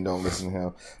 17 don't listen to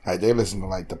him. Like they listen to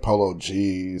like the Polo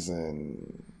G's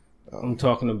and I'm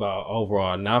talking about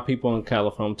overall. Now people in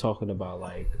California, I'm talking about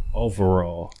like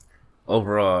overall.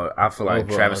 Overall, I feel like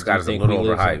Travis Scott is a little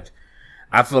overhyped.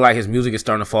 I feel like his music is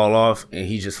starting to fall off, and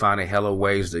he's just finding hella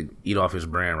ways to eat off his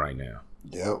brand right now.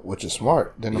 Yeah, which is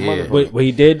smart. Then the motherfucker. But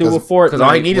he did do a Fortnite. Because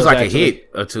all he needs is like a hit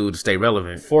or two to stay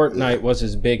relevant. Fortnite was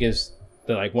his biggest,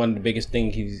 like one of the biggest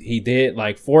things he did.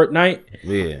 Like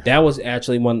Fortnite, that was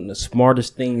actually one of the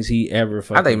smartest things he ever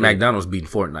fucking I think did. McDonald's beating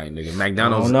Fortnite, nigga.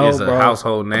 McDonald's is a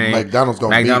household name. McDonald's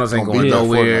ain't going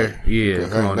nowhere. Yeah,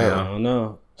 come on now. I don't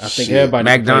know. I think everybody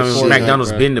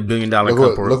McDonald's been the $1 billion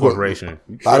corporation.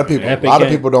 A lot of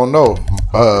people don't know.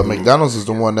 McDonald's is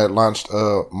the one that launched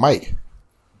Mike.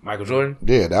 Michael Jordan?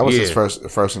 Yeah, that was his first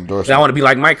endorsement. I want to be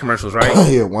like Mike commercials, right?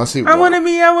 Yeah, once he I want to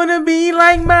be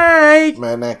like Mike.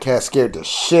 Man, that cat scared the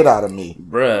shit out of me.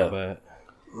 Bruh.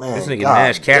 Man, this nigga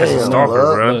Nash Cat is a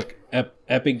stalker, bro. Look,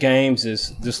 Epic Games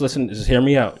is just hear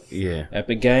me out. Yeah.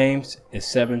 Epic Games is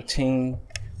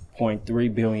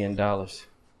 $17.3 billion.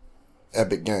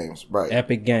 Epic Games, right.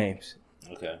 Epic Games.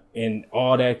 Okay. And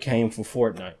all that came for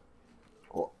Fortnite.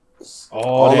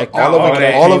 All of it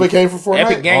came for Fortnite?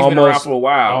 Epic Games been around for a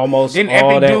while. Didn't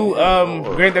Epic do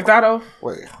Grand Theft Auto?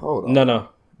 Wait, hold on. No.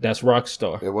 That's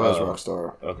Rockstar. It was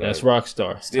Rockstar. Okay. That's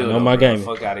Rockstar. Still I know my gaming.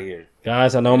 Fuck out of here.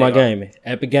 Guys, I know my gaming.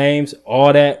 Epic Games,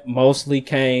 all that mostly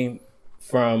came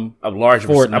from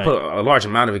Fortnite. I put a large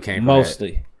amount of it came from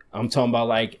mostly. I'm talking about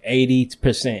like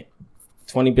 80%.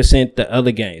 20% the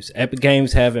other games. Epic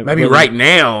Games haven't maybe really, right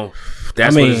now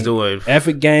that's what it's doing.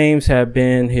 Epic Games have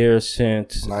been here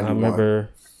since 91. I remember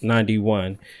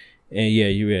 91. And yeah,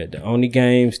 you read the only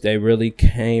games they really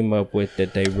came up with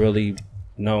that they really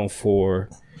known for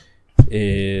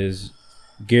is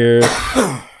Gears.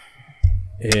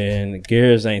 And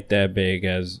Gears ain't that big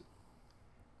as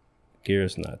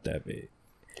Gears not that big.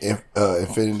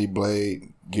 Infinity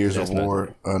Blade, Gears of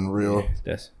War, Unreal.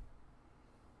 Yeah,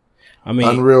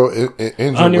 Unreal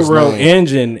Engine. Unreal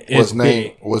Engine was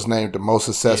named the most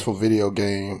successful video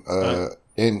game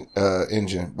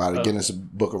engine by the Guinness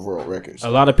Book of World Records. A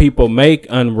lot of people make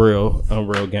Unreal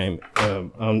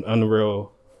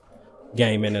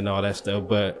gaming and all that stuff,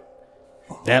 but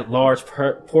that large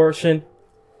portion,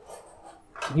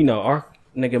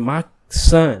 my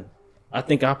son, I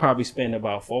think I probably spend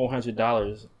about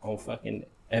 $400 on fucking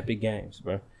Epic Games,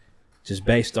 bro, just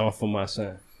based off of my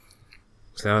son.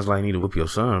 Sounds like you need to whip your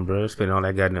son, bro. Spending all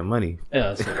that goddamn money.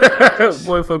 Yeah,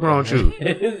 boy, fuck wrong with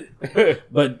you.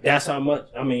 But that's how much.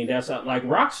 That's how, like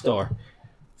Rockstar.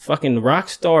 Fucking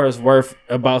Rockstar is worth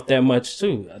about that much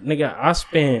too, nigga. I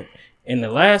spent in the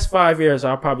last 5 years,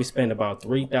 I probably spent about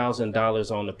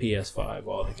 $3,000 on the PS5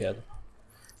 altogether.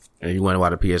 And you wonder why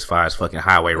the PS5 is fucking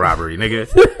highway robbery, nigga?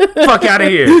 Fuck out of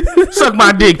here. Suck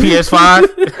my dick, PS5.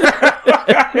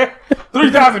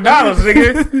 $3,000,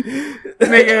 nigga.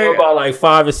 Nigga, about like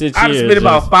 5 or 6 years. I spent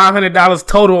about $500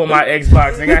 total on my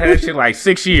Xbox. Nigga, I had that shit like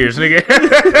 6 years, nigga.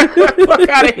 Fuck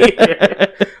out of here.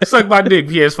 Suck my dick,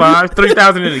 PS5.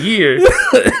 $3,000 in a year.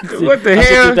 What the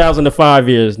hell? 3,000 to 5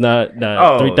 years, not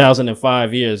 3,000 in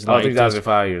 5 years. Oh, 3,000 in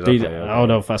 5 years. Okay. I don't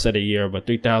know if I said a year, but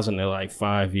 3,000 in like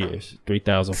 5 years.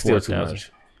 3,000,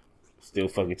 4,000. Still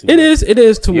fucking too much. It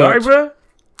is too much. Alright, bro?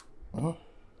 Uh-huh.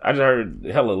 I just heard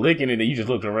hella licking and then you just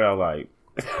looked around like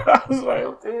I was like,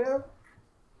 what the hell?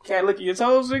 Can't lick your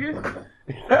toes, nigga?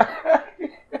 Yeah,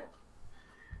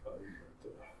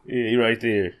 you right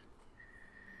there.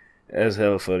 That's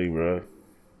hella funny, bro.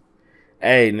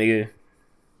 Hey, nigga.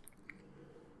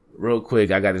 Real quick,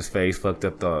 I got this face fucked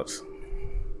up thoughts.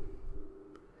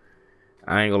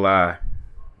 I ain't gonna lie.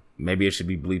 Maybe it should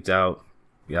be bleeped out.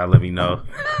 Y'all let me know.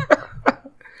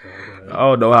 I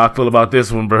don't know how I feel about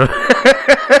this one, bro.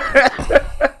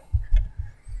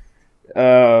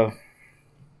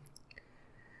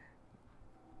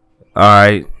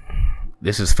 Alright.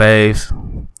 This is Faves.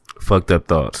 Fucked up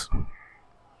thoughts.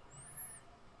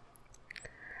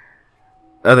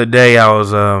 Other day I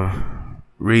was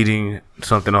reading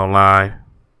something online.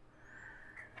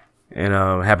 And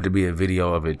happened to be a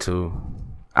video of it too.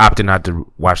 Opted not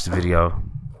to watch the video.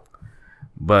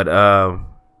 But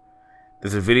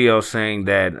there's a video saying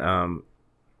that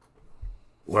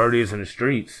word is in the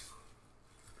streets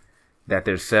that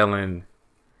they're selling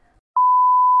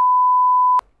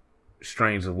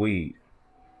strains of weed.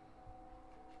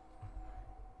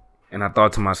 And I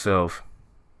thought to myself,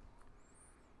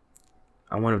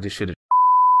 I wonder if this shit is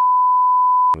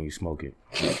when you smoke it.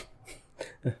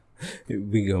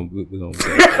 we gonna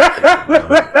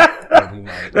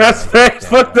that's facts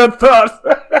fucked up thoughts.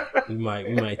 we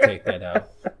might take that out.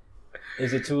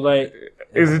 Is it too late?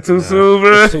 Is it too soon,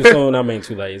 bro? It's too soon. I mean,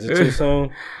 too late. Is it too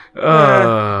soon?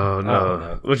 Oh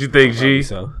no! What you think, G?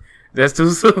 So that's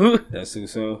too soon. That's too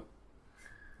soon.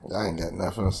 I ain't got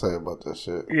nothing to say about that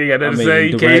shit. You got nothing to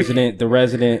say? The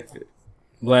resident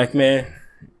black man.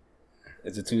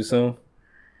 Is it too soon?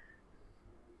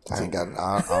 I ain't got.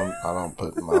 I don't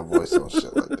put my voice on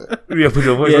shit like that. Yeah, put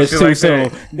your voice on shit like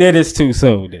that. That is too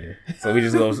soon. Then. So we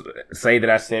just gonna say that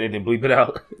I said it and bleep it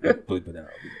out. Bleep it out.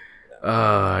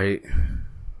 Alright.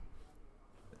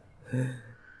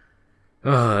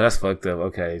 Oh, that's fucked up.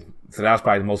 Okay, so that was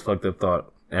probably the most fucked up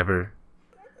thought ever.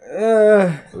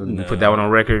 No, put that one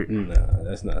on record. No,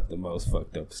 that's not the most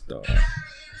fucked up thought.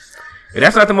 If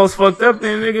that's not the most fucked up,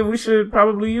 then nigga, we should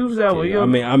probably use that one. Yo.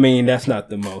 I mean, that's not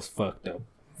the most fucked up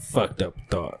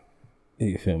thought.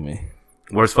 You feel me?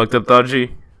 Worst fucked up thought,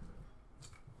 G?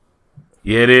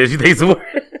 Yeah, it is. You think it's the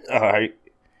worst? All right.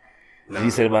 You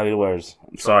said about me the worst.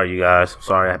 I'm sorry, you guys. I'm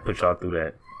sorry I put y'all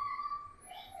through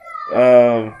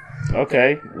that.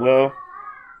 Okay. Well,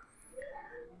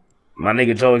 my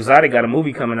nigga Joe Exotic got a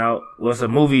movie coming out. Well, it's a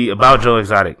movie about Joe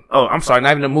Exotic. Oh, I'm sorry,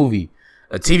 not even a movie.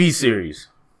 A TV series.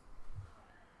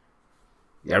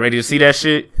 Y'all ready to see that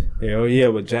shit? Hell yeah,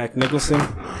 with Jack Nicholson.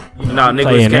 No,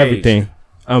 Nicolas Cage. Everything.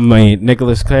 I mean,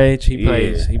 Nicolas Cage.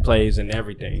 He plays in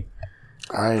everything.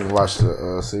 I ain't watched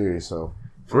the series, so.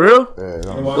 For real?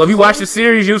 Yeah. Well, if you watch the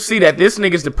series, you'll see that this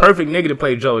nigga's the perfect nigga to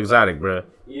play Joe Exotic, bro.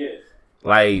 Yeah.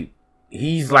 Like,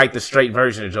 he's like the straight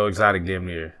version of Joe Exotic, damn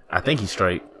near. I think he's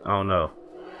straight. I don't know.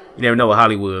 You never know with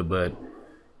Hollywood, but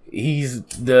he's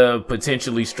the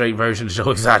potentially straight version of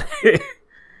Joe Exotic.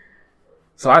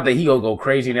 So I think he gonna go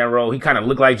crazy in that role. He kind of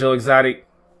look like Joe Exotic.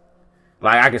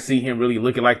 Like, I can see him really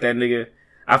looking like that nigga.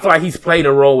 I feel like he's played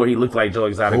a role where he looked like Joe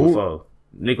Exotic before.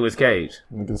 Nicolas Cage.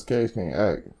 Nicolas Cage can't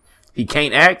act. He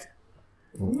can't act?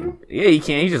 Mm-hmm. Yeah, he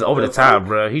can. He's just over the top,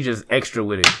 bro. He's just extra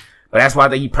with it. But that's why I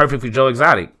think he's perfect for Joe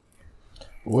Exotic.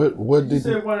 What did you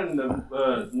say? One of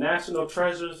the national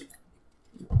treasures.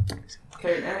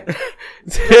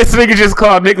 This nigga just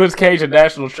called Nicolas Cage a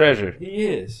national treasure. He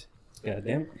is.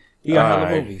 Goddamn. He got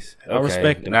hella movies. I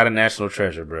respect him. Not a national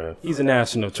treasure, bro. He's a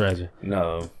national treasure.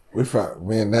 No.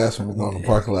 Me and Nash was on the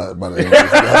parking lot by the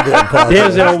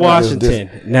Denzel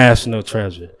Washington, national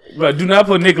treasure. Bro, do not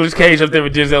put Nicolas Cage up there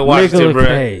with Denzel Washington, bro.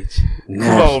 Cage. Come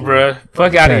on, bro.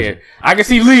 Fuck out of here. I can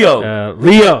see Leo.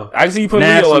 Leo. I can see you put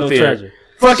national Leo up there. Treasure.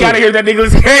 Fuck out of here with that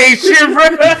Nicolas Cage shit,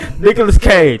 bro. Nicolas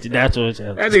Cage, national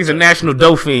treasure. That nigga's a national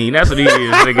dauphin. That's what he is,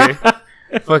 nigga.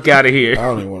 Fuck out of here. I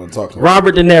don't even want to talk about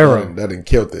Robert De Niro. That done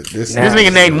killed it. This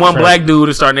nigga named one black dude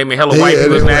and start naming hella white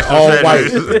dudes national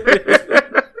treasures.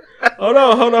 Hold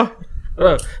on.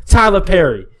 Tyler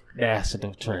Perry,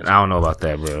 national treasure. I don't know about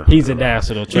that, bro. He's a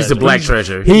national treasure. He's a black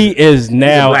treasure. He is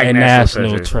now a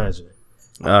national treasure.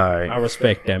 All right. I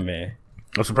respect that man.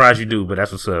 I'm surprised you do, but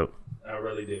that's what's up. I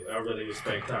really do. I really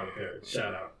respect Tyler Perry.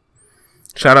 Shout out.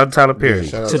 Shout out to Tyler Perry.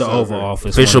 Yeah, to the Oval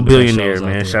Office. Official billionaire,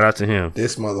 man. Shout out to him.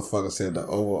 This motherfucker said the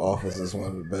Oval Office is one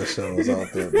of the best shows out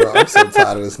there, bro. I'm so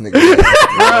tired of this nigga.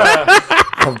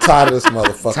 I'm tired of this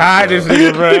motherfucker. Tired of this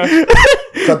nigga, bro.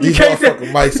 Cut these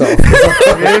motherfucking mics off.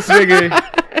 This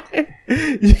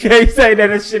nigga. You can't say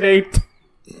that shit ain't.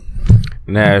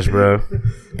 Nash, bro.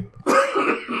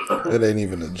 It ain't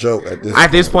even a joke at this.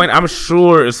 At this point, I'm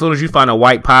sure as soon as you find a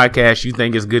white podcast you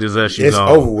think is good as us, it's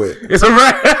over with. It's a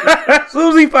wrap. As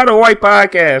soon as he find a white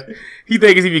podcast, he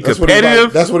think it's even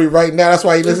competitive. That's what he right now. That's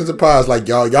why he listens to pods. Like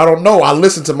y'all don't know. I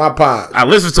listen to my pod. I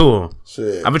listen to him.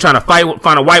 Shit. I've been trying to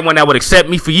find a white one that would accept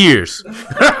me for years.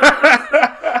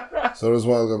 So this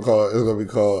one is gonna be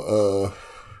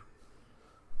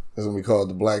called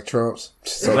the Black Trumps.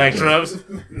 Black Trumps.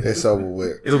 It's over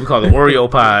with. It's gonna be called the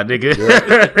Oreo pod, nigga.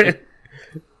 Yeah.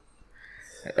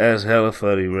 That's hella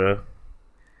funny, bro.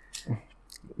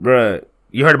 Bruh,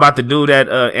 you heard about the dude that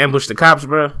ambushed the cops,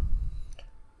 bro?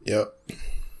 Yep.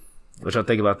 What y'all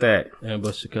think about that?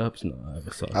 Ambush the cops? No, I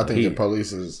never saw that. I think the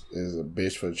police is a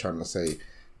bitch for trying to say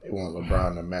they want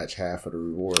LeBron to match half of the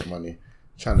reward money.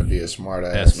 Trying to be a smart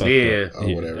ass. Or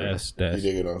whatever. That's, you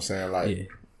dig what I'm saying? Like, yeah.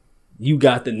 You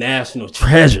got the national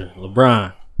treasure,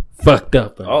 LeBron. Fucked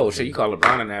up. Oh, shit, you call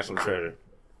LeBron a national treasure.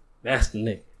 That's the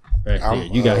nigga right there.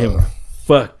 You got him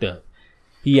fucked up.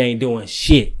 He ain't doing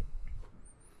shit.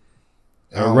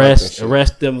 Arrest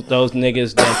those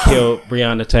niggas that killed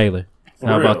Breonna Taylor.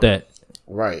 How about that?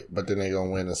 Right, but then they gonna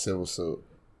win a civil suit.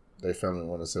 They family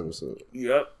won a civil suit.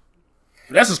 Yep.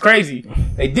 That's what's crazy.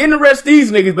 They didn't arrest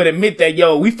these niggas, but admit that,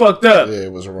 yo, we fucked up. Yeah,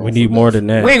 it was wrong. We need more than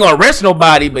that. We ain't gonna arrest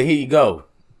nobody, but here you go.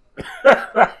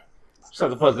 Shut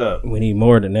the fuck up. We need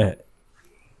more than that.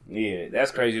 Yeah,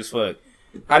 that's crazy as fuck.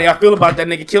 How do y'all feel about that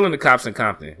nigga killing the cops in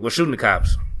Compton? Well, shooting the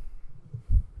cops.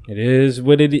 It is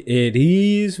what it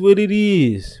is. What it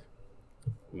is.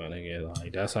 My nigga,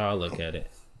 like that's how I look at it.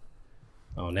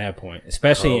 On that point,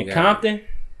 especially in Compton,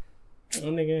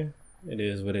 nigga, it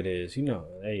is what it is. You know,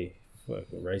 they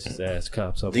fucking racist ass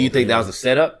cops. Do you think that was a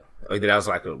setup, or that was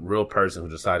like a real person who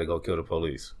decided to go kill the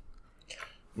police?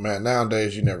 Man,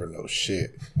 nowadays you never know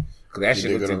shit. That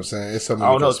shit, what I'm saying? It's something.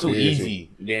 I don't know, too easy.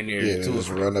 Then they just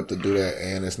run up to do that,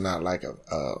 and it's not like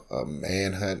a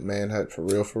manhunt for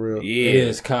real. Yeah, it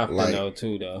is Compton though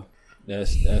too though.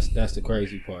 That's the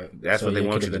crazy part. That's what they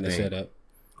want you to think.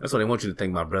 That's what they want you to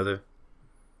think, my brother.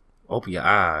 Open your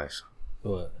eyes.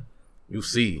 What? You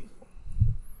see.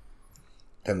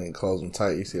 And then close them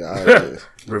tight. You see the eyes.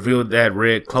 Reveal that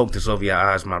red cloak that's over your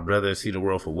eyes, my brother. See the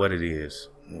world for what it is.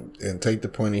 And take the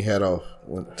pointy hat off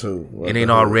too. It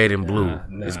ain't all red and blue.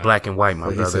 Nah. It's black and white, my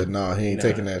brother. He said, "No, he ain't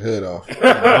taking that hood off."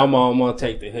 I'm gonna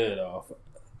take the hood off.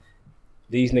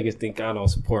 These niggas think I don't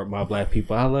support my black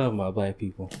people. I love my black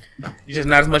people. You just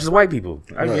not as much as white people.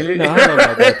 I get it. No, I love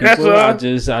my black people. I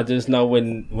just know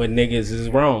when niggas is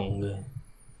wrong.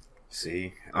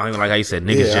 See, I don't even like how you said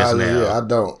niggas just now. Yeah, I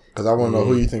don't, because I want to know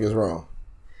who you think is wrong.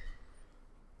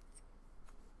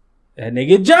 That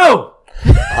nigga Joe.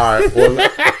 All right.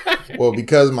 Well,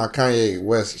 because my Kanye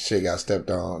West shit got stepped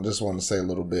on, just want to say a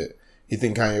little bit. You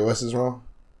think Kanye West is wrong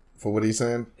for what he's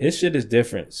saying? His shit is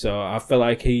different, so I feel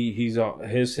like his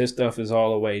stuff is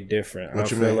all the way different.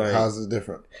 What you mean? Like, how's it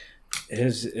different?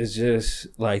 His is just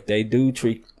like they do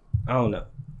treat. I don't know.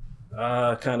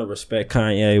 I kind of respect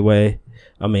Kanye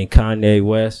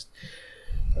West.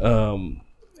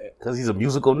 Because he's a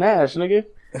musical Nash, nigga.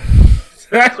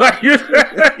 That's why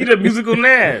he's a musical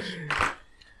Nash.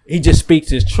 He just speaks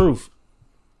his truth.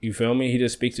 You feel me? He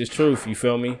just speaks his truth. You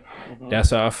feel me? Mm-hmm.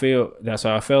 That's how I feel. That's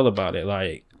how I felt about it.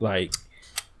 Like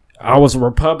I was a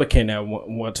Republican at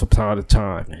once upon a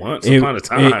time. Once upon a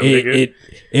time, nigga.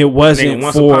 It wasn't nigga,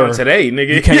 once for upon today,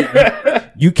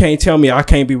 nigga. You can't tell me I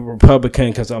can't be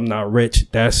Republican because I'm not rich.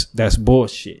 That's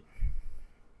bullshit.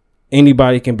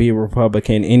 Anybody can be a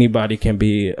Republican. Anybody can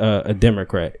be a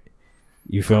Democrat.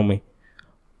 You feel me?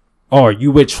 Or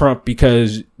you with Trump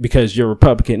because you're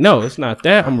Republican? No, it's not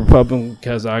that. I'm Republican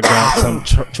because I got some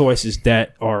choices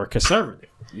that are conservative.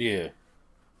 Yeah.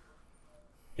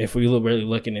 If we really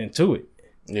looking into it.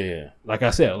 Yeah. Like I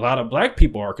said, a lot of black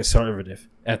people are conservative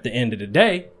at the end of the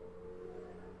day.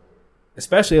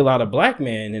 Especially a lot of black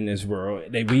men in this world.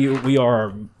 We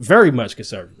are very much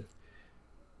conservative.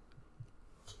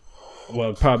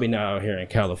 Well, probably not out here in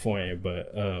California,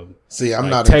 but see, I'm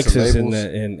like not Texas into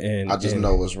labels. and I just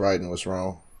know what's right and what's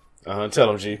wrong. Tell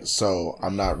them, G. So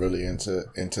I'm not really into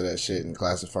that shit and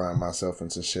classifying myself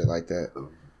into shit like that.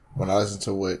 When I listen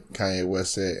to what Kanye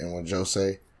West said and what Joe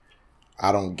say,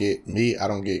 I don't get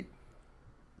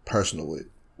personal with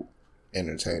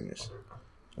entertainers.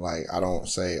 Like, I don't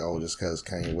say, oh, just because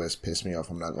Kanye West pissed me off,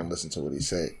 I'm not going to listen to what he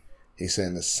said. He's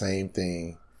saying the same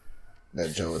thing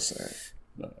that Joe is saying.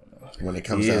 When it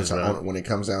comes down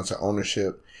to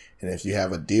ownership, and if you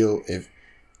have a deal, if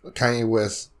Kanye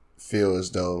West feel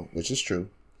as though, which is true,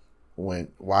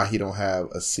 why he don't have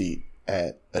a seat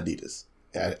at Adidas,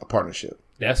 at a partnership.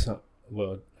 That's not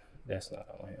on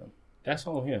him. That's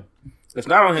on him. It's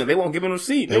not on him. They won't give him a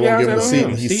seat. They won't give him a seat.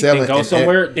 He's selling.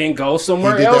 Then go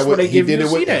somewhere else where they give you a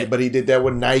seat at. But he did that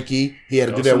with Nike. He had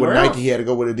to do that with Nike. He had to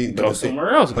go with Adidas. Go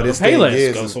somewhere else. Go to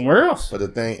Payless. Go somewhere else. But the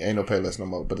thing ain't no Payless no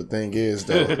more. But the thing is,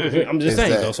 though, I'm just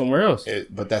saying, go somewhere else.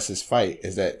 But that's his fight.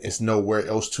 Is that it's nowhere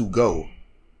else to go.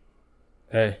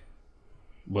 Hey,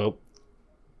 well,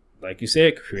 like you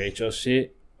said, create your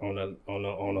shit on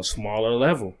a smaller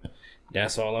level.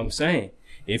 That's all I'm saying.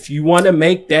 If you want to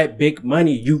make that big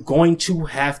money, you're going to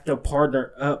have to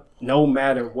partner up no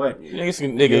matter what.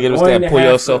 Nigga, pull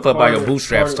yourself up by your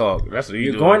bootstraps talk. That's what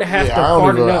you're going to have to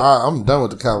partner up. I'm done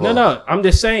with the convo. No, I'm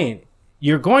just saying.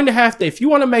 You're going to have to, if you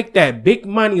want to make that big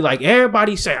money, like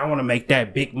everybody say, I want to make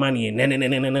that big money, and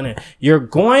you're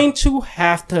going to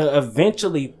have to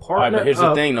eventually partner but here's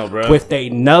up the thing, though, bro. with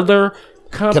another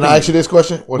company. Can I ask you this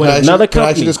question? Can I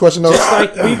ask you this question, though? Just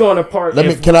like we going to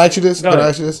partner. Can I ask you this? Can I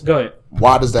ask you this? Go ahead.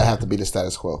 Why does that have to be the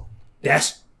status quo?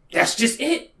 That's just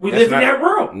it. We live in that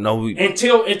world. No,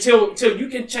 until you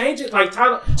can change it. Like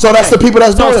Tyler. So that's the people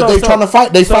that's doing it. They trying to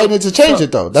fight. They fighting it to change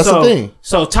it though. That's the thing.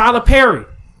 So Tyler Perry,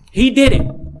 he did it,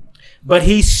 but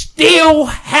he still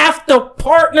have to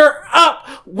partner up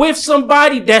with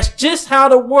somebody. That's just how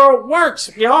the world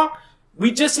works, y'all.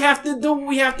 We just have to do what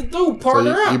we have to do.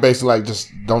 Partner up. You basically like just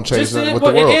don't change nothing with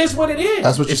the world. It is what it is.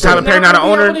 That's what you said. Tyler Perry not an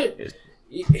owner?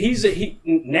 He's an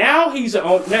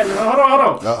owner.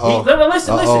 Hold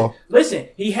on. Listen.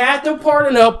 He had to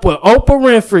partner up with Oprah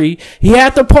Winfrey. He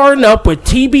had to partner up with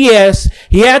TBS.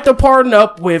 He had to partner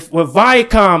up with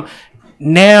Viacom.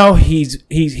 Now he's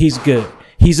good.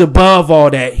 He's above all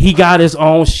that. He got his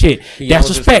own shit. That's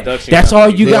respect. That's all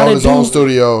you gotta do. His own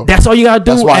studio. That's all you gotta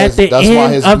do at the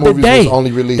end of the day.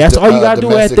 That's all you gotta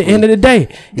do at the end of the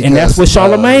day. And that's what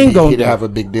Charlamagne gonna do. He'd have a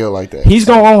big deal like that. He's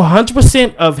gonna own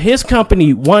 100% of his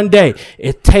company one day.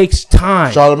 It takes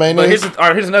time. Charlamagne. But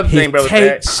here's another thing, bro.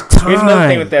 Here's another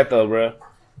thing with that, though, bro.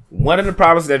 One of the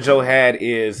problems that Joe had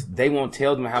is they won't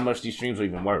tell them how much these streams are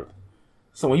even worth.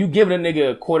 So when you give a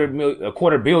nigga a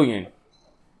quarter billion.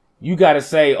 You gotta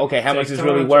say, okay, how much is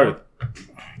really worth?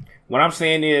 What I'm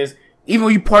saying is, even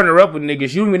when you partner up with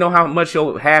niggas, you don't even know how much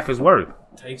your half is worth.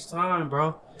 Takes time,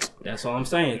 bro. That's all I'm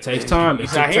saying. It takes time.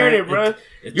 You're not hearing it, bro.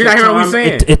 You're not hearing what we're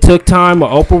saying. It took time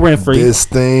with Oprah Winfrey. This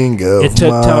thing of it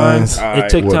took time. It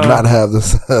took would time. not have the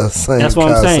same That's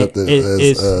what I'm saying.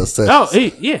 as sex. Oh,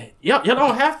 yeah. Y'all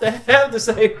don't have to have the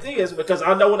same thing because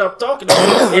I know what I'm talking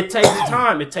about. It takes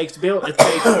time. It takes build. It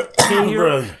takes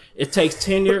tenure. It takes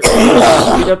tenure. You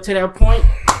get up to that point.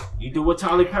 You do what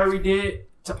Tyler Perry did.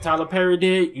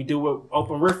 You do what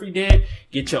Oprah Winfrey did.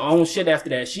 Get your own shit after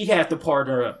that. She had to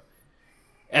partner up.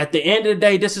 At the end of the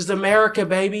day, this is America,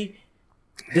 baby.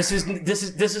 This is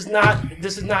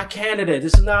not Canada.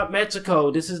 This is not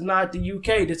Mexico. This is not the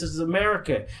UK. This is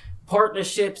America.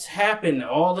 Partnerships happen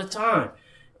all the time.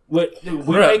 We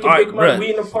make a big money.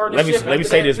 We in a partnership. Let me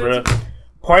say this, bro.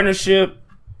 Partnership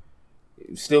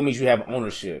still means you have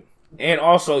ownership, and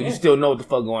also you still know what the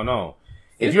fuck going on.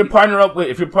 If you're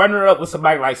partnering up with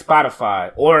somebody like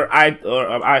Spotify or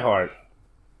iHeart,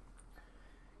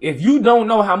 if you don't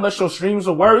know how much your streams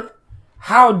are worth,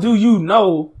 how do you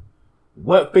know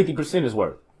what 50% is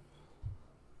worth?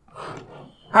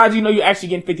 How do you know you're actually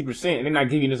getting 50% and they're not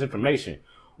giving you this information?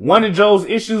 one of Joe's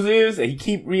issues is that he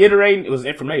keep reiterating it was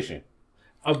information.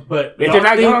 But if they're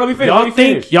not going, let me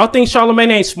finish. Y'all think Charlamagne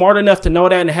ain't smart enough to know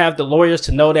that and have the lawyers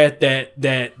to know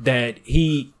that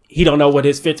he don't know what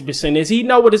his 50% is. He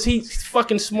know what his he's a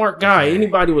fucking smart guy.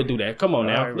 Anybody would do that. Come on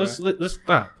now, let's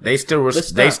stop. They still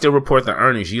report the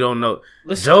earnings. You don't know.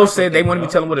 Joe said they wouldn't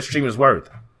be telling what a stream is worth.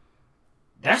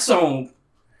 That's on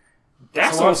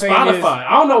Spotify. I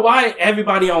don't know why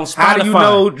everybody on Spotify. How do you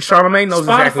know Charlamagne knows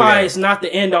Spotify exactly that? is not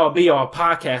the end all be all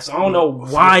podcast. I don't know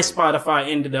why Spotify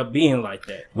ended up being like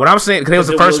that. What I'm saying, because they was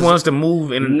the first ones to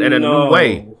move in a new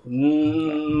way.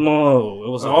 No, it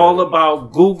was all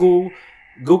about Google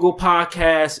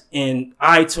Podcasts and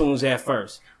iTunes at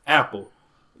first. Apple.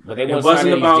 But they it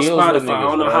wasn't about Spotify. I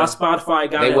don't know how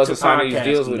Spotify got into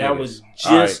podcasting. That was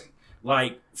just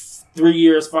like 3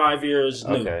 years, 5 years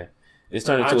new. Okay. This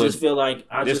turned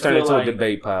into a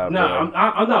debate pod. No,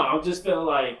 I'm just feeling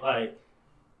like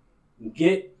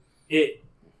get it.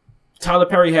 Tyler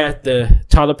Perry had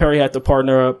to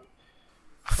partner up.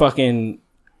 Fucking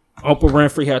Oprah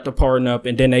Winfrey had to partner up,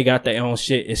 and then they got their own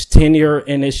shit. It's tenure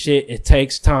in this shit. It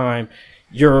takes time.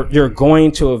 You're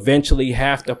going to eventually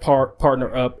have to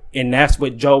partner up, and that's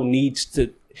what Joe needs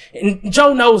to. And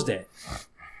Joe knows that.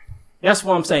 That's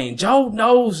what I'm saying. Joe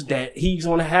knows that he's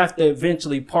going to have to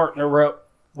eventually partner up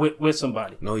with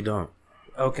somebody. No, he don't.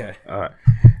 Okay. All right.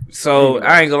 So,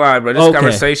 I ain't going to lie, bro. This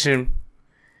conversation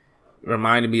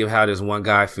reminded me of how this one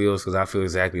guy feels, because I feel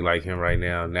exactly like him right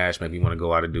now. Nash made me want to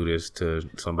go out and do this to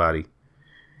somebody.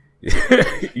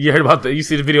 You heard about you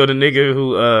see the video of the nigga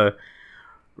who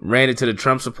ran into the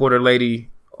Trump supporter lady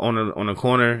on the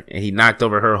corner, and he knocked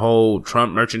over her whole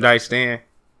Trump merchandise stand?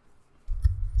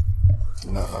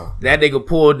 No. That nigga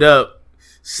pulled up,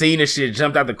 seen the shit,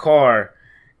 jumped out the car,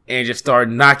 and just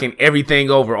started knocking everything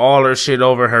over, all her shit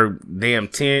over, her damn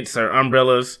tents, her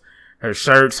umbrellas, her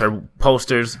shirts, her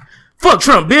posters. Fuck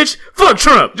Trump, bitch! Fuck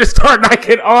Trump! Just start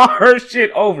knocking all her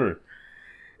shit over.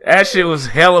 That shit was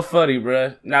hella funny,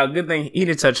 bruh. Now, good thing he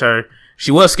didn't touch her. She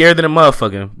was scared than a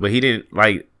motherfucker, but he didn't,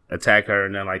 attack her or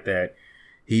nothing like that.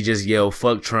 He just yelled,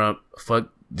 fuck Trump, fuck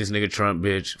this nigga Trump,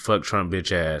 bitch, fuck Trump,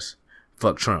 bitch ass,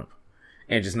 fuck Trump.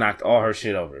 And just knocked all her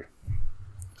shit over.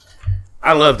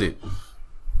 I loved it.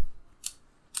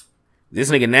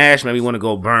 This nigga Nash made me want to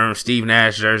go burn Steve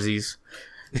Nash jerseys.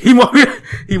 He want me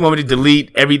to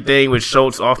delete everything with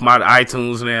Schultz off my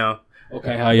iTunes now.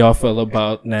 Okay, how y'all feel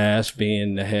about Nash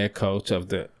being the head coach of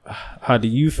the? How do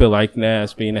you feel like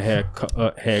Nash being the head coach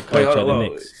of the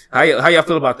Knicks? How y'all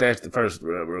feel about that first,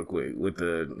 bro, real quick, with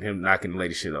him knocking the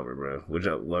lady shit over, bro?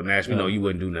 Well, Nash, we know you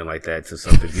wouldn't do nothing like that to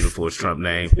something beautiful as Trump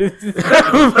name. You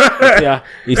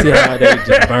see how they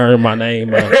just burned my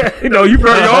name up? No, you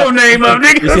burned your own name up,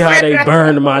 nigga. You see how they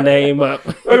burned my name up?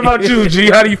 What about you, G?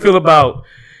 How do you feel about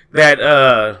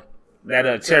that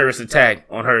terrorist attack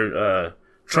on her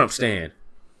Trump stand?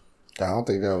 I don't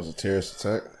think that was a terrorist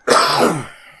attack.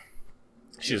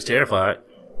 She was terrified.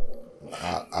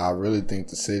 I really think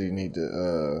the city need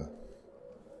to,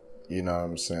 you know what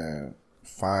I'm saying,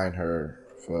 fine her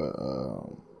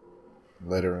for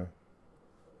littering.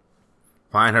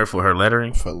 Fine her for her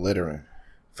littering? For littering.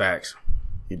 Facts.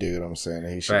 You dig what I'm saying?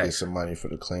 And he should get some money for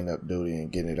the cleanup duty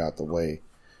and getting it out the way.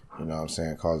 You know what I'm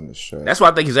saying? Causing the stress. That's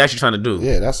what I think he's actually trying to do.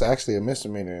 Yeah, that's actually a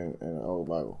misdemeanor in the old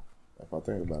Bible, if I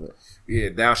think about it. Yeah,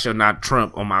 thou shalt not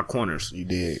trump on my corners. You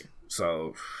did.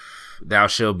 So, thou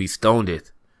shalt be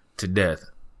stoned to death.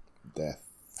 And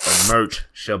merch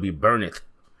shall be burneth,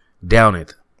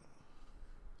 downeth,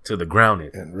 to the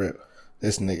groundeth. And rip.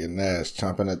 This nigga Nash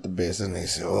chomping at the bits, and they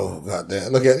say, oh,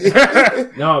 goddamn, look at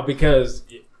it. No, because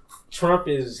Trump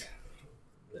is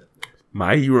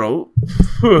my hero.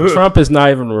 Trump is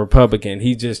not even a Republican.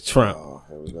 He's just Trump. Oh,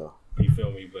 here we go. You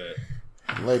feel me?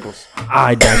 But labels.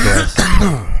 I digress.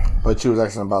 But you was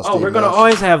asking about Steve we're gonna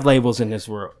always have labels in this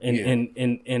world,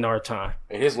 in our time.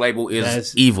 And his label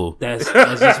is evil. That's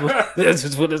just what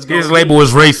it's going to be. His label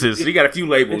is racist. He got a few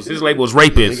labels. His label is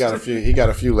rapist. He got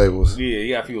a few labels. Yeah, he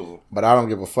got a few of them. But I don't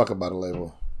give a fuck about a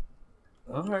label.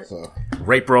 All right. So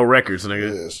Rape Row Records,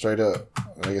 nigga. Yeah, straight up.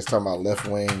 Niggas talking about left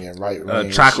wing and right wing.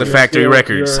 Chocolate Factory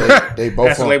Records. They both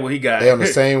that's the label he got. They on the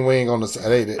same wing on the.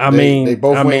 They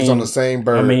both wings on the same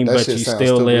bird. I mean, that but shit you sounds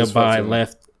still live stupid by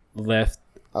as fuck left.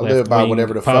 I live by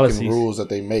whatever the policies. fucking rules that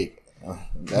they make.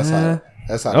 That's how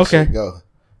the shit go.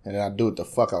 And then I do what the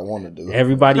fuck I want to do.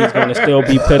 Everybody's going to still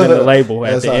be putting the label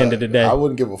at the end of the day. I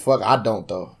wouldn't give a fuck. I don't,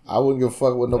 though. I wouldn't give a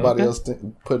fuck what nobody else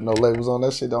putting no labels on.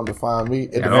 That shit don't define me.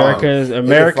 America is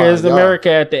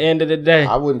America at the end of the day.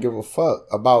 I wouldn't give a fuck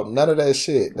about none of that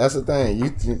shit. That's the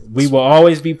thing. We will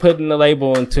always be putting the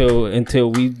label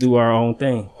until we do our own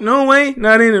thing. No way.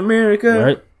 Not in America.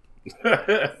 Right?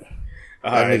 That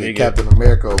nigga Captain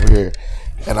America over here,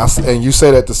 and you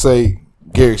say that to say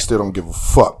Gary still don't give a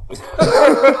fuck.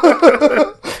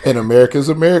 And America's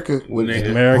America.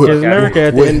 America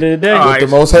at the end of the day. With the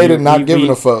most hated, not giving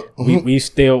a fuck. We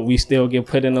still get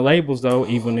put in the labels though,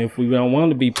 even if we don't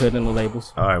want to be put in the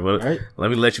labels. All right, well,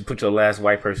 let me let you put your last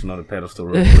white person on the pedestal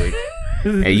real quick.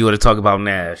 And you want to talk about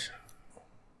Nash?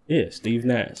 Yeah, Steve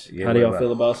Nash. Yeah, how do y'all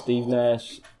feel about Steve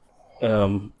Nash?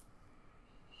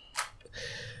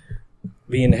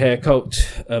 Being the head coach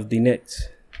of the Knicks.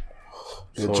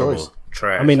 Good choice.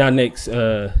 Trash. I mean, not Knicks,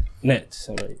 Nets.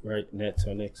 Right? Nets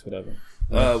or Knicks, whatever.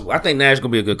 I think Nash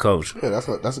gonna be a good coach. Yeah,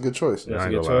 that's a good choice. That's a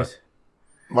good choice.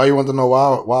 Why you want to know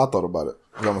why I thought about it?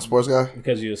 Because I'm a sports guy.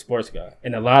 Because you're a sports guy,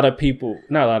 and not a lot of people.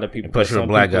 Plus, you're a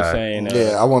black guy. Saying,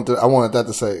 yeah, I wanted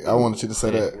you to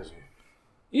say that.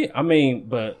 Yeah, I mean,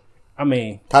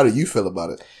 how do you feel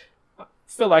about it? I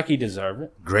feel like he deserved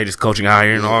it. Greatest coaching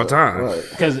hire in all time. Right.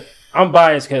 Because I'm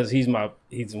biased because he's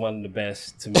one of the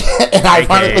best to me. And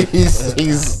ironically,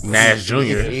 he's Nash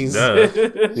Jr. He's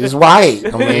white.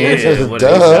 I mean, he's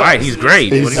white. He's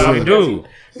great. What do you do?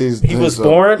 He was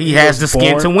born. He has the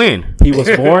skin to win. He was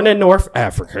born in North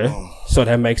Africa, so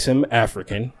that makes him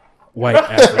African. White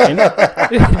African.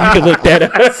 You can look that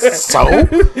up. So?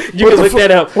 You can look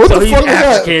that up. What so the he's fuck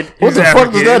African. What the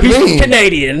fuck does that mean? He's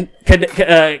Canadian.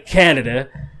 Canada.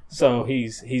 So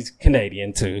he's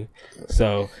Canadian too.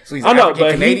 So he's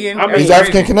African Canadian. He's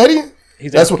African Canadian.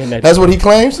 That's what he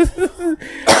claims.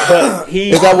 But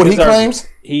is that what he claims?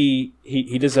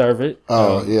 He deserved it.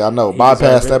 Oh yeah, I know.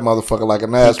 Bypass that motherfucker like a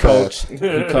Nash pass. He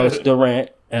coached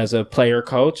Durant as a player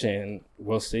coach, and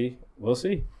we'll see.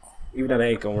 Even though they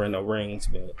ain't gonna win no rings,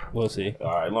 but we'll see. All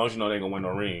right, as long as you know they ain't gonna win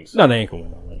no rings. No, they ain't gonna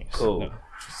win no rings. Cool. No.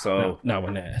 So not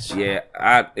with Nash. Yeah,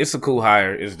 it's a cool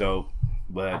hire. It's dope,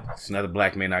 but it's another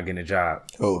black man not getting a job.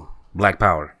 Who? Black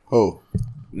Power. Who?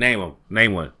 Name him.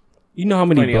 Name one. You know how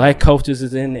many black coaches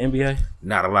is in the NBA?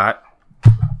 Not a lot.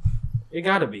 It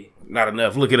gotta be. Not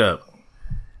enough. Look it up.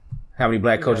 How many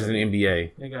black coaches in the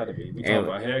NBA? It gotta be. We talking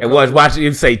about head and watching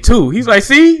him say 2. He's like,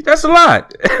 see, that's a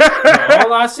lot.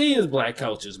 All I see is black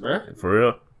coaches, bro. For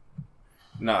real?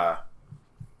 Nah.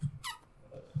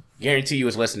 Guarantee you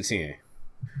it's less than 10.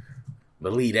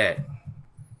 Believe that.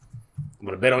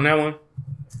 Want to bet on that one?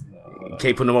 No,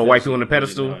 can't put no more white people on the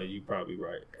pedestal? No, you probably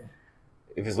right.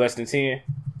 If it's less than 10?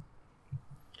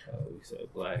 We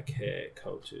said black head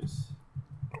coaches.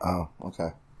 Oh,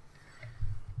 okay.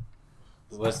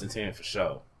 It's less than 10 for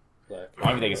sure. I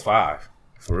don't think it's 5.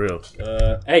 For real.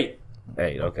 8.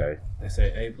 8, okay. They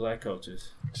say 8 black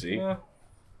coaches. See? Yeah.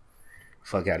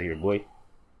 Fuck out of here, boy.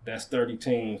 That's 30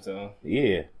 teams, though.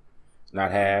 Yeah.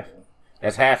 Not half.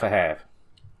 That's half a half.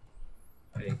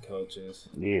 8 coaches.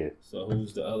 Yeah. So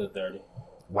who's the other 30?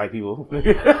 White people.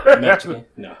 Mexican?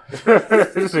 No.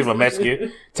 This is a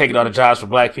Mexican. Taking all the jobs for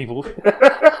black people.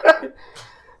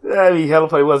 I mean,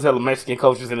 hella Mexican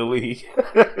coaches in the league.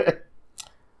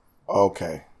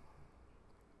 Okay.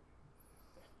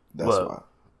 That's why.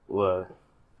 What?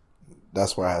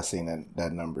 That's why I seen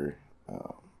that number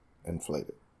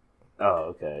inflated.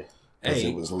 Oh, okay. Because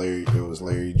it was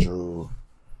Larry Drew,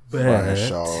 Brian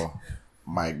Shaw,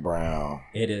 Mike Brown.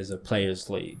 It is a players'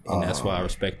 league, and that's why I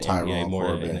respect the NBA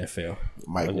more than the NFL.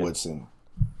 Mike Woodson,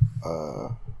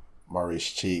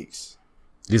 Maurice Cheeks.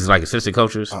 These are like assistant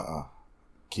coaches?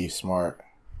 Keith Smart,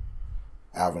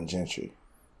 Alvin Gentry.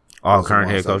 All current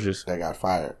head coaches? They got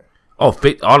fired. Oh,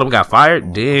 all of them got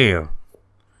fired? Damn.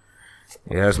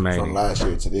 Yeah, that's man. From last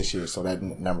year to this year, so that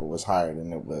number was higher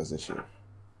than it was this year.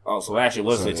 Oh, so actually it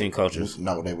was 15 coaches?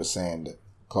 No, they were saying that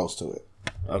close to it.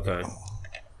 Okay.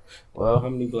 Well, how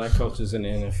many black coaches in the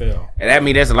NFL? And that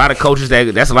means that's a lot of coaches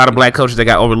that's a lot of black coaches that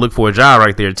got overlooked for a job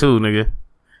right there too, nigga.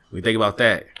 We think about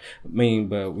that. I mean,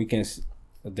 but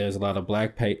there's a lot of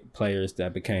black players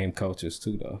that became coaches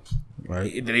too, though,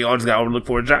 right? They all just got overlooked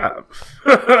for a job.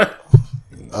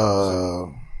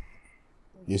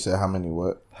 You said how many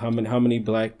what? How many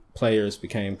black players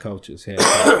became coaches?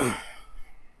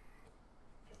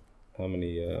 How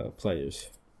many players?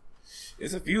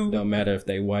 It's a few. Don't matter if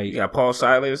they white. You got Paul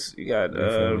Silas. You got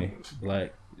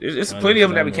black. It's plenty of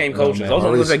them that became coaches. Those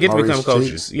are the ones that get to become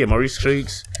coaches. Yeah, Maurice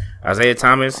Cheeks, Isaiah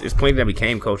Thomas. It's plenty that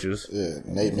became coaches. Yeah,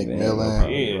 Nate McMillan.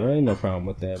 Yeah, ain't no problem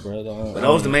with that, bro. But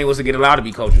those the main ones to get allowed to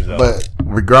be coaches, though. But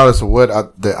regardless of what, I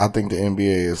think the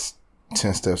NBA is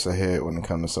 10 steps ahead when it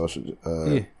comes to social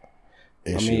issues.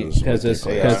 I mean, because it's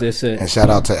and shout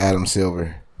out to Adam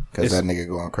Silver because that nigga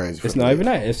going crazy. It's not even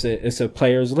that. It's a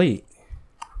players' league.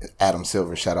 Adam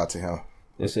Silver, shout out to him.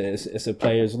 It's a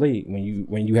players' league.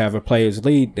 When you have a players'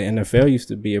 league, the NFL used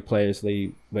to be a players'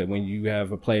 league, but when you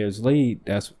have a players' league,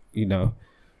 that's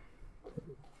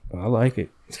I like it.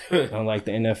 Unlike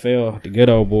the NFL, the good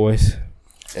old boys.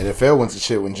 NFL went to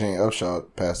shit when Gene Upshaw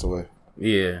passed away.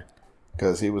 Yeah.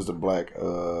 Because he was the black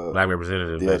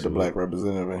representative. Yeah, the black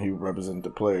representative, and he represented the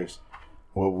players.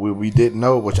 Well, we didn't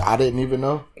know, which I didn't even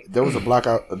know. There was a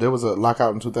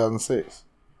lockout in 2006.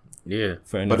 Yeah,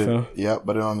 for NFL.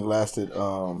 But it only lasted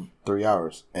 3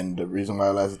 hours, and the reason why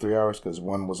it lasted 3 hours because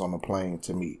one was on the plane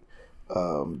to meet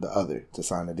the other to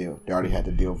sign the deal. They already had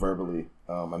the deal verbally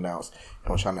announced.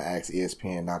 I was trying to ask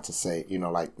ESPN not to say,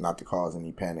 not to cause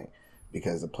any panic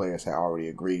because the players had already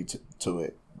agreed to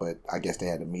it, but I guess they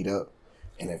had to meet up.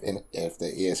 And if the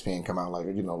ESPN come out like,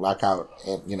 lockout,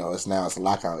 and, it's a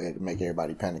lockout, it'd make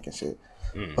everybody panic and shit.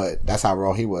 But that's how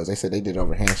raw he was. They said they did it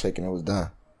over handshake and it was done.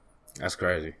 That's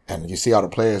crazy. And you see all the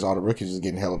players, all the rookies was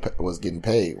getting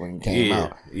paid when he came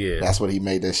out. Yeah. That's what he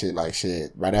made that shit like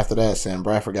shit. Right after that, Sam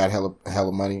Bradford got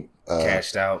hella money.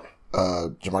 Cashed out.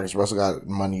 Jamarcus Russell got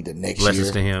money the next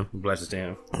Blessings year. Blessings to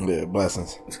him. Yeah,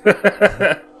 blessings.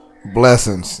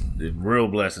 Blessings. Real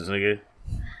blessings, nigga.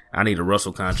 I need a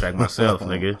Russell contract myself,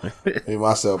 nigga. Me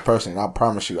myself personally, I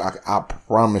promise you, I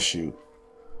promise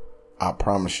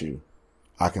you,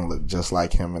 I can look just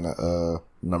like him in a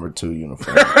number 2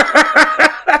 uniform.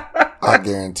 I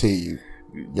guarantee you.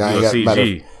 Y'all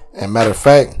ain't got matter of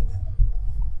fact,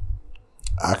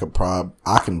 I can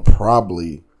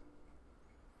probably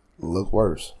look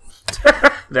worse.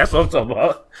 That's what I'm talking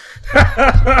about.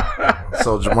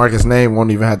 So Jamarcus' name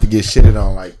won't even have to get shitted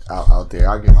on like out there.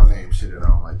 I'll get my name shitted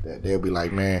on like that. They'll be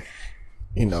like, man,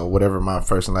 whatever my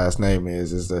first and last name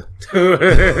is the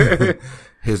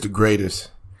here's the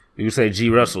greatest. You say G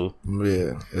Russell.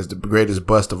 Yeah, it's the greatest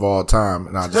bust of all time,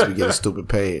 and I'll just be getting stupid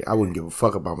paid. I wouldn't give a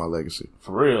fuck about my legacy.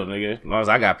 For real, nigga. As long as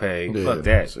I got paid. Yeah, fuck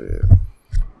that. Shit.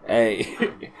 Hey,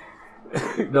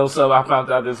 something I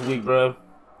found out this week, bro?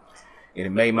 And it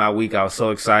made my week. I was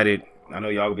so excited. I know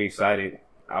y'all will be excited.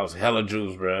 I was hella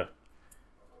juiced, bro.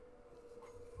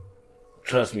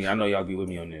 Trust me, I know y'all be with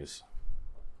me on this.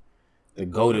 The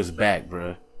GOAT is back,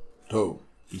 bro. Who?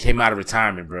 He came out of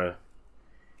retirement, bro.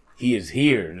 He is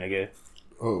here, nigga.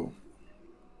 Who?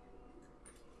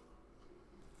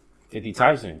 50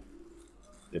 Tyson.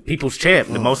 The people's champ.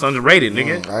 The most underrated,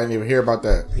 nigga. I didn't even hear about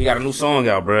that. He got a new song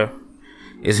out, bro.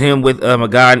 It's him with a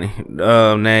guy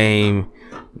named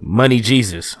Money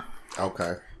Jesus.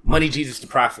 Okay. Money Jesus the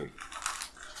Prophet.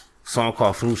 Song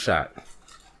called Flu Shot.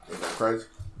 Is that crazy?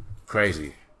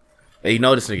 Crazy. Hey,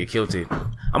 this nigga killed it.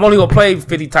 I'm only gonna play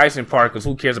 50 Tyson part because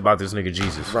who cares about this nigga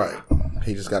Jesus? Right.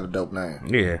 He just got a dope name.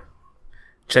 Yeah.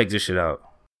 Check this shit out.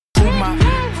 From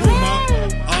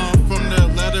the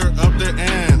letter of the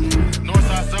end.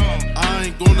 Northside Zone. I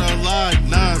ain't gonna lie,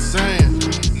 nah saying.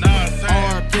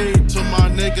 RP to my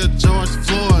nigga George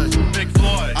Floyd. Big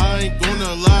Floyd. I ain't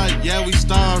gonna lie, yeah, we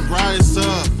start rise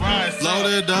up.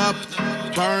 Loaded up,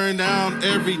 burn down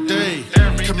every day.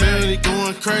 Community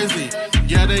going crazy,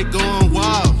 yeah, they going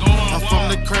wild. I'm from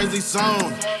the crazy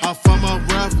zone, I'm from a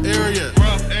rough area.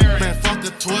 Man, fuck a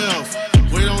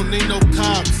 12, we don't need no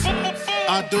cops.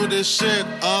 I do this shit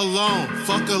alone,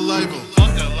 fuck a label.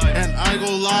 And I ain't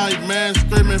gon' lie, man,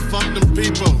 screaming, fuck them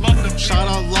people. Shout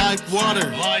out like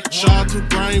water, shout out to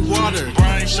Brain Water.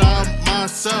 Shout out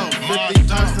myself, 50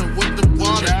 Tyson with the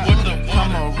water.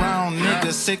 Come around,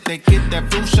 niggas sick, they get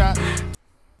that flu shot.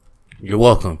 You're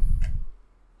welcome.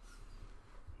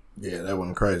 Yeah, that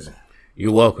went crazy.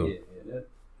 You're welcome.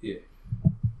 Yeah.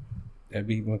 That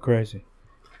beat went crazy.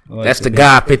 That's the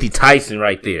guy, 50 Tyson,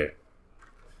 right there.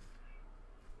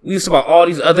 We used to about all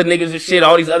these other niggas and shit,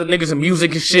 all these other niggas and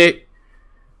music and shit.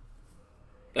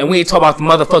 And we ain't talking about the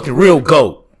motherfucking real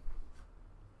GOAT.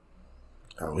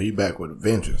 Oh, he back with a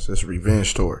vengeance. It's a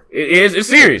revenge tour. It's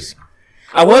serious.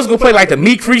 I was gonna play like the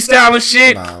Meek freestyle and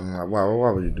shit. Nah, why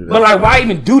would you do that? But like, why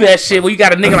even do that shit when you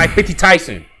got a nigga like 50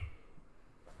 Tyson?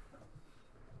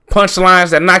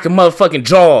 Punchlines that knock a motherfucking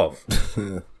jaw off.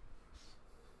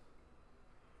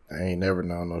 I ain't never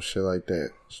known no shit like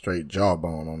that. Straight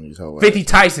jawbone on these hoes. 50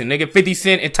 Tyson, nigga. 50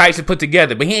 Cent and Tyson put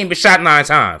together. But he ain't been shot 9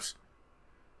 times.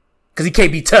 Because he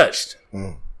can't be touched.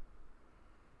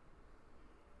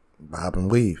 Bob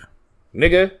and weave.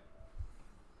 Nigga.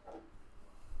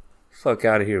 Fuck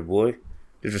out of here, boy.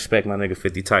 Disrespect my nigga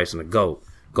 50 Tyson, the GOAT.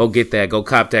 Go get that. Go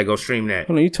cop that. Go stream that.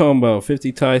 Hold on, you talking about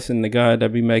 50 Tyson, the guy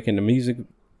that be making the music?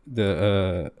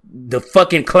 The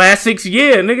fucking classics?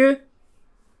 Yeah, nigga.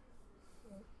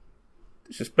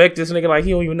 Disrespect this nigga like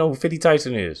he don't even know who 50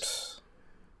 Tyson is.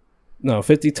 No,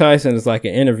 50 Tyson is like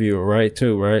an interviewer, right?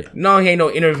 Too, right? No, he ain't no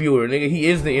interviewer, nigga. He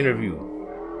is the interview.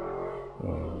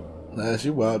 Nah,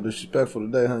 you wild disrespectful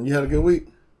today, huh? You had a good week?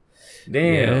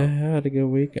 Damn. Yeah, I had a good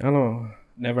week.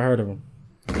 Never heard of him.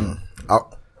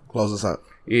 Close us out.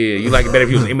 Yeah, you like it better if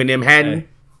he was Eminem Hatton?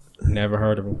 Never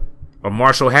heard of him. Or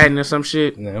Marshall Hatton or some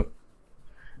shit? Nope.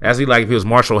 As he like if he was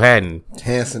Marshall Hatton.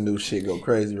 Hanson new shit go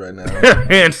crazy right now.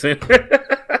 Hanson.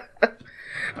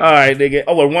 All right, nigga.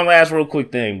 Oh, well, one last real quick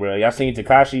thing, bro. Y'all seen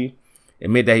Tekashi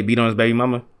admit that he beat on his baby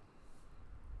mama?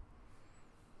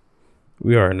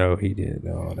 We already know he did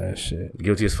all that shit.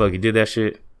 Guilty as fuck. He did that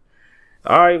shit.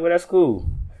 All right, well, that's cool.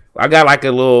 I got like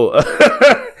a little,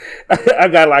 I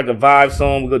got like a vibe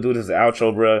song. We're gonna do this as an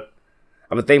outro, bro.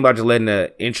 I've been thinking about just letting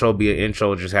the intro be an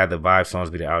intro, just have the vibe songs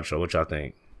be the outro. What y'all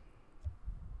think?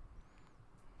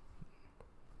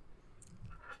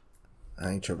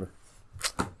 I ain't tripping.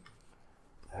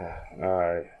 All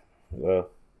right. Well,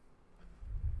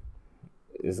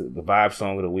 is it the vibe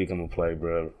song of the week I'm gonna play,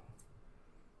 bro?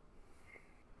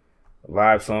 The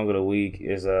vibe song of the week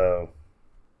is I'm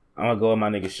gonna go with my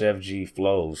nigga Chef G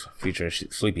Flows featuring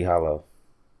Sleepy Hollow.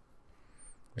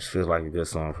 This feels like a good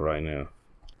song for right now.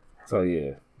 So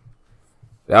yeah,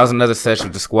 that was another session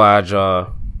with the squad,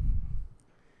 y'all.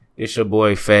 It's your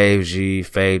boy Fave G,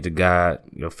 Fave the God,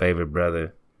 your favorite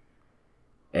brother,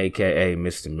 aka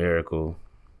Mr. Miracle,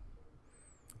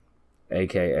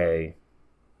 aka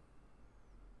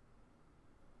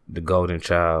the Golden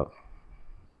Child,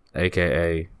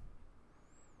 aka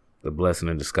the Blessing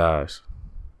in Disguise.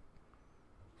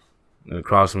 And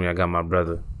across from me, I got my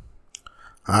brother.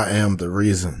 I am the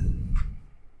reason,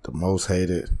 the most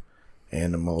hated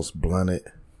and the most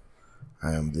blunted.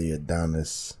 I am the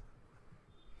Adonis.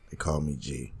 They call me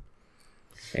G.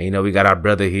 And you know, we got our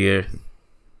brother here.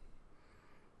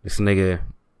 This nigga,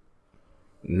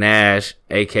 Nash,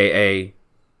 aka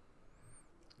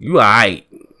you alright,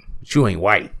 but you ain't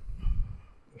white.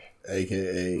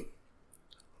 AKA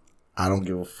I don't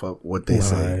give a fuck what they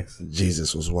say.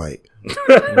 Jesus was white.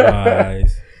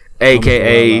 Lies.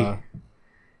 AKA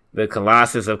the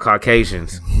Colossus of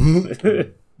Caucasians.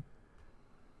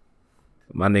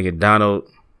 My nigga Donald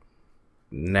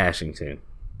Nashington.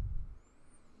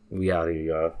 We out here,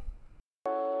 y'all.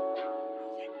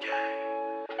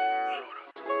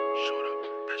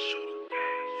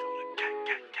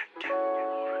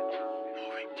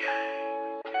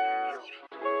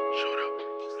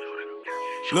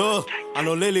 Look, I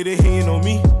know lately they hating on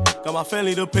me. Got my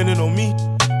family depending on me.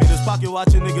 In this pocket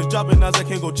watching niggas dropping as I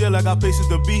can't go jail. I got places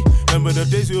to be. Remember the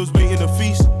days we was waiting to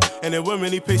feast. And there weren't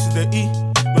many places to eat.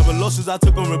 Remember losses I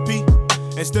took on repeat.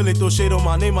 And still they throw shade on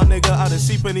my name, my nigga out of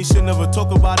seat. And he shit never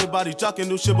talk about it. Body jocking,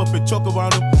 new shit up and choke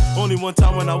around him. Only one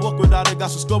time when I walk without it.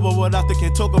 Got some scope, but what after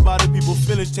can't talk about it. People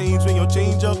feelings change when you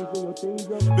change up.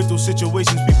 Been through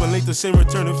situations, people ain't the same,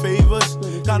 returning favors.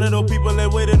 Counted on people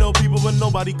and waiting on people, but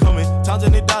nobody coming. Times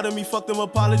when they doubted me, fuck them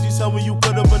apologies. Tell me you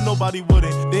could've, but nobody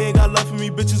wouldn't. They ain't got love for me,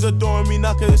 bitches adoring me.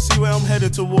 Not couldn't see where I'm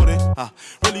headed toward it. I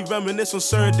really reminisce on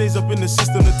certain days up in the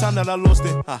system, the time that I lost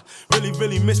it. I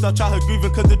really missed our childhood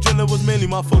grieving, cause the drilling was mainly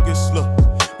my focus. Look,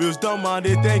 we was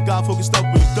dumb-minded, thank God focused up,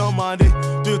 we was dumb-minded.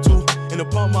 Do it too, in the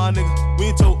pump, my nigga. We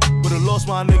ain't told, but I lost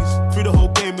my niggas. Free the whole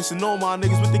game, missing all my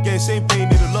niggas. With the game, same pain,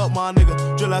 need to love my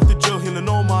nigga. Drill after drill, healing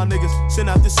all my niggas. Sin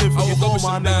after sin, forgive all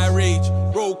my niggas. Bad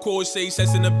rage. Roll calls say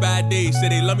sense in the bad days. Say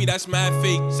they love me, that's mad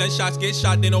fake. Send shots, get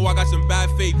shot, they know I got some bad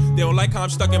faith. They don't like how I'm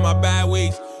stuck in my bad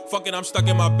ways. Fuck it, I'm stuck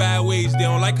in my bad ways. They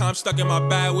don't like how I'm stuck in my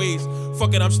bad ways.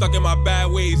 Fuck it, I'm stuck in my bad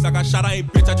ways. I got shot, I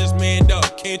ain't bitch, I just manned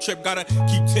up. Can't trip, gotta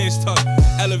keep tens tucked.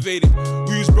 Elevated.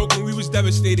 We was broken, we was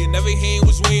devastated. Never hand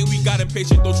was weighing, we got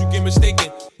impatient. Don't you get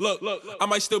mistaken. Look, I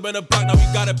might still been a block, now we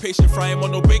got a patient. Frying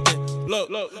on no bacon. Look,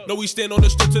 no, we stand on the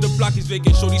strip till the block is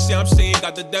vacant. Shorty say I'm saying,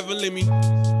 got the devil in me.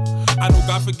 I know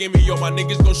God forgive me, yo, my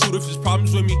niggas gon' shoot if there's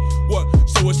problems with me. What?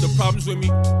 So what's the problems with me?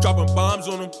 Dropping bombs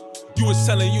on them. You was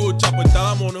telling you would drop a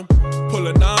dime on him, pull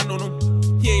a 9 on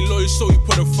him. He ain't loyal, so you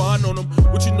put a fine on him.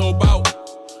 What you know about?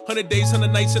 100 days,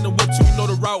 100 nights in the whip till you know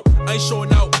the route. I ain't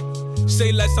showing out.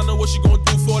 Say less, I know what you gon'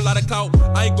 do for a lot of clout.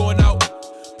 I ain't going out.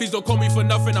 Please don't call me for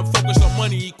nothing, I'm focused on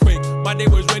money, quick. My day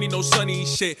was rainy, no sunny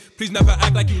shit. Please never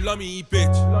act like you love me,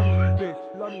 bitch. Love me,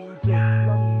 bitch. Love me, bitch.